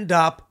you end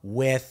up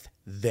with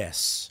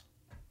this.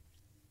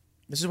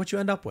 This is what you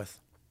end up with.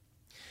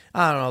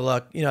 I don't know.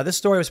 Look, this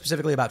story was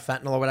specifically about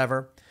fentanyl or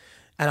whatever.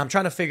 And I'm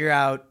trying to figure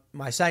out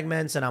my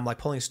segments, and I'm like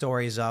pulling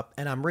stories up,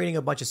 and I'm reading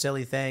a bunch of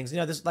silly things.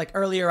 This like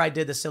earlier I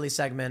did the silly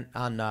segment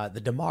on the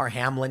Damar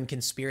Hamlin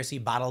conspiracy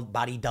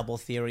body double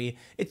theory.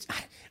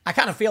 I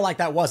kind of feel like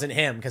that wasn't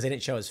him because they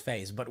didn't show his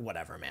face, but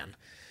whatever, man.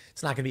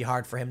 It's not going to be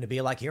hard for him to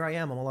be like, "Here I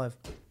am, I'm alive."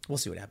 We'll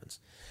see what happens.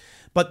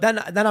 But then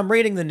I'm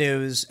reading the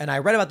news, and I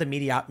read about the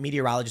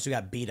meteorologist who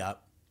got beat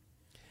up,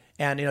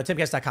 and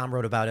TimCast.com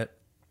wrote about it.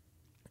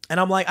 And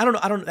I'm like, I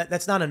don't,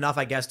 that's not enough,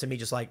 I guess, to me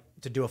just like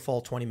to do a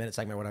full 20-minute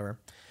segment or whatever.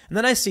 And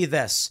then I see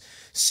this,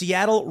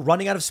 Seattle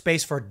running out of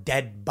space for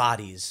dead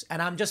bodies.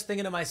 And I'm just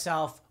thinking to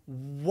myself,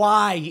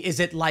 why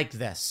is it like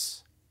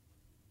this?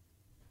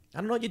 I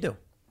don't know what you do. I'm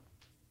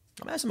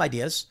going to have some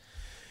ideas.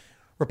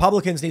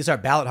 Republicans need to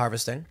start ballot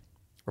harvesting.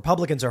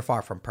 Republicans are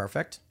far from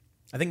perfect.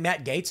 I think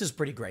Matt Gaetz is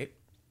pretty great.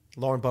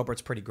 Lauren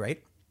Boebert's pretty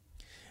great.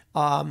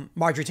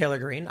 Marjorie Taylor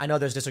Greene. I know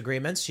there's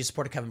disagreements. She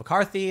supported Kevin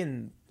McCarthy,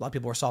 and a lot of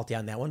people were salty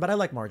on that one, but I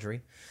like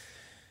Marjorie.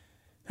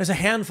 There's a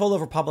handful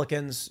of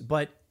Republicans,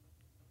 but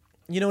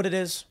you know what it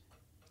is?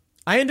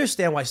 I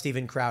understand why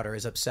Steven Crowder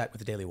is upset with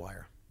the Daily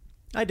Wire.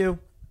 I do.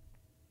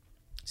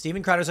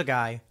 Steven Crowder's a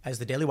guy, as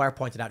the Daily Wire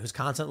pointed out, who's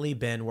constantly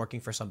been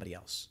working for somebody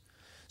else.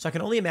 So I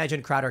can only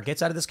imagine Crowder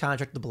gets out of this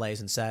contract with the Blaze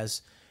and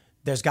says,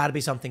 there's got to be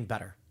something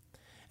better.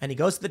 And he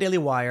goes to the Daily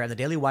Wire, and the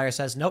Daily Wire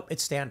says, nope,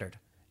 it's standard.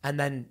 And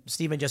then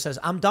Steven just says,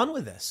 I'm done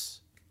with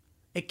this.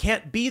 It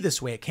can't be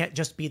this way. It can't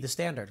just be the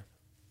standard.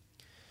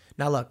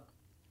 Now, look,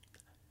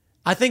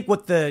 I think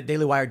what the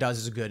Daily Wire does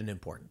is good and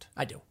important.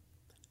 I do.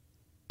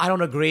 I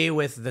don't agree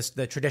with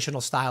the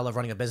traditional style of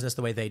running a business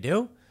the way they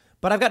do,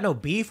 but I've got no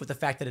beef with the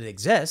fact that it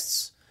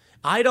exists.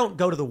 I don't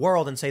go to the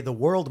world and say the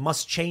world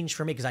must change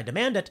for me because I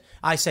demand it.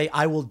 I say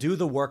I will do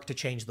the work to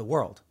change the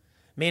world.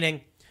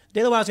 Meaning,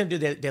 Daily Wire is going to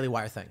do the Daily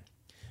Wire thing.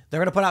 They're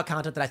going to put out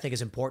content that I think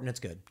is important. It's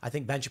good. I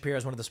think Ben Shapiro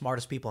is one of the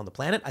smartest people on the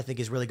planet. I think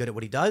he's really good at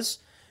what he does.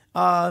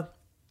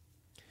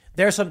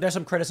 There's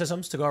some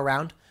criticisms to go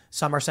around.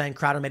 Some are saying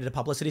Crowder made it a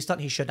publicity stunt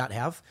he should not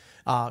have.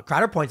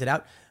 Crowder pointed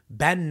out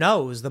Ben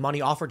knows the money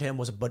offered him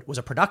was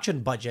a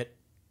production budget,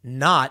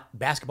 not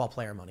basketball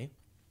player money.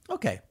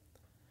 Okay.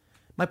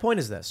 My point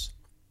is this.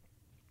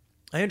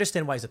 I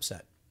understand why he's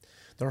upset.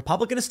 The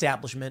Republican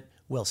establishment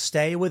will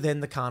stay within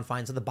the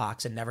confines of the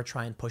box and never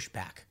try and push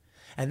back.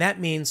 And that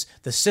means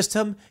the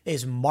system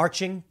is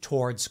marching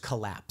towards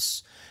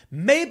collapse.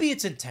 Maybe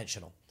it's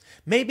intentional.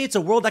 Maybe it's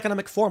a World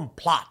Economic Forum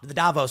plot. The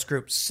Davos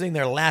group sitting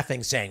there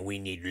laughing, saying, we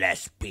need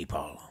less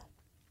people.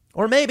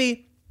 Or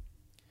maybe,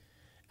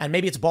 and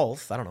maybe it's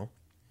both, I don't know.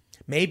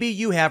 Maybe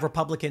you have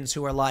Republicans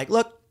who are like,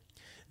 look,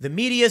 the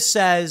media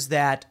says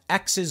that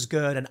X is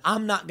good, and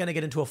I'm not going to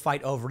get into a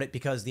fight over it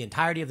because the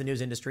entirety of the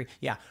news industry,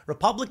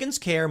 Republicans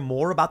care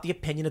more about the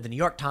opinion of the New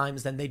York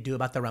Times than they do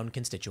about their own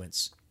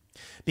constituents.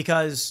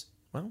 Because,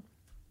 well,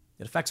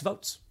 it affects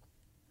votes.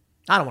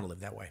 I don't want to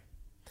live that way.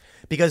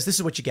 Because this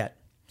is what you get.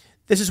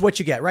 This is what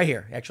you get right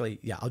here. Actually,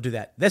 I'll do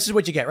that. This is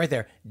what you get right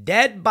there.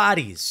 Dead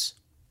bodies.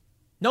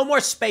 No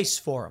more space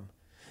for them.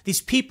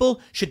 These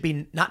people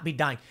should not be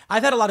dying.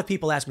 I've had a lot of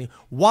people ask me,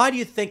 why do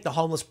you think the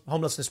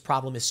homelessness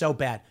problem is so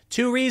bad?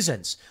 2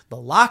 reasons. The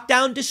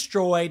lockdown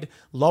destroyed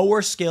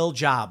lower skill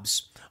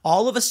jobs.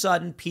 All of a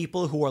sudden,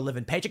 people who were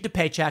living paycheck to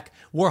paycheck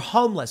were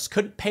homeless,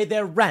 couldn't pay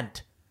their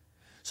rent.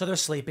 So they're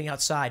sleeping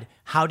outside.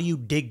 How do you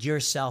dig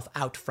yourself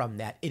out from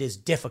that? It is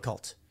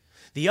difficult.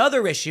 The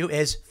other issue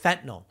is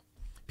fentanyl.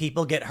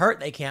 People get hurt.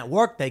 They can't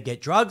work. They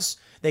get drugs.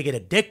 They get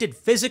addicted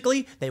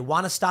physically. They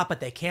want to stop, but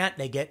they can't.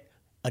 They get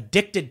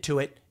addicted to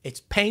it. It's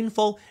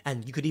painful,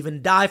 and you could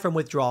even die from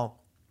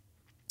withdrawal.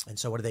 And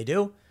so what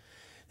do?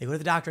 They go to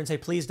the doctor and say,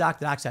 please, doc.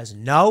 The doc says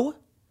no.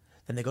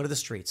 Then they go to the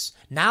streets.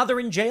 Now they're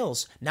in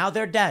jails. Now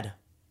they're dead.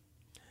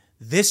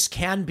 This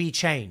can be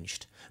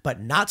changed,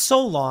 but not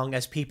so long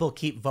as people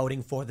keep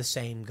voting for the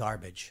same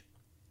garbage.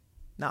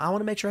 Now, I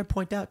want to make sure I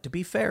point out, to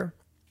be fair,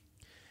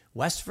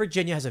 West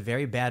Virginia has a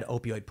very bad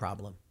opioid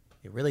problem.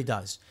 It really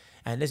does.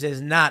 And this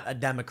is not a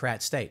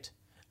Democrat state.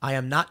 I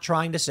am not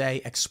trying to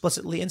say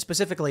explicitly and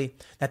specifically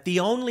that the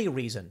only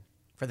reason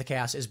for the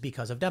chaos is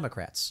because of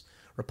Democrats.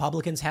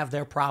 Republicans have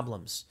their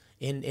problems.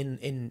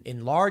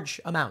 In large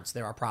amounts,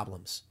 there are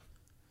problems.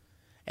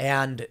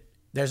 And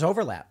there's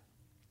overlap.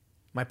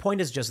 My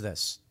point is just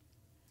this.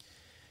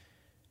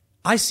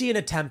 I see an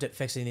attempt at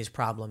fixing these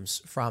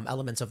problems from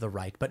elements of the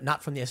right, but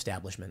not from the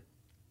establishment.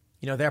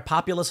 There are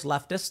populist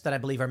leftists that I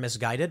believe are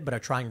misguided, but are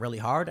trying really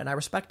hard, and I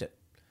respect it.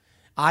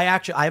 I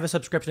have a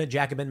subscription to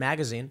Jacobin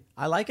magazine.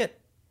 I like it.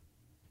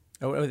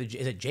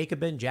 Is it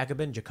Jacobins? I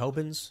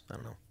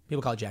don't know.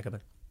 People call it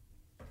Jacobin.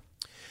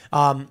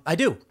 I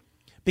do.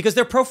 Because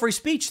they're pro-free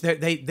speech.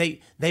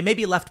 They may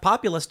be left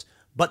populist,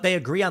 but they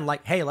agree on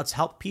hey, let's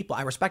help people.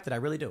 I respect it. I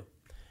really do.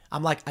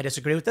 I'm like, I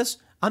disagree with this.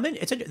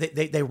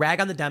 They rag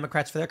on the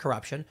Democrats for their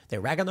corruption. They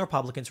rag on the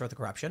Republicans for the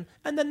corruption.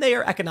 And then they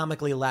are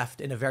economically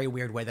left in a very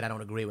weird way that I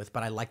don't agree with,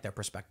 but I like their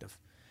perspective.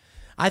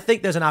 I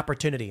think there's an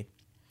opportunity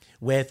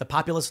with the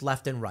populist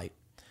left and right.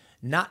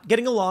 Not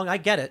getting along, I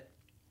get it.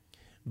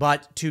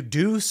 But to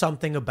do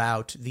something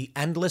about the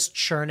endless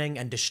churning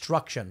and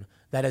destruction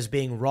that is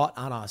being wrought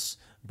on us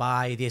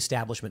by the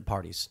establishment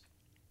parties.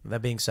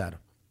 That being said,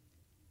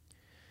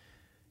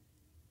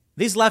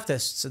 these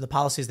leftists and the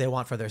policies they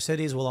want for their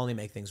cities will only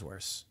make things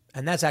worse.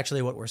 And that's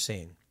actually what we're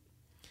seeing.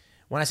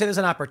 When I say there's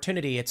an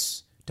opportunity,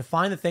 it's to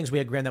find the things we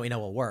agree on that we know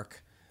will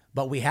work.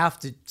 But we have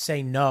to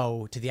say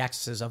no to the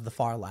excesses of the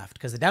far left,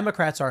 because the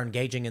Democrats are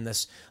engaging in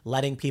this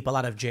letting people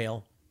out of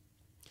jail,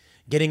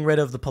 getting rid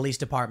of the police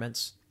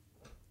departments.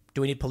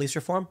 Do we need police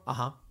reform?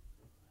 Uh-huh.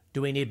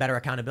 Do we need better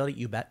accountability?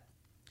 You bet.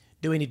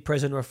 Do we need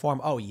prison reform?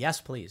 Oh,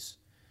 yes, please.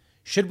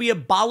 Should we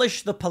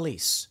abolish the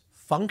police?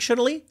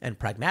 Functionally and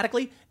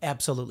pragmatically?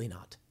 Absolutely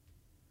not.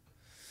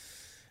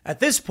 At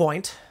this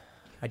point,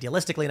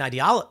 idealistically and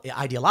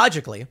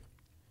ideologically,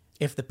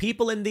 if the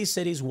people in these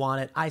cities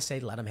want it, I say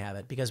let them have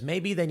it, because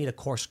maybe they need a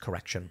course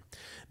correction.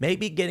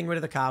 Maybe getting rid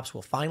of the cops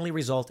will finally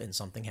result in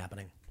something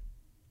happening.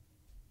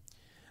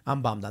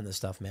 I'm bummed on this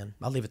stuff, man.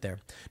 I'll leave it there.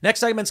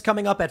 Next segment's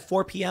coming up at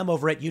 4 p.m.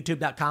 over at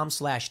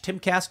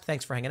youtube.com/Timcast.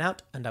 Thanks for hanging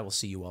out, and I will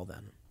see you all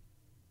then.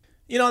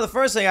 You know, the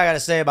first thing I got to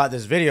say about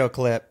this video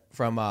clip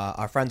from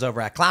our friends over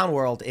at Clown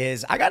World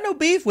is I got no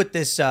beef with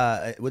this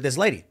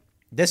lady.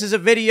 This is a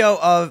video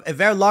of a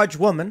very large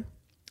woman,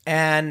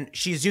 and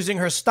she's using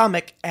her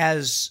stomach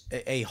as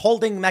a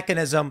holding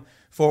mechanism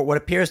for what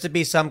appears to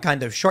be some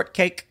kind of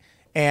shortcake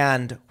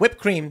and whipped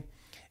cream,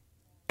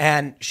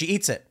 and she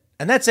eats it,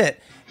 and that's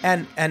it.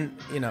 And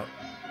you know,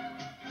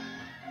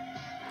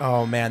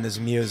 oh man, this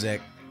music.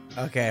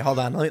 Okay, hold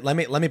on.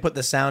 Let me put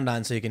the sound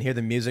on so you can hear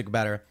the music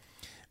better.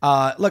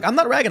 Look, I'm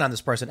not ragging on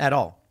this person at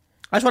all.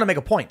 I just want to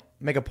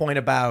make a point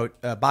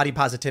about body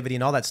positivity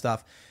and all that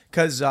stuff,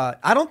 because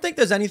I don't think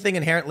there's anything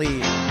inherently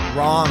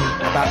wrong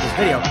about this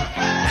video.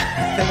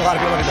 I think a lot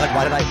of people are gonna be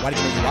like, why did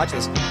you make me watch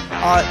this?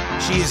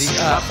 She's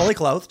fully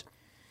clothed.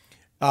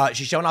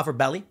 She's showing off her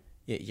belly.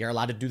 You're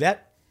allowed to do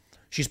that.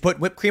 She's put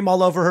whipped cream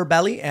all over her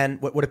belly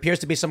and what appears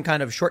to be some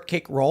kind of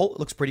shortcake roll. It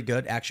looks pretty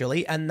good,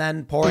 actually. And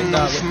then pouring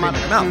the whipped cream in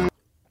her mouth.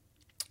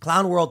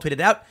 Clown World tweeted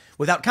out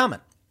without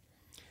comment.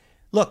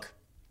 Look,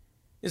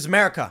 this is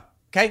America,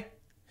 okay?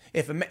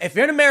 If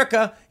you're in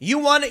America, you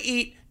want to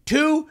eat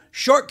 2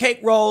 shortcake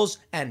rolls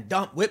and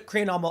dump whipped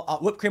cream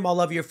all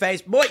over your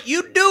face, boy,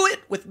 you do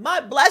it with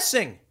my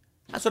blessing.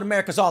 That's what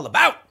America's all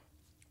about.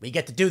 We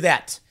get to do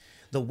that.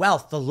 The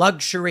wealth, the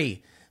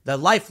luxury, the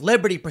life,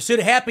 liberty, pursuit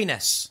of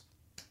happiness.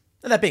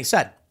 And that being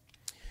said,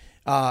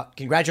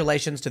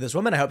 congratulations to this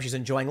woman. I hope she's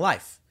enjoying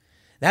life.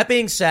 That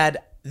being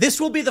said,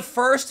 this will be the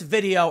first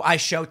video I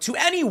show to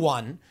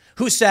anyone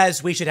who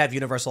says we should have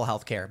universal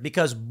health care,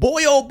 because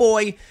boy, oh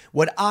boy,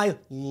 would I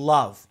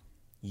love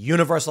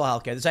universal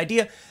health care. This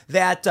idea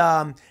that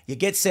you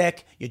get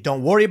sick, you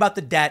don't worry about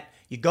the debt,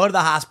 you go to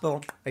the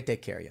hospital, they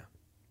take care of you.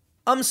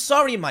 I'm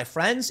sorry, my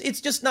friends,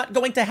 it's just not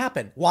going to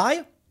happen.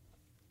 Why?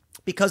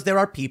 Because there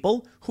are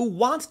people who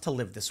want to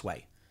live this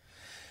way.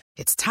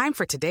 It's time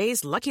for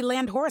today's Lucky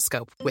Land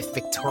horoscope with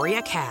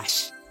Victoria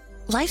Cash.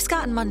 Life's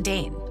gotten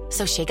mundane,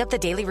 so shake up the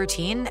daily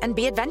routine and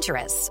be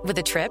adventurous with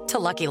a trip to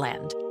Lucky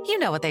Land. You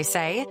know what they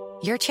say,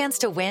 your chance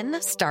to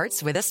win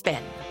starts with a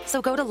spin.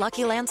 So go to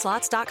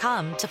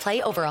LuckyLandSlots.com to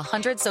play over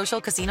 100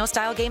 social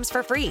casino-style games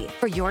for free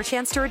for your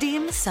chance to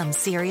redeem some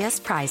serious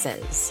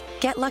prizes.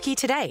 Get lucky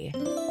today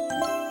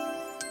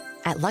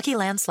at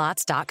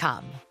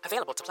LuckyLandSlots.com.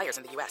 Available to players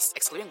in the U.S.,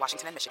 excluding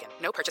Washington and Michigan.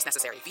 No purchase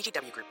necessary.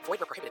 VGW Group. Void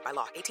where prohibited by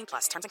law. 18+.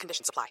 Terms and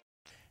conditions apply.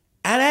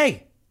 And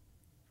hey,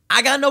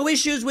 I got no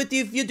issues with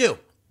you if you do.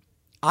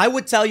 I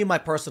would tell you my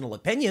personal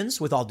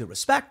opinions with all due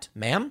respect,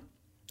 ma'am.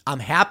 I'm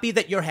happy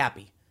that you're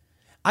happy.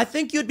 I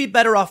think you'd be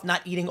better off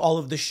not eating all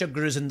of the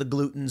sugars and the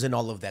glutens and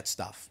all of that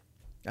stuff.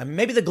 I mean,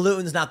 maybe the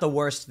gluten's not the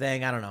worst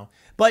thing. I don't know.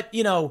 But,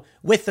 you know,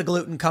 with the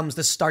gluten comes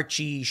the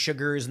starchy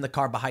sugars and the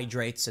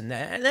carbohydrates. And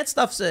that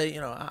stuff's,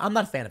 I'm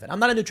not a fan of it. I'm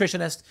not a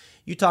nutritionist.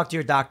 You talk to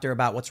your doctor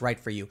about what's right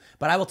for you.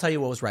 But I will tell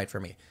you what was right for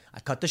me. I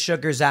cut the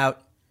sugars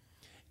out,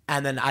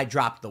 and then I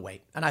dropped the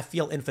weight. And I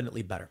feel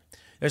infinitely better.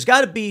 There's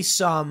got to be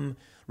some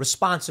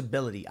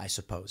responsibility, I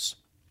suppose.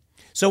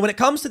 So when it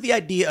comes to the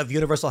idea of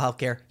universal health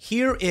care,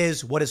 here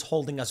is what is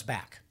holding us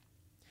back.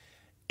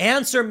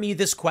 Answer me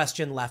this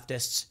question,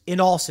 leftists, in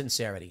all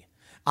sincerity.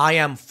 I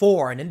am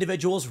for an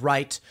individual's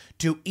right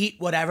to eat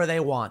whatever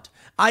they want.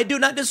 I do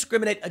not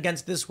discriminate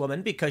against this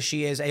woman because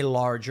she is a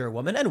larger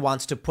woman and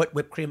wants to put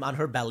whipped cream on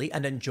her belly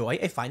and enjoy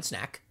a fine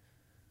snack.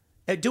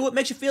 Do what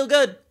makes you feel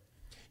good.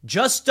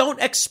 Just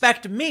don't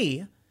expect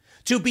me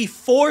to be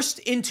forced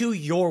into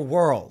your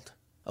world,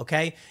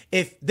 okay?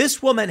 If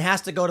this woman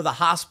has to go to the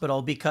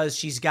hospital because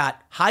she's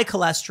got high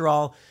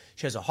cholesterol,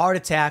 she has a heart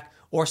attack,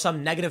 or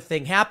some negative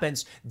thing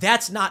happens,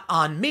 that's not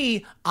on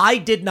me. I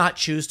did not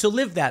choose to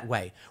live that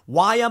way.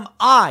 Why am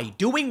I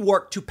doing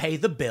work to pay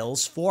the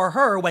bills for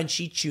her when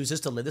she chooses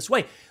to live this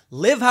way?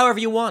 Live however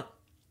you want.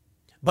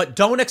 But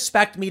don't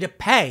expect me to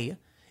pay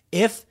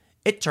if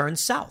it turns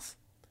south,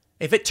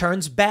 if it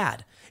turns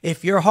bad,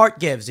 if your heart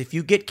gives, if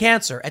you get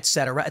cancer,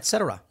 etc.,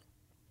 etc.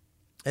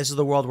 This is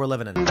the world we're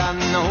living in. I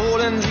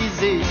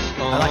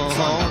like the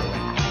song, by the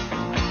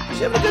way. She's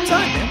having a good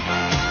time,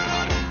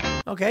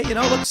 man. Okay,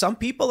 look, some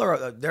people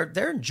are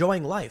they're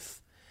enjoying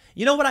life.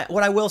 You know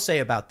what I will say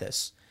about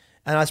this,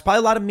 and there's probably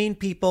a lot of mean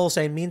people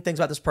saying mean things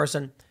about this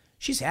person.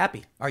 She's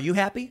happy. Are you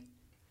happy?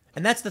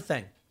 And that's the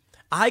thing.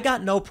 I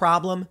got no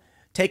problem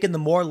taking the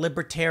more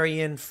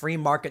libertarian, free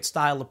market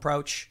style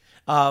approach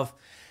of,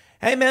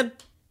 hey, man,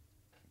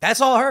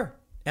 that's all her.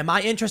 Am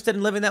I interested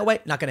in living that way?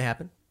 Not going to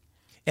happen.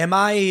 Am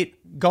I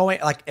going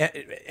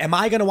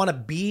to want to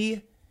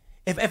be,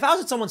 if I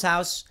was at someone's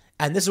house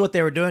and this is what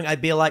they were doing,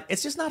 I'd be like,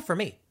 it's just not for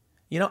me.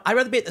 I'd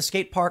rather be at the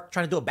skate park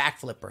trying to do a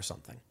backflip or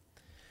something.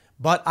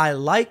 But I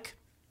like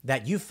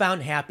that you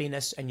found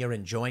happiness and you're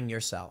enjoying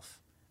yourself.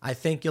 I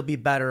think you'll be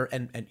better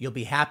and you'll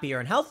be happier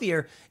and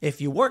healthier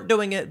if you weren't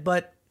doing it.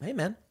 But hey,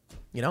 man,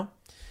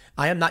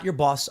 I am not your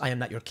boss. I am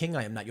not your king.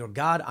 I am not your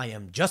God. I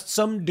am just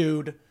some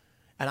dude.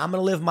 And I'm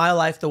going to live my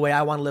life the way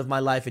I want to live my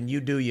life. And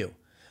you do you.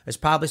 There's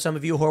probably some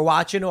of you who are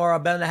watching or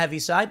have been on the heavy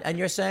side. And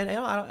you're saying, hey,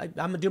 I'm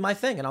going to do my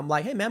thing. And I'm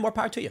like, hey, man, more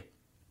power to you.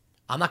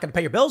 I'm not going to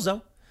pay your bills,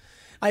 though.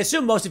 I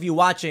assume most of you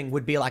watching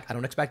would be like, I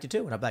don't expect you to.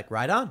 And I'm like,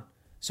 right on.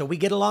 So we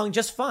get along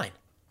just fine.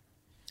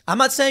 I'm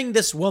not saying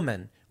this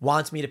woman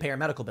wants me to pay her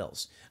medical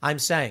bills. I'm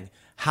saying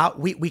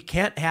we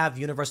can't have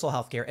universal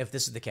health care if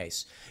this is the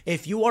case.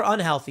 If you are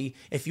unhealthy,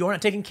 if you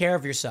aren't taking care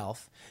of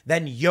yourself,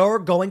 then you're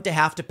going to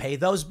have to pay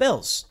those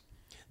bills.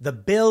 The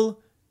bill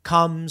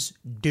comes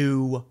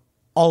due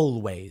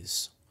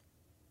always.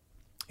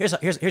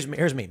 Here's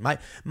me.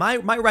 My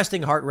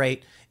resting heart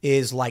rate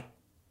is like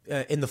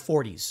in the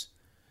 40s,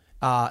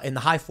 in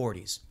the high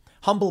 40s.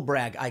 Humble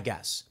brag, I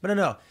guess. But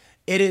no.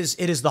 It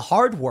is the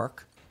hard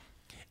work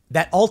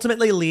that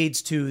ultimately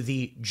leads to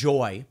the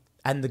joy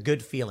and the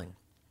good feeling.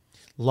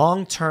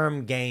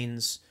 Long-term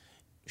gains,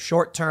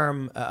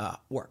 short-term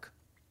work.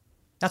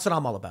 That's what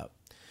I'm all about.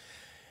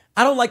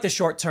 I don't like the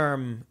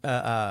short-term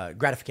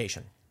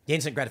gratification, the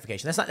instant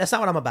gratification. That's not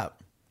what I'm about.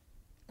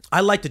 I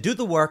like to do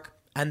the work,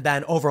 and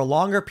then over a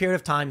longer period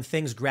of time,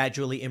 things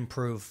gradually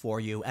improve for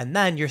you, and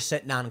then you're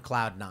sitting on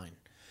cloud nine.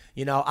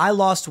 I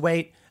lost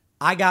weight.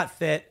 I got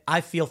fit.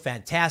 I feel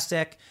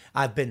fantastic.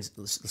 I've been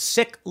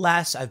sick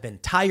less. I've been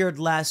tired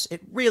less.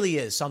 It really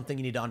is something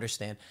you need to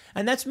understand.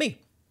 And that's me.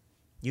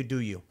 You do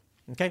you.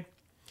 Okay?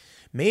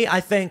 Me,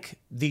 I think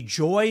the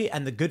joy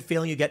and the good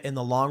feeling you get in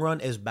the long run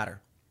is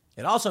better.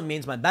 It also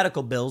means my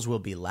medical bills will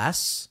be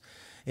less.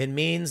 It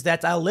means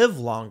that I'll live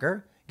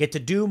longer, get to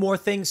do more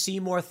things, see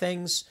more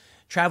things,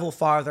 travel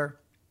farther.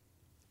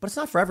 But it's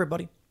not for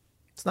everybody.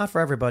 It's not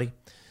for everybody.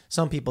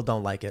 Some people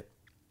don't like it.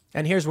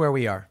 And here's where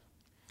we are.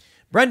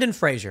 Brendan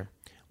Fraser,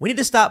 we need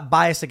to stop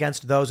bias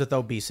against those with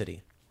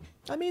obesity.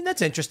 I mean,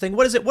 that's interesting.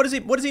 What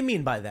does he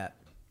mean by that?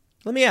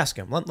 Let me ask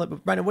him.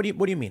 Brendan, what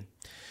do you mean?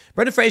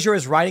 Brendan Fraser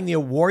is riding the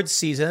awards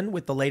season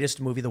with the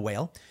latest movie, The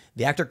Whale.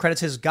 The actor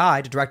credits his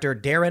guide, director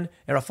Darren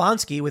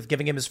Aronofsky, with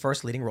giving him his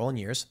first leading role in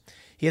years.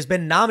 He has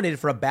been nominated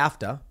for a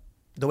BAFTA.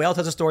 The Whale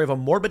tells a story of a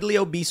morbidly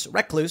obese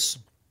recluse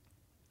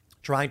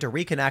trying to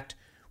reconnect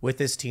with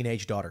his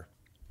teenage daughter.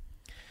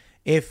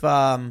 If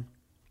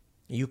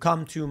you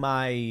come to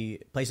my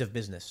place of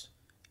business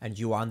and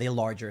you are on the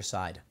larger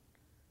side,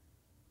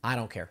 I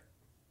don't care.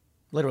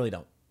 Literally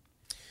don't.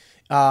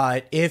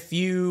 If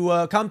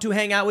you come to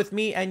hang out with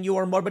me and you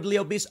are morbidly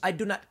obese, I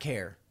do not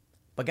care.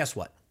 But guess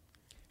what?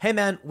 Hey,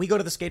 man, we go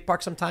to the skate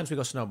park sometimes. We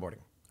go snowboarding.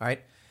 All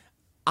right.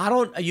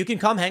 You can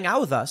come hang out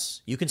with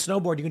us. You can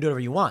snowboard. You can do whatever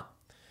you want.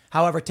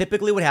 However,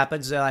 typically what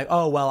happens is they're like,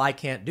 oh, well, I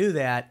can't do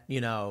that,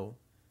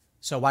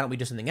 so why don't we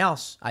do something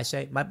else? I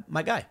say,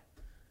 my guy,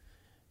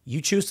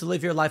 you choose to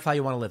live your life how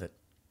you want to live it.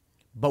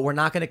 But we're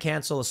not going to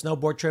cancel a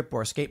snowboard trip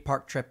or a skate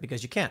park trip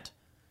because you can't.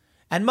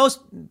 And most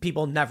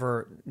people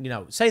never,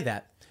 say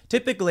that.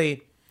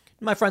 Typically,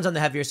 my friends on the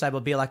heavier side will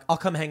be like, I'll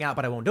come hang out,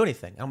 but I won't do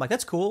anything. And I'm like,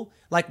 that's cool.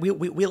 Like,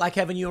 we like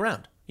having you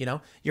around.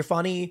 You're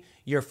funny,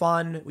 you're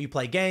fun, we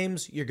play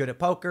games, you're good at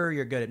poker,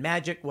 you're good at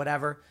magic,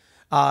 whatever.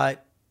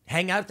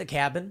 Hang out at the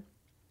cabin,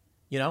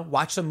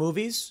 watch some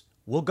movies.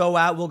 We'll go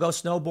out, we'll go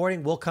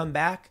snowboarding, we'll come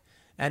back,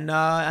 and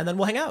then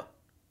we'll hang out,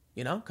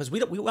 because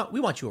we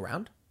want you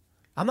around.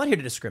 I'm not here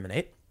to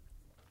discriminate.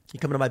 You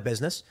come into my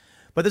business.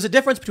 But there's a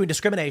difference between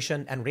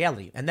discrimination and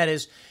reality. And that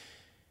is,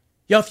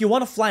 if you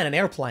want to fly in an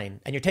airplane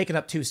and you're taking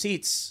up 2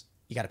 seats,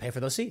 you got to pay for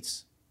those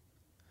seats.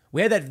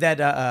 We had that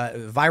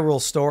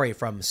viral story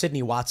from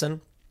Sydney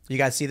Watson. You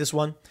guys see this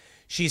one?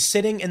 She's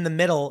sitting in the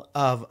middle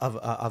of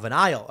an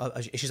aisle.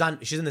 She's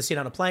in the seat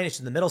on a plane. She's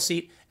in the middle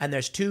seat. And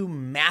there's 2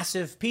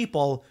 massive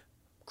people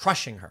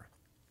crushing her.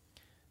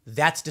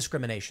 That's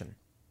discrimination.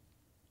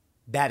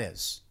 That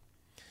is.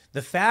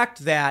 The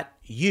fact that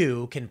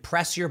you can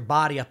press your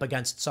body up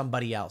against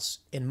somebody else,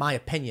 in my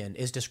opinion,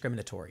 is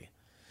discriminatory.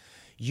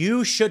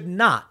 You should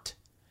not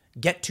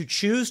get to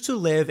choose to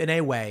live in a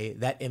way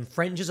that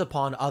infringes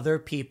upon other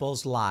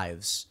people's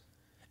lives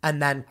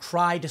and then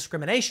cry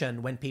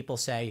discrimination when people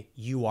say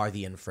you are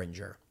the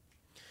infringer.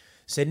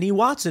 Sydney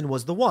Watson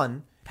was the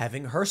one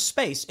having her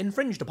space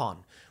infringed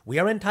upon. We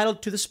are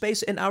entitled to the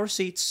space in our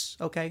seats,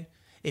 okay?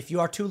 If you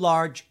are too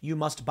large, you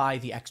must buy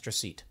the extra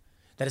seat.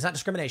 That is not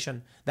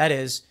discrimination. That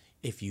is,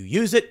 if you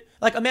use it,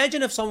 like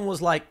imagine if someone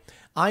was like,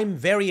 I'm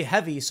very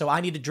heavy, so I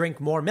need to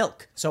drink more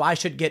milk, so I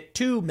should get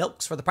 2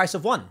 milks for the price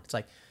of 1. It's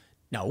like,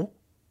 no,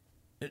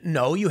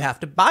 you have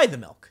to buy the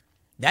milk.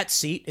 That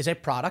seat is a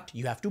product.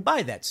 You have to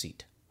buy that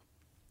seat.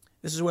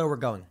 This is where we're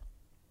going.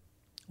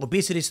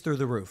 Obesity's through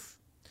the roof.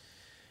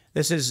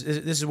 This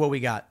is what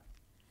we got.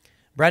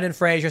 Brendan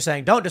Fraser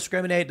saying, don't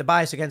discriminate the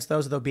bias against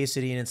those with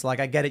obesity. And it's like,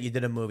 I get it, you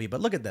did a movie, but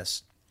look at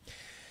this.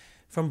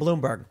 From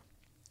Bloomberg.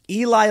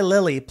 Eli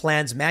Lilly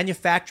plans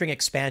manufacturing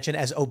expansion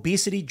as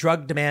obesity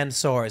drug demand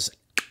soars.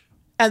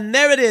 And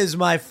there it is,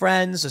 my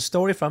friends, a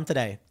story from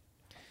today.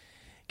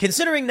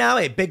 Considering now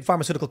a big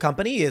pharmaceutical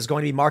company is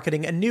going to be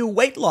marketing a new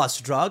weight loss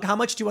drug, how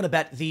much do you want to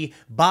bet the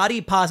body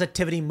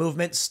positivity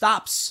movement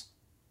stops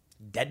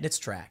dead in its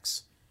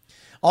tracks?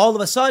 All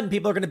of a sudden,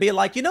 people are going to be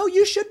like,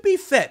 you should be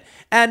fit.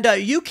 And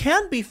you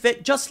can be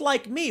fit just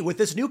like me with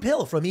this new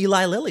pill from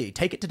Eli Lilly.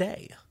 Take it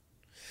today.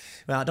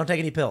 Well, don't take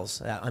any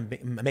pills. I'm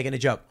making a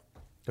joke.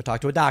 Go talk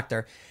to a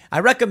doctor.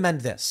 I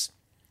recommend this.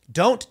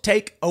 Don't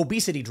take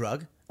obesity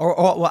drug, or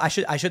well, I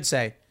should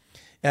say,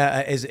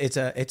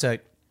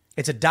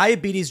 it's a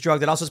diabetes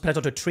drug that also has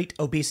potential to treat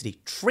obesity.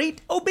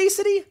 Treat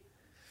obesity?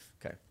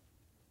 Okay.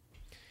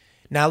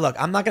 Now, look,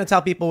 I'm not going to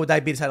tell people with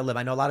diabetes how to live.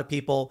 I know a lot of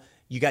people,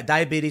 you got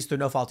diabetes through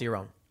no fault of your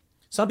own.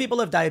 Some people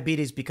have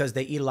diabetes because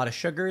they eat a lot of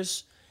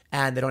sugars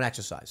and they don't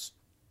exercise.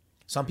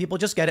 Some people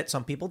just get it.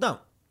 Some people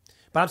don't.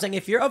 But I'm saying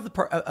if you're of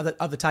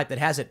the type that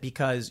has it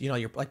because,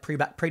 you're like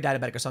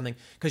pre-diabetic or something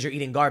because you're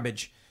eating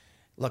garbage,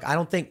 look, I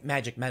don't think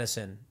magic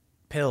medicine,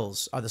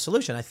 pills are the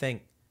solution. I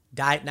think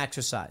diet and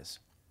exercise.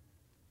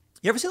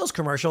 You ever see those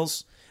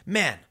commercials?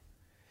 Man,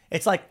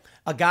 it's like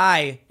a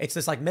guy, it's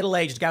this like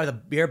middle-aged guy with a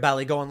beer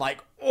belly going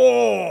like,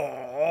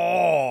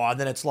 oh, and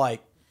then it's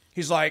like,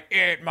 he's like,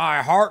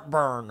 my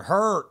heartburn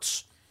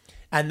hurts.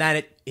 And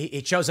then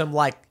it shows him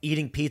like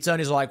eating pizza and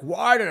he's like,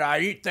 why did I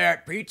eat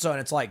that pizza? And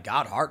it's like,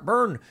 got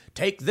heartburn,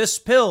 take this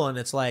pill. And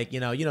it's like, you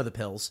know the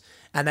pills.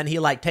 And then he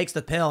like takes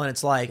the pill and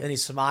it's like, and he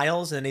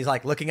smiles and he's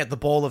like looking at the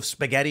bowl of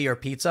spaghetti or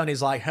pizza and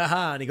he's like,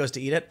 haha, and he goes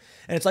to eat it.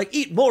 And it's like,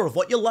 eat more of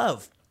what you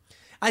love.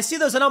 I see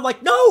those and I'm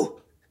like, no,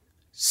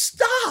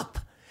 stop.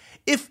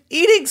 If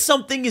eating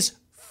something is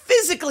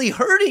physically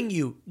hurting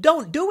you,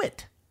 don't do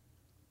it.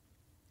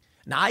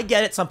 Now, I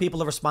get it. Some people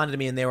have responded to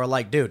me and they were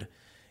like, dude,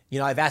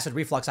 I have acid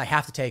reflux. I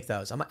have to take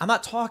those. I'm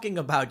not talking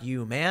about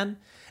you, man.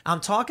 I'm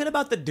talking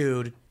about the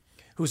dude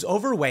who's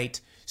overweight,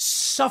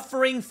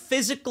 suffering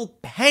physical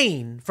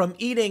pain from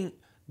eating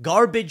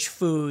garbage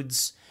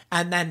foods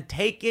and then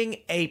taking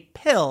a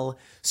pill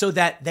so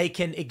that they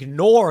can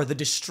ignore the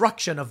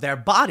destruction of their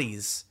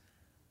bodies.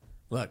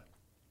 Look,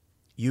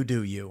 you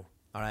do you,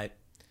 all right?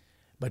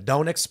 But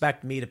don't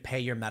expect me to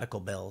pay your medical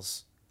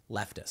bills,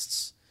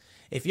 leftists.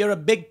 If you're a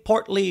big,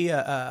 portly,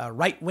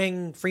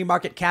 right-wing, free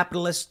market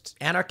capitalist,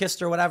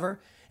 anarchist or whatever,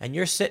 and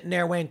you're sitting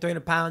there weighing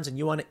 300 pounds and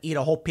you want to eat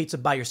a whole pizza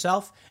by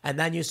yourself, and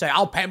then you say,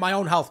 I'll pay my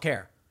own health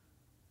care.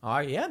 All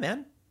right, yeah,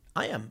 man,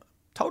 I am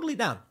totally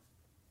down.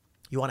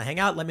 You want to hang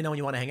out? Let me know when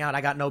you want to hang out.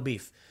 I got no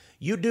beef.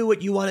 You do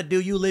what you want to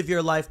do. You live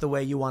your life the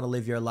way you want to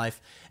live your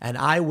life. And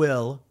I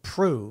will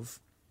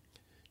prove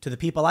to the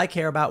people I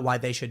care about why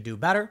they should do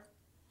better.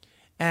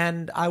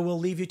 And I will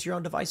leave you to your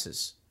own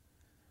devices.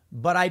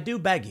 But I do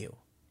beg you,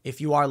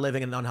 if you are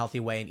living in an unhealthy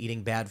way and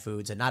eating bad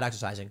foods and not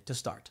exercising, to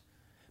start.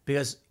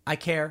 Because I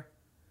care.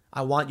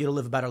 I want you to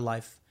live a better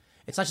life.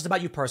 It's not just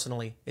about you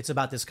personally. It's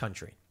about this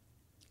country.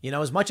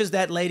 As much as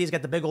that lady's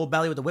got the big old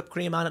belly with the whipped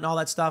cream on it and all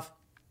that stuff,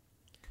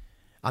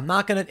 I'm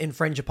not going to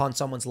infringe upon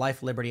someone's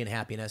life, liberty, and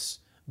happiness,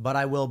 but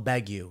I will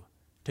beg you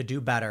to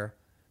do better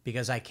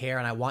because I care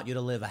and I want you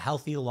to live a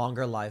healthy,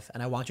 longer life,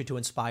 and I want you to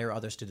inspire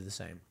others to do the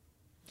same.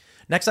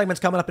 Next segment's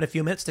coming up in a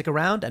few minutes. Stick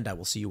around, and I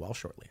will see you all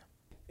shortly.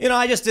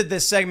 I just did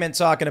this segment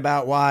talking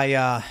about why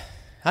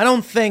I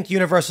don't think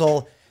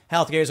universal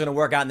healthcare is going to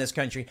work out in this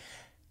country.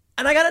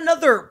 And I got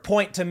another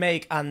point to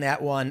make on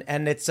that one,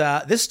 and it's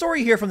this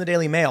story here from the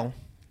Daily Mail.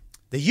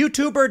 The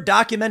YouTuber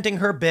documenting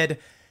her bid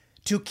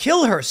to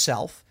kill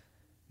herself,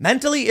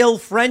 mentally ill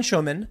French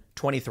woman,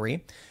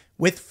 23,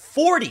 with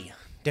 40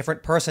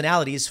 different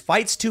personalities,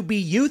 fights to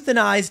be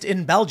euthanized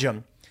in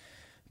Belgium.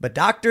 But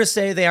doctors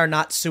say they are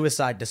not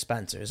suicide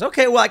dispensers.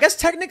 Okay, well, I guess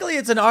technically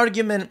it's an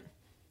argument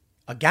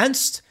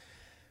against.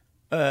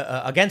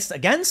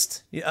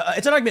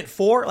 It's an argument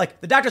for,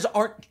 like, the doctors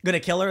aren't going to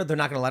kill her. They're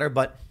not going to let her.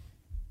 But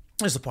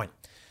here's the point.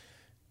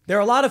 There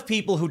are a lot of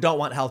people who don't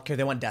want health care.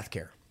 They want death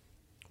care.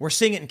 We're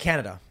seeing it in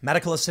Canada,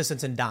 medical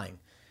assistance in dying.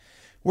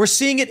 We're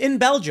seeing it in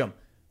Belgium,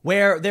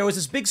 where there was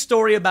this big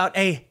story about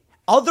a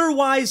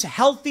otherwise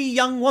healthy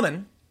young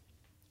woman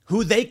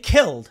who they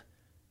killed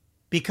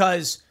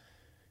because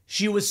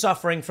she was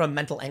suffering from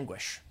mental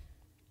anguish.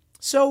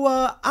 So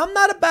I'm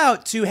not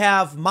about to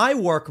have my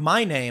work,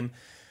 my name,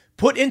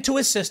 put into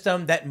a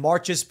system that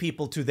marches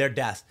people to their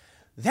death.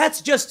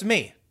 That's just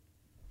me.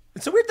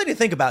 It's a weird thing to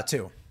think about,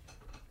 too.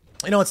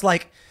 It's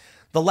like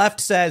The left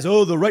says,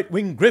 oh, the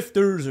right-wing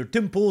grifters or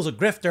Tim Pool's a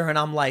grifter. And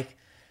I'm like,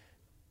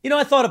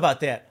 I thought about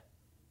that.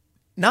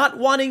 Not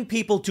wanting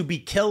people to be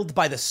killed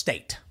by the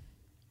state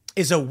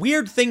is a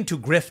weird thing to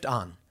grift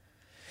on.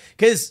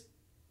 Because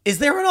is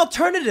there an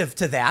alternative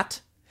to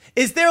that?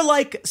 Is there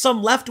like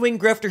some left-wing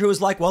grifter who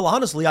is like, well,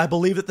 honestly, I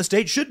believe that the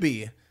state should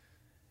be?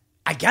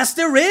 I guess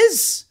there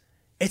is.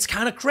 It's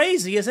kind of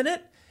crazy, isn't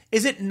it?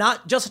 Is it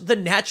not just the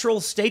natural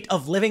state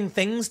of living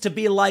things to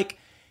be like,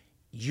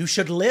 you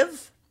should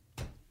live?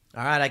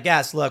 All right, I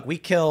guess. Look, we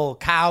kill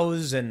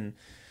cows and,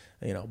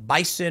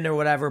 bison or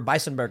whatever.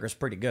 Bison burger's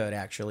pretty good,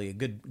 actually. A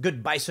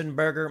good bison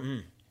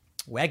burger.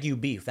 Wagyu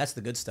beef, that's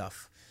the good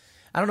stuff.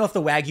 I don't know if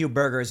the Wagyu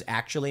burgers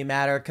actually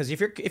matter, because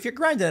if you're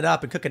grinding it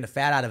up and cooking the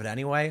fat out of it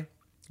anyway,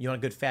 you want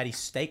a good fatty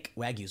steak,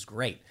 Wagyu's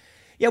great.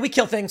 Yeah, we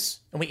kill things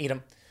and we eat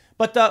them.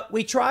 But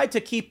we try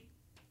to keep,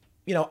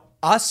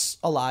 us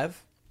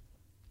alive.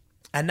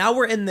 And now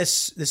we're in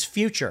this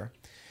future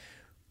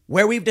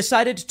where we've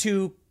decided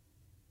to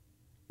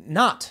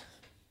not,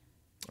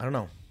 I don't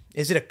know,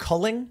 is it a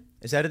culling?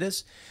 Is that what it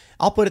is?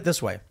 I'll put it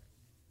this way.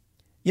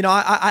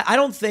 I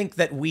don't think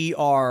that we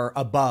are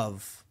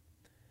above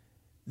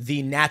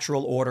the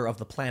natural order of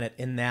the planet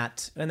in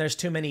that, and there's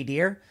too many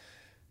deer.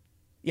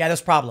 Yeah,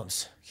 there's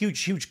problems.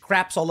 Huge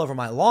craps all over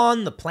my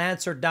lawn. The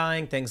plants are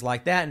dying, things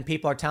like that. And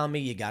people are telling me,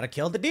 you got to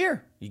kill the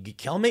deer. You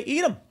kill them,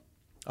 eat them.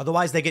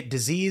 Otherwise, they get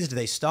diseased,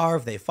 they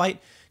starve, they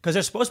fight, because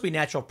they're supposed to be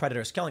natural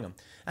predators killing them.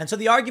 And so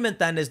the argument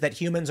then is that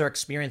humans are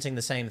experiencing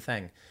the same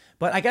thing.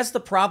 But I guess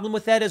the problem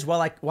with that is,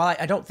 while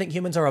I don't think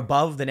humans are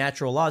above the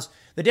natural laws,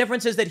 the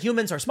difference is that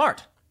humans are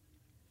smart.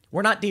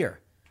 We're not deer.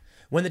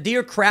 When the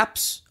deer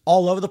craps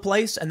all over the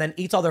place and then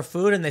eats all their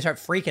food and they start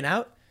freaking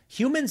out,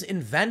 humans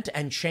invent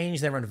and change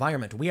their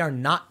environment. We are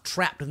not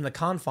trapped within the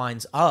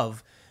confines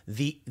of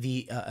the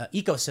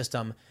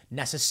ecosystem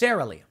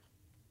necessarily.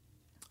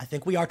 I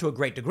think we are to a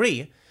great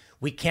degree.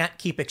 We can't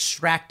keep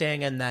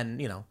extracting and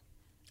then,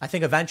 I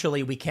think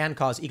eventually we can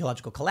cause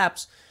ecological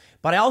collapse.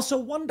 But I also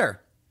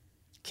wonder,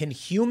 can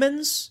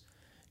humans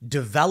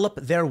develop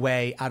their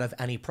way out of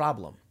any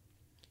problem?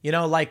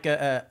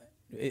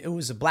 It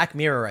was a Black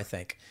Mirror, I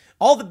think.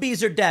 All the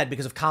bees are dead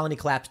because of colony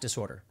collapse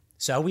disorder.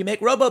 So we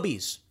make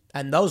robo-bees.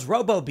 And those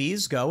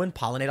robo-bees go and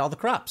pollinate all the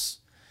crops.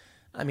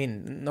 I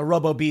mean, the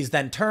robo-bees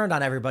then turned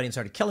on everybody and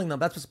started killing them.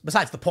 That's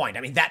besides the point.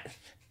 I mean, that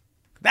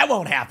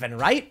won't happen,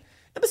 right?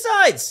 And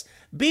besides,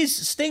 bees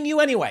sting you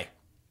anyway.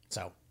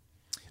 So,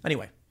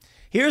 anyway,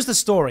 here's the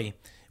story,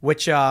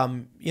 which,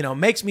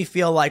 makes me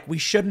feel like we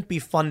shouldn't be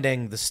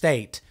funding the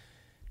state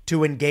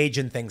to engage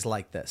in things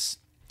like this.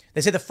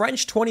 They say the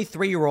French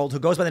 23-year-old who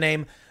goes by the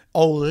name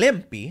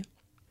Olympe,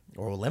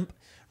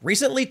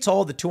 recently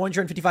told the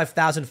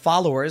 255,000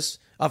 followers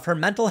of her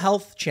mental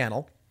health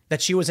channel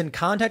that she was in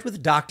contact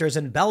with doctors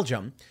in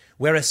Belgium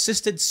where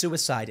assisted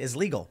suicide is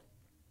legal.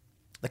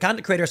 The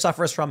content creator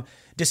suffers from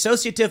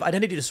dissociative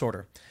identity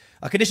disorder,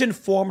 a condition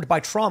formed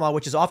by trauma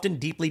which is often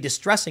deeply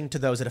distressing to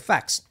those it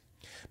affects.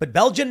 But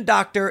Belgian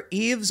doctor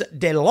Yves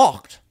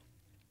Delocht,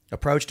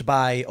 approached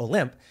by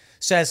Olympe,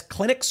 says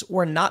clinics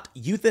were not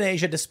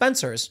euthanasia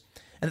dispensers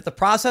and that the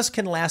process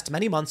can last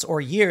many months or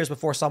years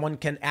before someone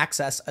can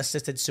access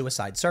assisted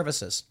suicide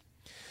services.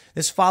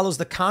 This follows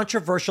the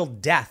controversial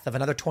death of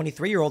another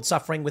 23-year-old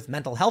suffering with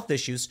mental health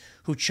issues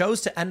who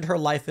chose to end her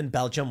life in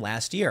Belgium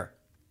last year.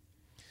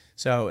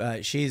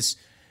 So she's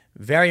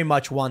very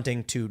much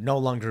wanting to no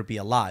longer be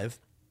alive.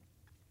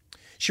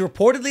 She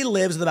reportedly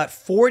lives with about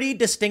 40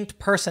 distinct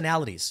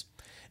personalities.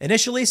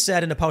 Initially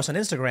said in a post on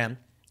Instagram,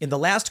 in the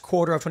last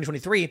quarter of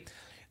 2023,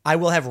 I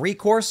will have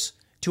recourse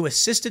to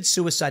assisted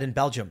suicide in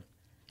Belgium.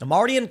 I'm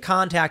already in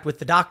contact with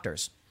the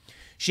doctors.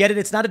 She added,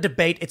 it's not a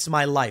debate, it's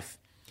my life.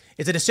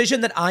 It's a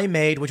decision that I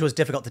made, which was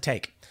difficult to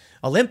take.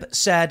 Olympe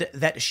said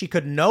that she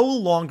could no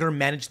longer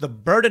manage the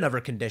burden of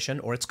her condition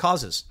or its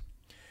causes.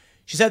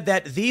 She said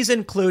that these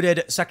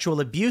included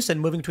sexual abuse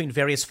and moving between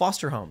various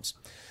foster homes.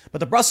 But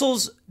the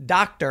Brussels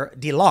doctor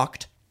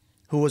Delocht,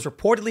 who was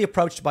reportedly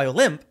approached by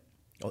Olympe,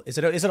 is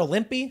it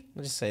Olympe?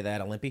 Let's just say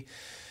that, Olympe,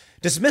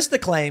 dismissed the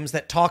claims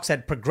that talks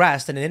had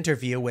progressed in an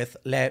interview with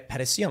Le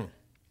Parisien.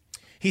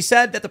 He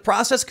said that the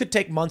process could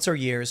take months or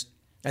years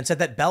and said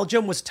that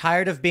Belgium was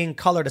tired of being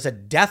colored as a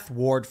death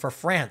ward for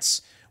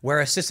France, where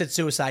assisted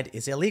suicide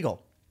is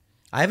illegal.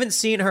 I haven't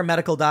seen her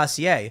medical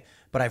dossier,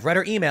 but I've read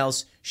her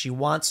emails. She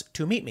wants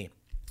to meet me.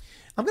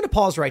 I'm going to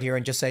pause right here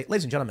and just say,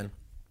 ladies and gentlemen,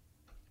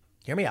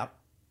 hear me out.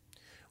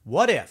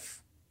 What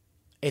if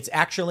it's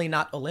actually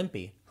not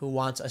Olympe who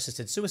wants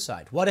assisted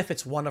suicide? What if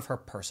it's one of her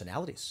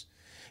personalities?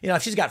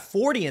 If she's got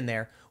 40 in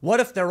there, what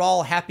if they're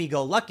all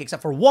happy-go-lucky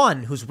except for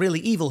one who's really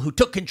evil who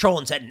took control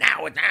and said,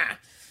 nah.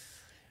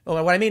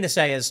 Well, what I mean to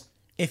say is,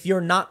 if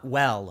you're not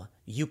well,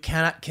 you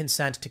cannot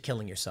consent to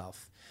killing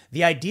yourself.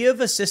 The idea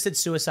of assisted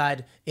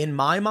suicide, in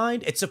my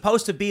mind, it's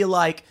supposed to be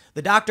like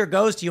the doctor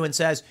goes to you and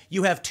says,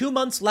 you have 2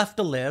 months left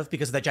to live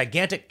because of the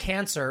gigantic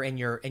cancer in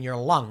your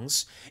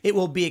lungs. It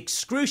will be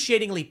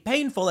excruciatingly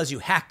painful as you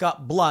hack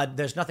up blood.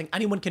 There's nothing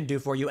anyone can do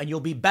for you, and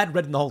you'll be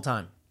bedridden the whole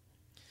time.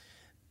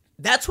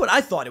 That's what I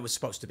thought it was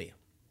supposed to be.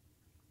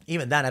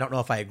 Even then, I don't know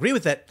if I agree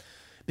with it,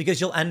 because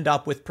you'll end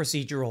up with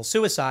procedural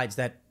suicides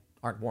that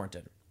aren't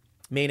warranted.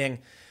 Meaning,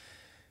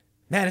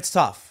 man, it's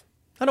tough.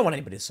 I don't want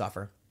anybody to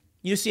suffer.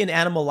 You see an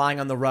animal lying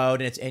on the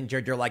road and it's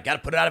injured, you're like, gotta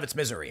put it out of its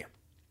misery.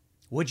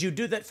 Would you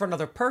do that for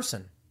another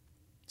person?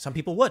 Some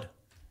people would.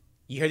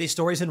 You hear these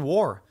stories in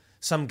war.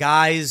 Some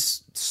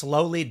guys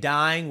slowly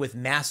dying with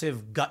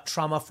massive gut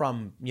trauma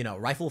from,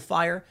 rifle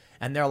fire.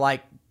 And they're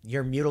like,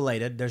 you're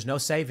mutilated. There's no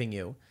saving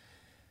you.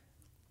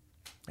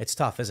 It's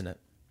tough, isn't it?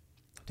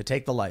 To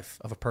take the life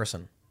of a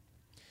person.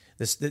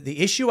 The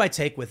issue I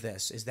take with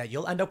this is that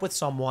you'll end up with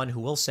someone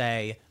who will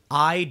say,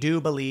 I do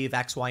believe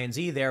X, Y, and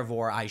Z,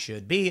 therefore I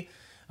should be,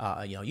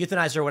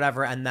 euthanized or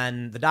whatever. And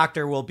then the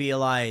doctor will be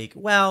like,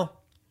 well,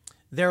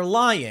 they're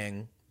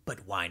lying,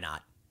 but why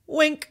not?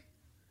 Wink.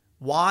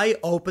 Why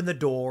open the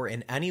door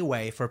in any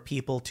way for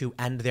people to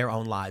end their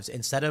own lives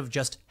instead of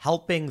just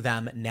helping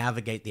them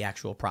navigate the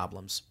actual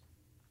problems?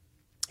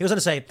 He was going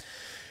to say,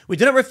 we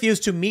didn't refuse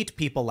to meet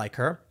people like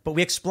her, but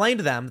we explained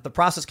to them that the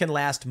process can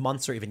last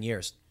months or even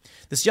years.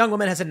 This young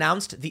woman has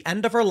announced the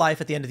end of her life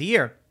at the end of the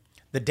year.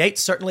 The date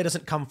certainly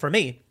doesn't come for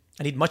me.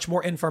 I need much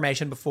more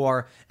information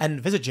before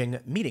envisaging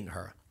meeting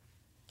her.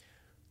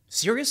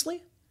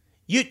 Seriously?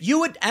 You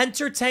would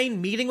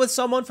entertain meeting with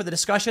someone for the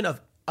discussion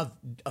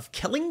of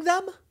killing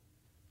them?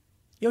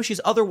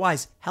 She's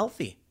otherwise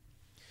healthy.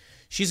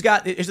 She's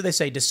got, here's what they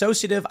say,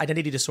 dissociative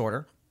identity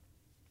disorder,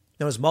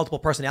 known as multiple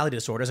personality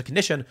disorder, is a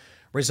condition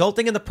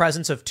resulting in the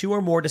presence of two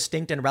or more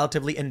distinct and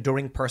relatively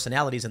enduring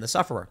personalities in the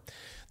sufferer.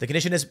 The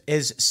condition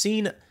is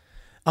seen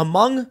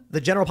among the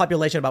general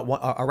population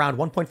around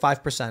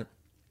 1.5%.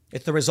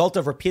 It's the result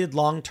of repeated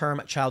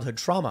long-term childhood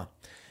trauma.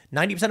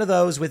 90% of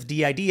those with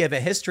DID have a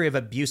history of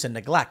abuse and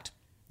neglect.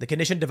 The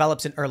condition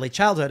develops in early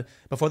childhood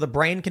before the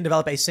brain can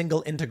develop a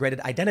single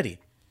integrated identity.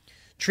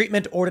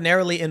 Treatment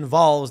ordinarily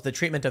involves the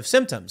treatment of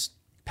symptoms,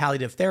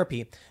 palliative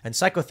therapy, and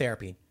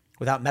psychotherapy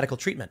without medical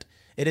treatment.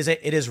 It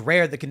is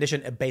rare the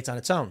condition abates on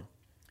its own.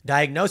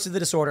 Diagnoses of the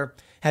disorder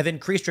have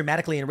increased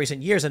dramatically in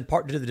recent years, in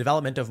part due to the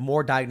development of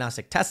more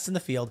diagnostic tests in the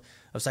field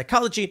of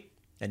psychology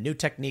and new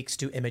techniques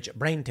to image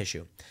brain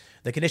tissue.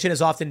 The condition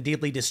is often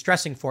deeply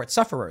distressing for its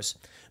sufferers.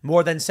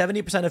 More than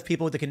 70% of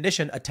people with the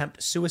condition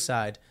attempt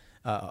suicide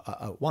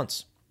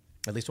once,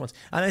 at least once.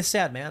 And it's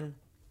sad, man.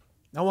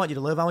 I want you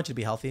to live. I want you to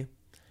be healthy.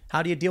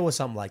 How do you deal with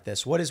something like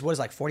this? What is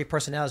like 40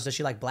 personalities? Does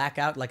she like black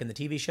out like in the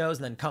TV shows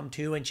and then come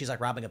to and she's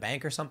like robbing a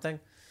bank or something?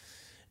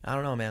 I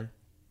don't know, man.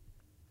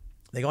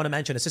 They go on to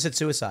mention assisted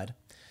suicide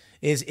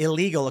is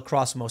illegal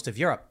across most of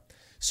Europe.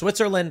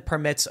 Switzerland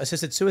permits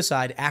assisted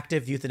suicide.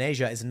 Active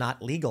euthanasia is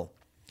not legal.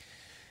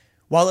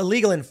 While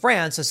illegal in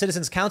France, a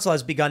Citizens' Council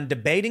has begun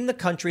debating the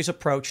country's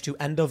approach to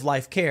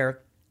end-of-life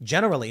care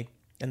generally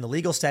and the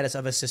legal status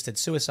of assisted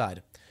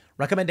suicide.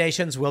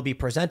 Recommendations will be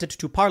presented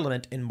to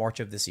Parliament in March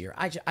of this year.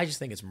 I just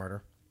think it's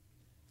murder.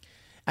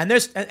 And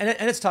it's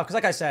tough because,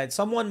 like I said,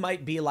 someone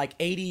might be like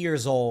 80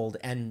 years old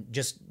and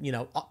just,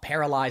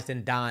 paralyzed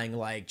and dying,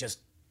 like just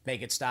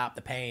make it stop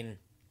the pain.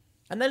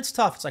 And then it's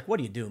tough. It's like, what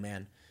do you do,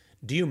 man?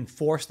 Do you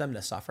force them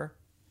to suffer?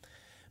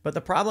 But the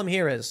problem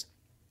here is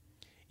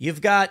you've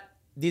got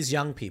these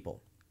young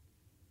people.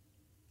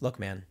 Look,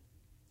 man,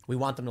 we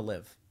want them to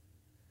live.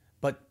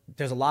 But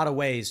there's a lot of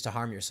ways to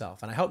harm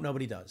yourself. And I hope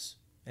nobody does.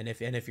 And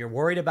if you're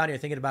worried about it, you're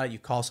thinking about it, you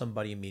call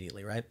somebody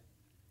immediately, right?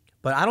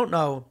 But I don't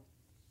know.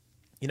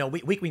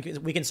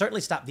 We can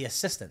certainly stop the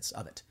assistance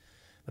of it.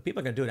 But people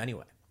are going to do it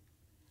anyway.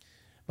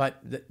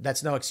 But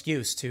that's no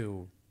excuse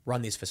to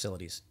run these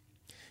facilities.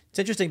 It's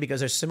interesting because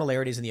there's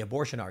similarities in the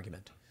abortion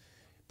argument.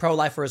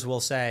 Pro-lifers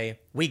will say,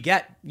 we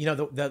get,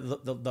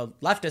 the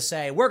leftists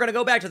say, we're going to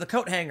go back to the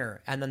coat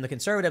hanger. And then the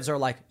conservatives are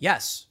like,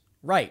 yes,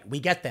 right, we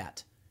get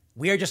that.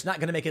 We are just not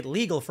going to make it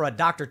legal for a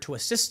doctor to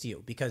assist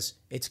you because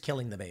it's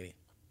killing the baby.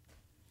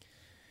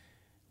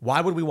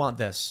 Why would we want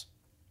this?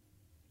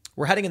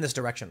 We're heading in this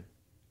direction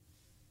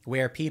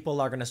where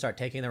people are going to start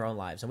taking their own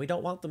lives, and we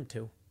don't want them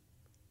to.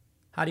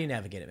 How do you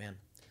navigate it, man?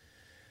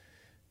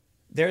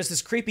 There's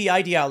this creepy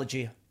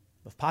ideology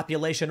of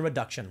population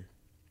reduction,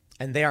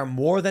 and they are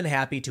more than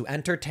happy to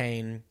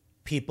entertain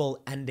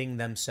people ending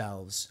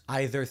themselves,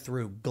 either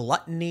through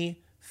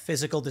gluttony,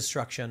 physical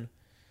destruction,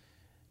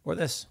 or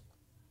this.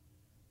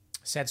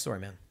 Sad story,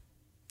 man.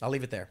 I'll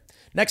leave it there.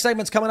 Next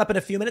segment's coming up in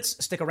a few minutes.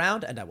 Stick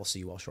around, and I will see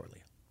you all shortly.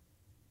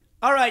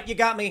 All right, you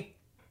got me.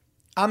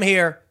 I'm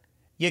here.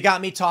 You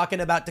got me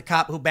talking about the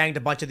cop who banged a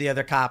bunch of the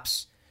other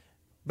cops.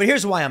 But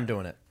here's why I'm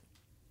doing it.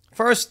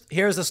 First,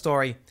 here's the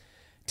story.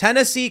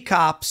 Tennessee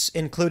cops,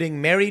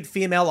 including married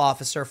female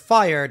officer,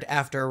 fired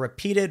after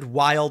repeated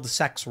wild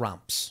sex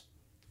romps.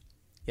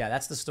 Yeah,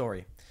 that's the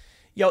story.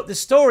 Yo, the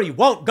story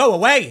won't go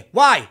away.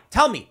 Why?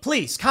 Tell me,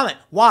 please, comment.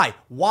 Why?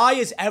 Why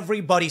is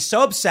everybody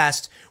so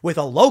obsessed with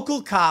a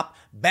local cop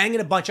banging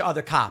a bunch of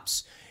other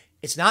cops?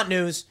 It's not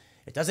news.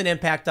 It doesn't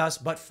impact us,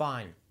 but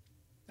fine.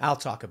 I'll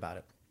talk about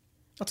it.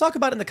 I'll talk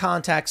about it in the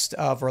context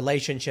of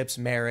relationships,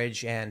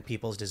 marriage, and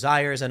people's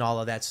desires and all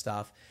of that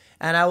stuff.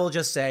 And I will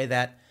just say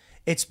that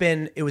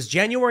it was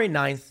January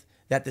 9th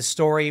that this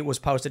story was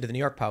posted to the New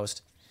York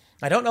Post.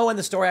 I don't know when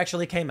the story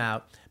actually came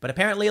out, but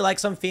apparently like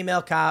some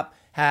female cop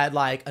had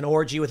like an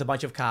orgy with a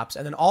bunch of cops.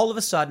 And then all of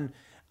a sudden,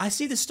 I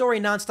see this story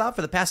nonstop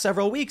for the past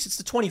several weeks. It's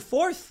the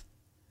 24th.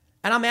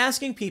 And I'm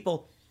asking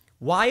people,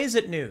 why is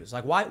it news?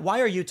 Like,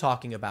 why are you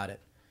talking about it?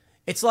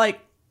 It's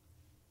like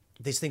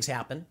these things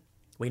happen.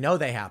 We know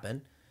they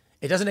happen.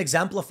 It doesn't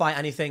exemplify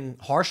anything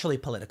harshly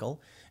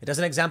political. It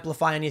doesn't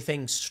exemplify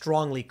anything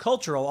strongly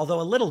cultural,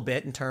 although a little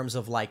bit in terms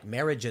of like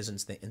marriages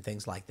and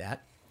things like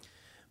that.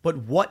 But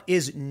what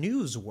is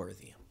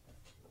newsworthy?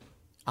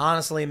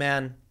 Honestly,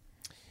 man,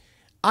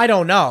 I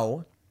don't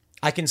know.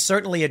 I can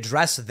certainly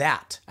address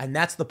that. And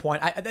that's the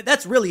point.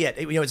 That's really it.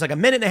 It's like a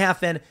minute and a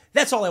half in.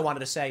 That's all I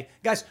wanted to say.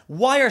 Guys,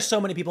 why are so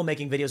many people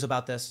making videos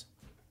about this?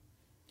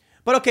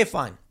 But okay,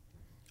 fine.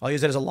 I'll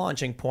use it as a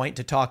launching point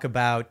to talk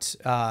about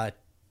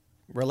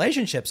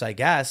relationships, I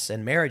guess,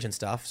 and marriage and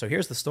stuff. So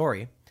here's the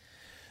story.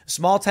 A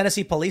small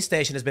Tennessee police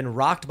station has been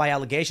rocked by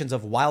allegations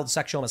of wild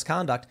sexual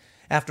misconduct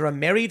after a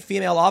married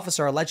female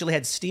officer allegedly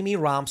had steamy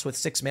romps with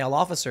 6 male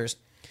officers,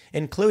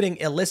 including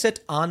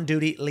illicit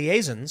on-duty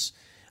liaisons,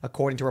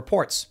 according to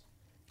reports.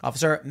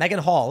 Officer Megan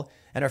Hall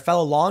and her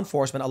fellow law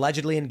enforcement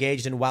allegedly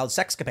engaged in wild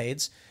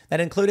sexcapades that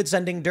included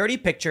sending dirty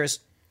pictures,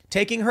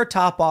 taking her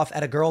top off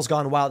at a Girls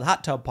Gone Wild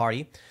hot tub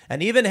party,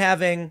 and even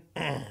having,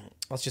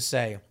 let's just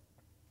say,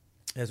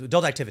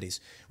 adult activities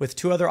with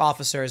 2 other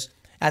officers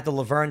at the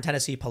Laverne,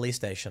 Tennessee police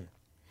station.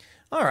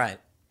 All right.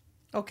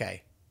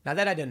 Okay. Now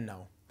that I didn't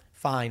know.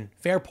 Fine.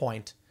 Fair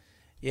point.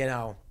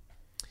 I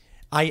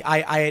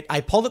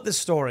pulled up this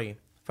story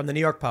from the New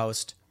York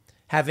Post,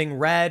 having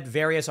read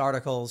various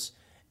articles,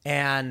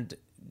 and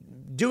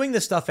doing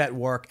this stuff at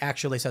work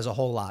actually says a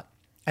whole lot.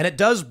 And it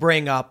does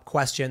bring up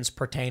questions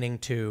pertaining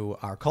to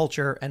our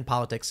culture and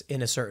politics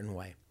in a certain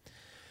way.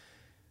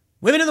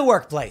 Women in the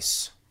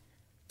workplace.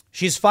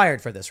 She's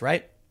fired for this,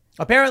 right?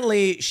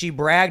 Apparently, she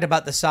bragged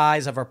about the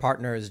size of her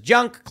partner's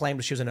junk,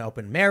 claimed she was in an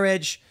open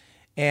marriage,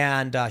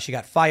 and she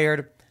got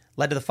fired,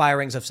 led to the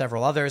firings of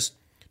several others.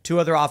 2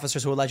 other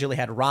officers who allegedly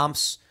had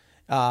romps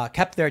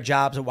kept their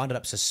jobs and wound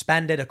up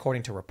suspended,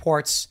 according to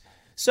reports.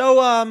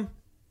 So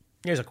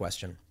here's a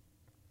question.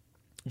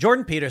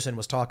 Jordan Peterson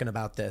was talking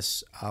about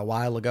this a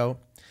while ago.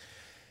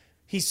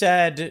 He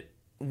said,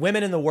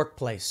 women in the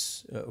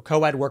workplace,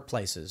 co-ed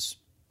workplaces,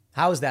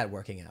 how is that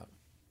working out?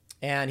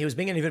 And he was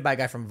being interviewed by a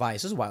guy from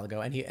Vice. This was a while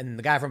ago. And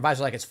the guy from Vice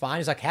was like, it's fine.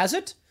 He's like, has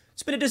it?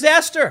 It's been a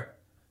disaster.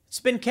 It's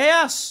been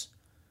chaos.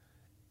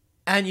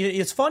 And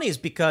it's funny is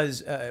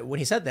because when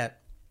he said that,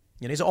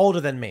 he's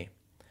older than me.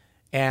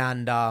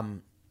 And,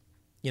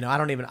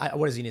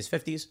 what is he, in his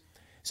 50s?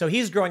 So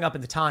he's growing up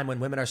in the time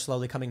when women are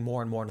slowly coming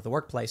more and more into the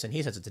workplace. And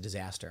he says it's a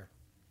disaster.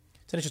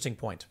 It's an interesting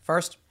point.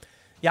 First,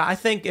 yeah, I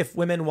think if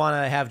women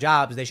want to have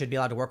jobs, they should be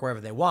allowed to work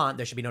wherever they want.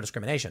 There should be no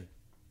discrimination.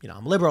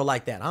 I'm liberal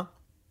like that, huh?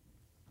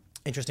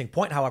 Interesting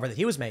point, however, that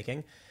he was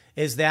making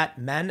is that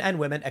men and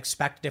women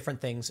expect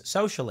different things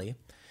socially.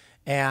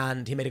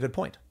 And he made a good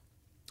point.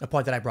 A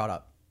point that I brought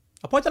up.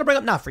 A point that I'll bring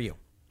up now for you.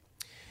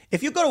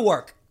 If you go to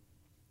work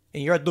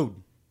and you're a dude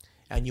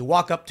and you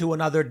walk up to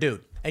another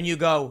dude and you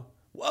go,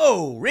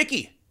 whoa,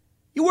 Ricky,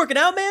 you working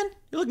out, man?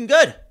 You're looking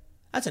good.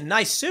 That's a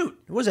nice suit.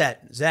 What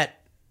is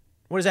that?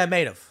 What is that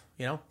made of?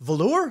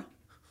 Velour?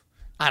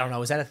 I don't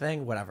know. Is that a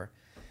thing? Whatever.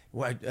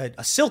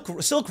 A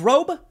silk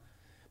robe?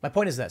 My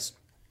point is this.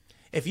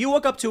 If you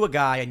walk up to a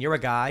guy and you're a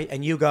guy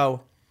and you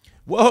go,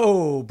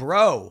 whoa,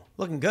 bro,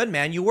 looking good,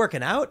 man. You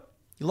working out?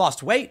 You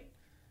lost weight?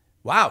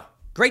 Wow.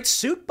 Great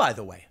suit, by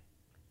the way.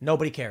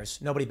 Nobody cares.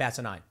 Nobody bats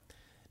an eye.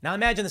 Now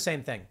imagine the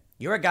same thing.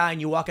 You're a guy and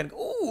you walk in,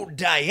 ooh,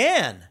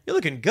 Diane, you're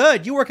looking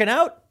good. You working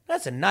out?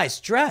 That's a nice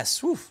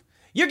dress. Oof.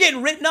 You're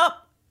getting written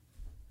up.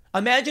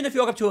 Imagine if you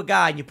walk up to a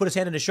guy and you put his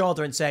hand on his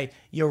shoulder and say,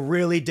 you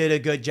really did a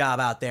good job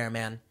out there,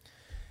 man.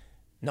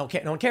 No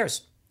one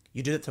cares.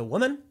 You do it to a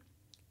woman?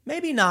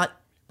 Maybe not.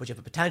 But you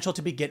have the potential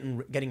to be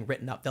getting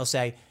written up. They'll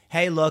say,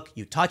 hey, look,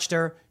 you touched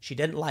her. She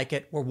didn't like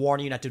it. We're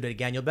warning you not to do it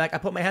again. You'll be like, I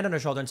put my hand on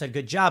her shoulder and said,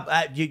 good job.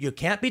 You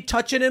can't be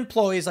touching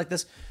employees like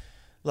this.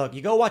 Look,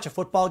 you go watch a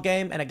football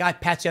game and a guy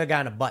pats the other guy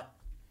on the butt.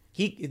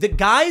 The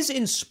guys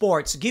in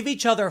sports give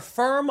each other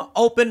firm,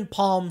 open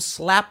palm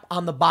slap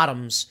on the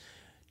bottoms.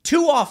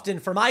 Too often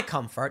for my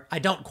comfort. I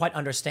don't quite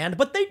understand,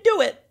 but they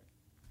do it.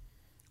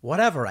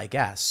 Whatever, I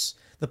guess.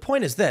 The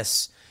point is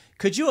this.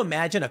 Could you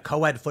imagine a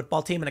co-ed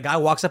football team and a guy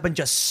walks up and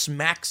just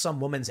smacks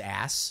some woman's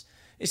ass?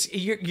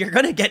 You're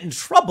going to get in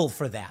trouble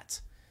for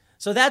that.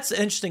 So that's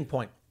an interesting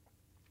point.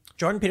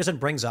 Jordan Peterson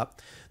brings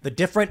up the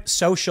different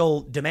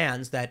social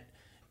demands that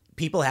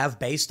people have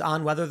based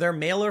on whether they're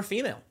male or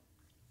female.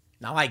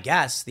 Now, I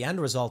guess the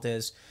end result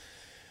is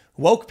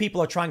woke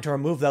people are trying to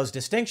remove those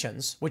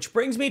distinctions, which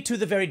brings me to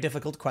the very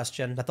difficult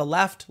question that the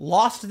left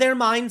lost their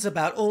minds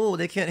about. Oh,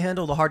 they can't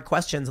handle the hard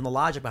questions and the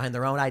logic behind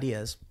their own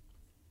ideas.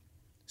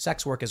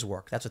 Sex work is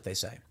work. That's what they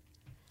say.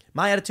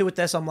 My attitude with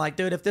this, I'm like,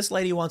 dude, if this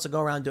lady wants to go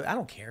around and do it, I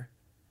don't care.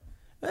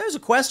 There's a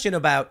question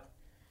about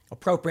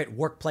appropriate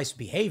workplace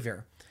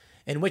behavior,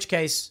 in which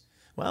case,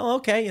 well,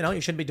 okay,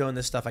 you shouldn't be doing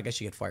this stuff. I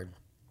guess you get fired.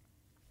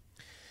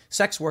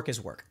 Sex work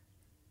is work.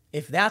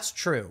 if that's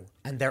true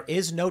and there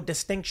is no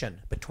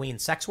distinction between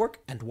sex work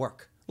and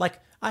work, like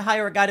I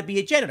hire a guy to be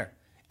a janitor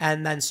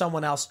and then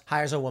someone else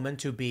hires a woman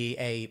to be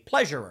a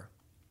pleasurer,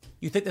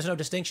 you think there's no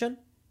distinction?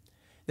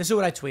 This is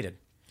what I tweeted.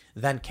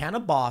 Then can a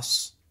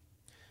boss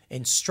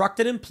instruct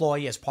an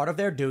employee as part of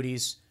their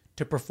duties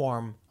to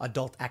perform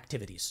adult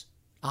activities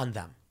on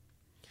them?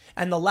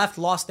 And the left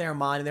lost their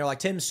mind and they're like,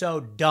 Tim's so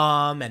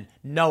dumb and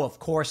no, of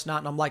course not.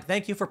 And I'm like,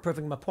 thank you for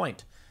proving my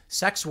point.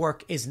 Sex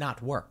work is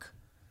not work.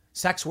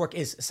 Sex work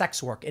is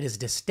sex work. It is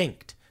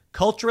distinct,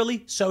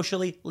 culturally,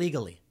 socially,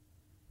 legally.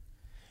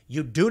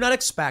 You do not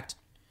expect,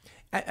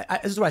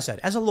 this is what I said,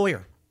 as a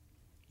lawyer,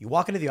 you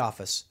walk into the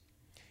office,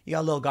 you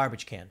got a little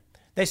garbage can.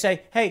 They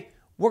say, hey,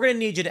 we're going to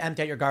need you to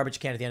empty out your garbage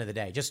can at the end of the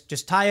day.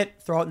 Just tie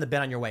it, throw it in the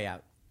bin on your way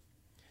out.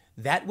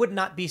 That would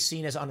not be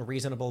seen as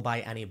unreasonable by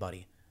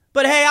anybody.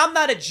 But hey, I'm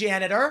not a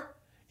janitor.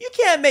 You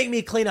can't make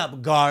me clean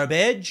up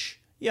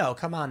garbage. Yo,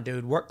 come on,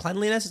 dude. Work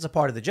cleanliness is a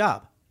part of the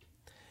job.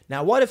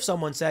 Now, what if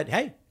someone said,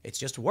 hey, it's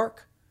just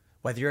work.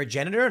 Whether you're a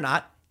janitor or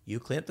not, you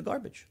clean up the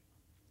garbage.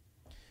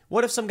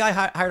 What if some guy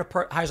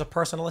hires a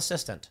personal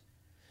assistant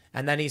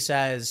and then he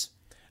says,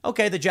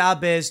 okay, the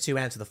job is to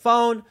answer the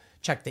phone,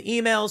 check the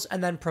emails,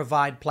 and then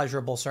provide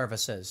pleasurable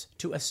services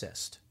to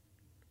assist?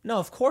 No,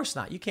 of course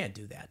not. You can't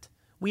do that.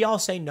 We all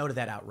say no to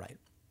that outright.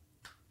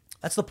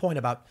 That's the point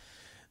about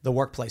the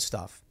workplace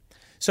stuff.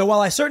 So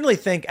while I certainly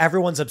think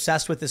everyone's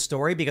obsessed with this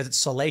story because it's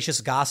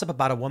salacious gossip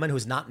about a woman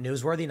who's not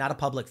newsworthy, not a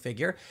public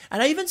figure,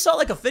 and I even saw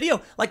like a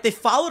video, like they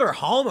followed her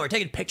home or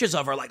taking pictures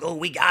of her like, oh,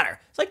 we got her.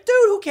 It's like, dude,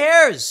 who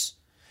cares?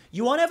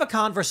 You want to have a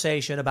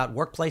conversation about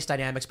workplace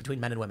dynamics between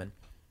men and women?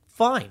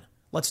 Fine,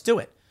 let's do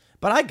it.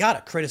 But I got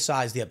to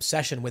criticize the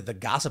obsession with the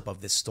gossip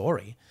of this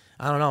story.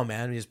 I don't know,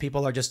 man. These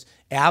people are just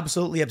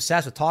absolutely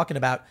obsessed with talking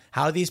about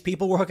how these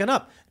people were hooking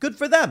up. Good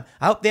for them.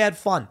 I hope they had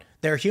fun.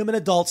 They're human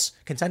adults.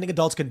 Consenting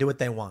adults can do what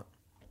they want.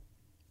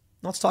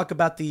 Let's talk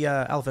about the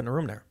elephant in the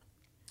room there.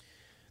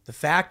 The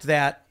fact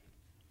that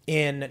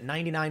in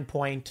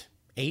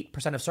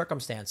 99.8% of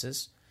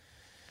circumstances,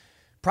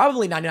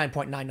 probably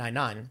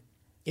 99.999,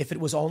 if it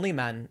was only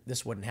men,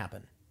 this wouldn't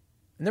happen.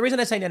 And the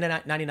reason I say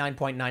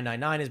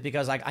 99.999 is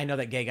because I know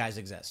that gay guys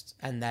exist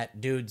and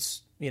that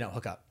dudes,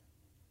 hook up.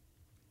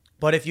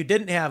 But if you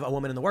didn't have a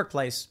woman in the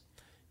workplace,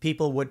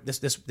 people would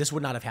this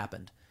would not have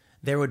happened.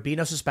 There would be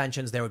no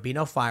suspensions, there would be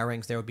no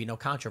firings, there would be no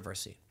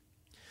controversy.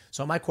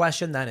 So my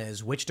question then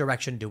is, which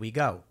direction do we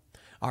go?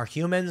 Are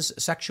humans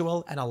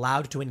sexual and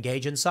allowed to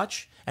engage in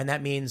such? And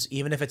that means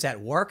even if it's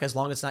at work, as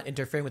long as it's not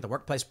interfering with the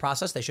workplace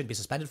process, they should be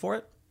suspended for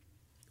it?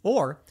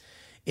 Or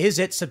is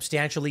it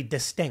substantially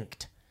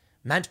distinct,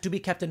 meant to be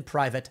kept in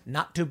private,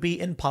 not to be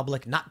in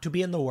public, not to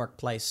be in the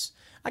workplace?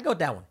 I go with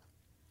that one.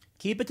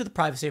 Keep it to the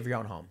privacy of your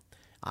own home.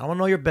 I don't want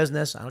to know your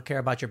business. I don't care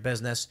about your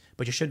business,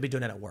 but you shouldn't be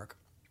doing it at work.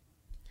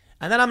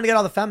 And then I'm going to get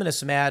all the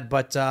feminists mad,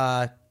 but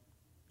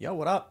yo,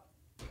 what up?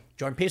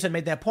 Jordan Peterson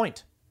made that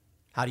point.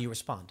 How do you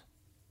respond?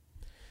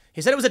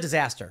 He said it was a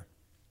disaster.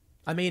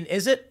 I mean,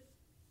 is it?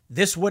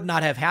 This would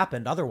not have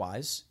happened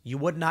otherwise. You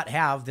would not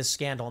have this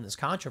scandal and this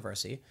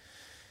controversy.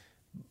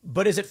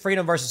 But is it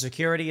freedom versus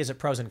security? Is it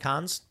pros and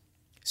cons?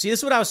 See,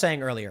 this is what I was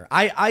saying earlier.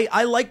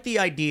 I like the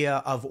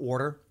idea of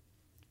order,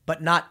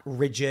 but not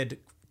rigid,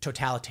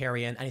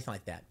 totalitarian, anything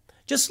like that.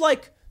 Just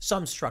like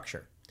some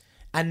structure.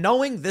 And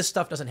knowing this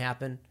stuff doesn't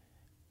happen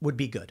would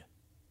be good.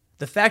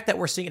 The fact that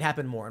we're seeing it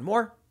happen more and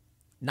more,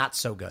 not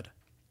so good.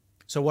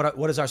 So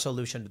what is our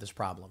solution to this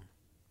problem?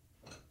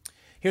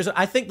 Here's what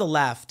I think: the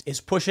left is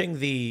pushing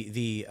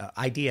the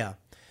idea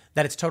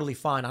that it's totally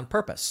fine on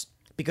purpose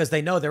because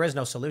they know there is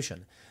no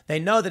solution. They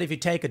know that if you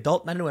take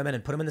adult men and women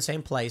and put them in the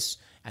same place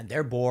and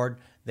they're bored,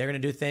 they're going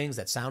to do things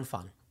that sound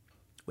fun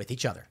with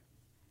each other.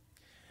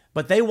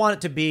 But they want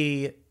it to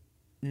be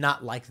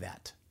not like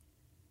that.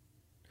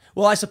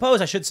 Well, I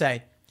suppose I should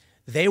say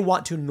they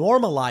want to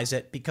normalize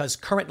it because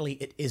currently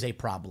it is a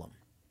problem.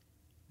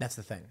 That's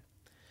the thing.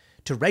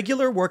 To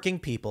regular working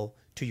people,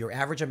 to your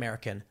average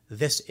American,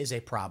 this is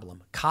a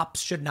problem. Cops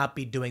should not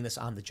be doing this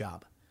on the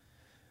job.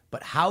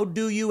 But how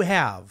do you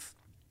have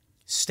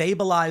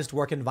stabilized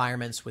work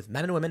environments with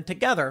men and women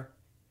together?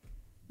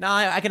 Now,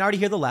 I can already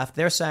hear the left.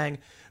 They're saying,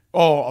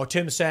 oh,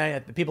 Tim's saying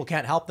that people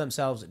can't help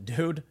themselves.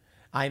 Dude,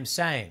 I'm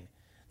saying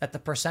that the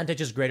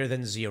percentage is greater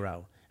than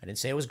 0. I didn't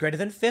say it was greater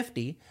than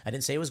 50. I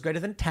didn't say it was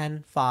greater than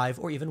 10, 5,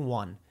 or even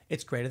 1.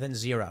 It's greater than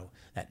 0.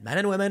 That men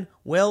and women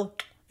will,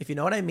 if you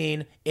know what I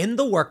mean, in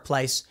the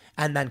workplace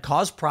and then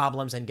cause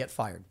problems and get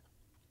fired.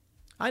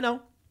 I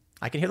know.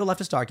 I can hear the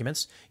leftist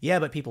arguments. Yeah,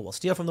 but people will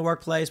steal from the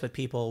workplace, but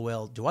people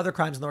will do other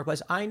crimes in the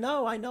workplace. I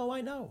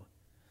know.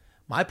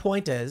 My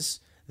point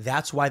is,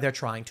 that's why they're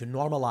trying to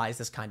normalize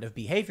this kind of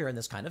behavior and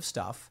this kind of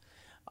stuff.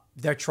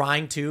 They're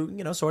trying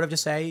to, sort of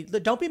just say,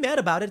 don't be mad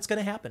about it. It's going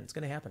to happen. It's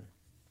going to happen.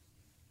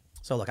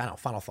 So look, I don't know,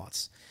 final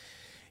thoughts.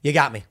 You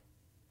got me.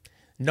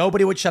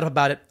 Nobody would shut up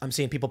about it. I'm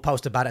seeing people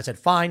post about it. I said,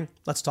 fine,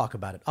 let's talk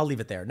about it. I'll leave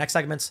it there. Next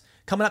segment's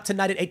coming up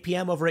tonight at 8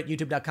 p.m. over at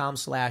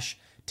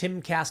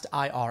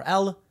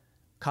youtube.com/TimCastIRL.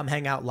 Come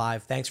hang out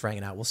live. Thanks for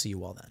hanging out. We'll see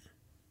you all then.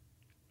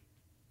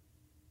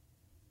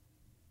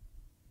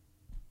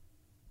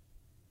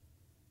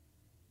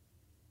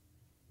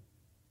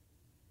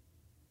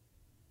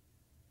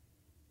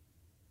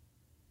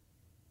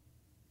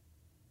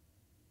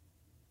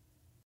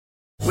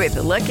 With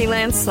the Lucky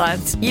Land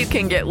Slots, you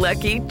can get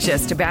lucky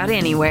just about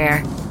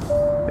anywhere.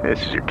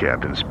 This is your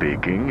captain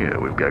speaking.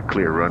 We've got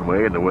clear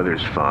runway and the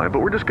weather's fine, but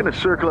we're just going to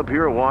circle up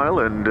here a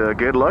while and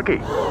get lucky.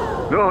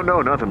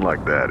 No, nothing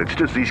like that. It's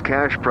just these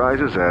cash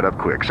prizes add up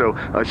quick. So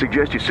I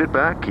suggest you sit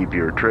back, keep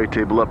your tray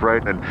table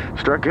upright, and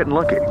start getting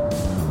lucky.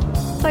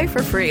 Play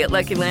for free at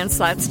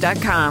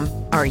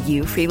LuckyLandSlots.com. Are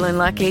you feeling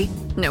lucky?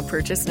 No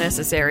purchase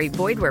necessary.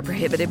 Void where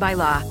prohibited by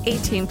law.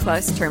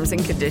 18+ terms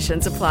and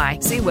conditions apply.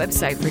 See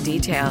website for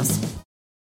details.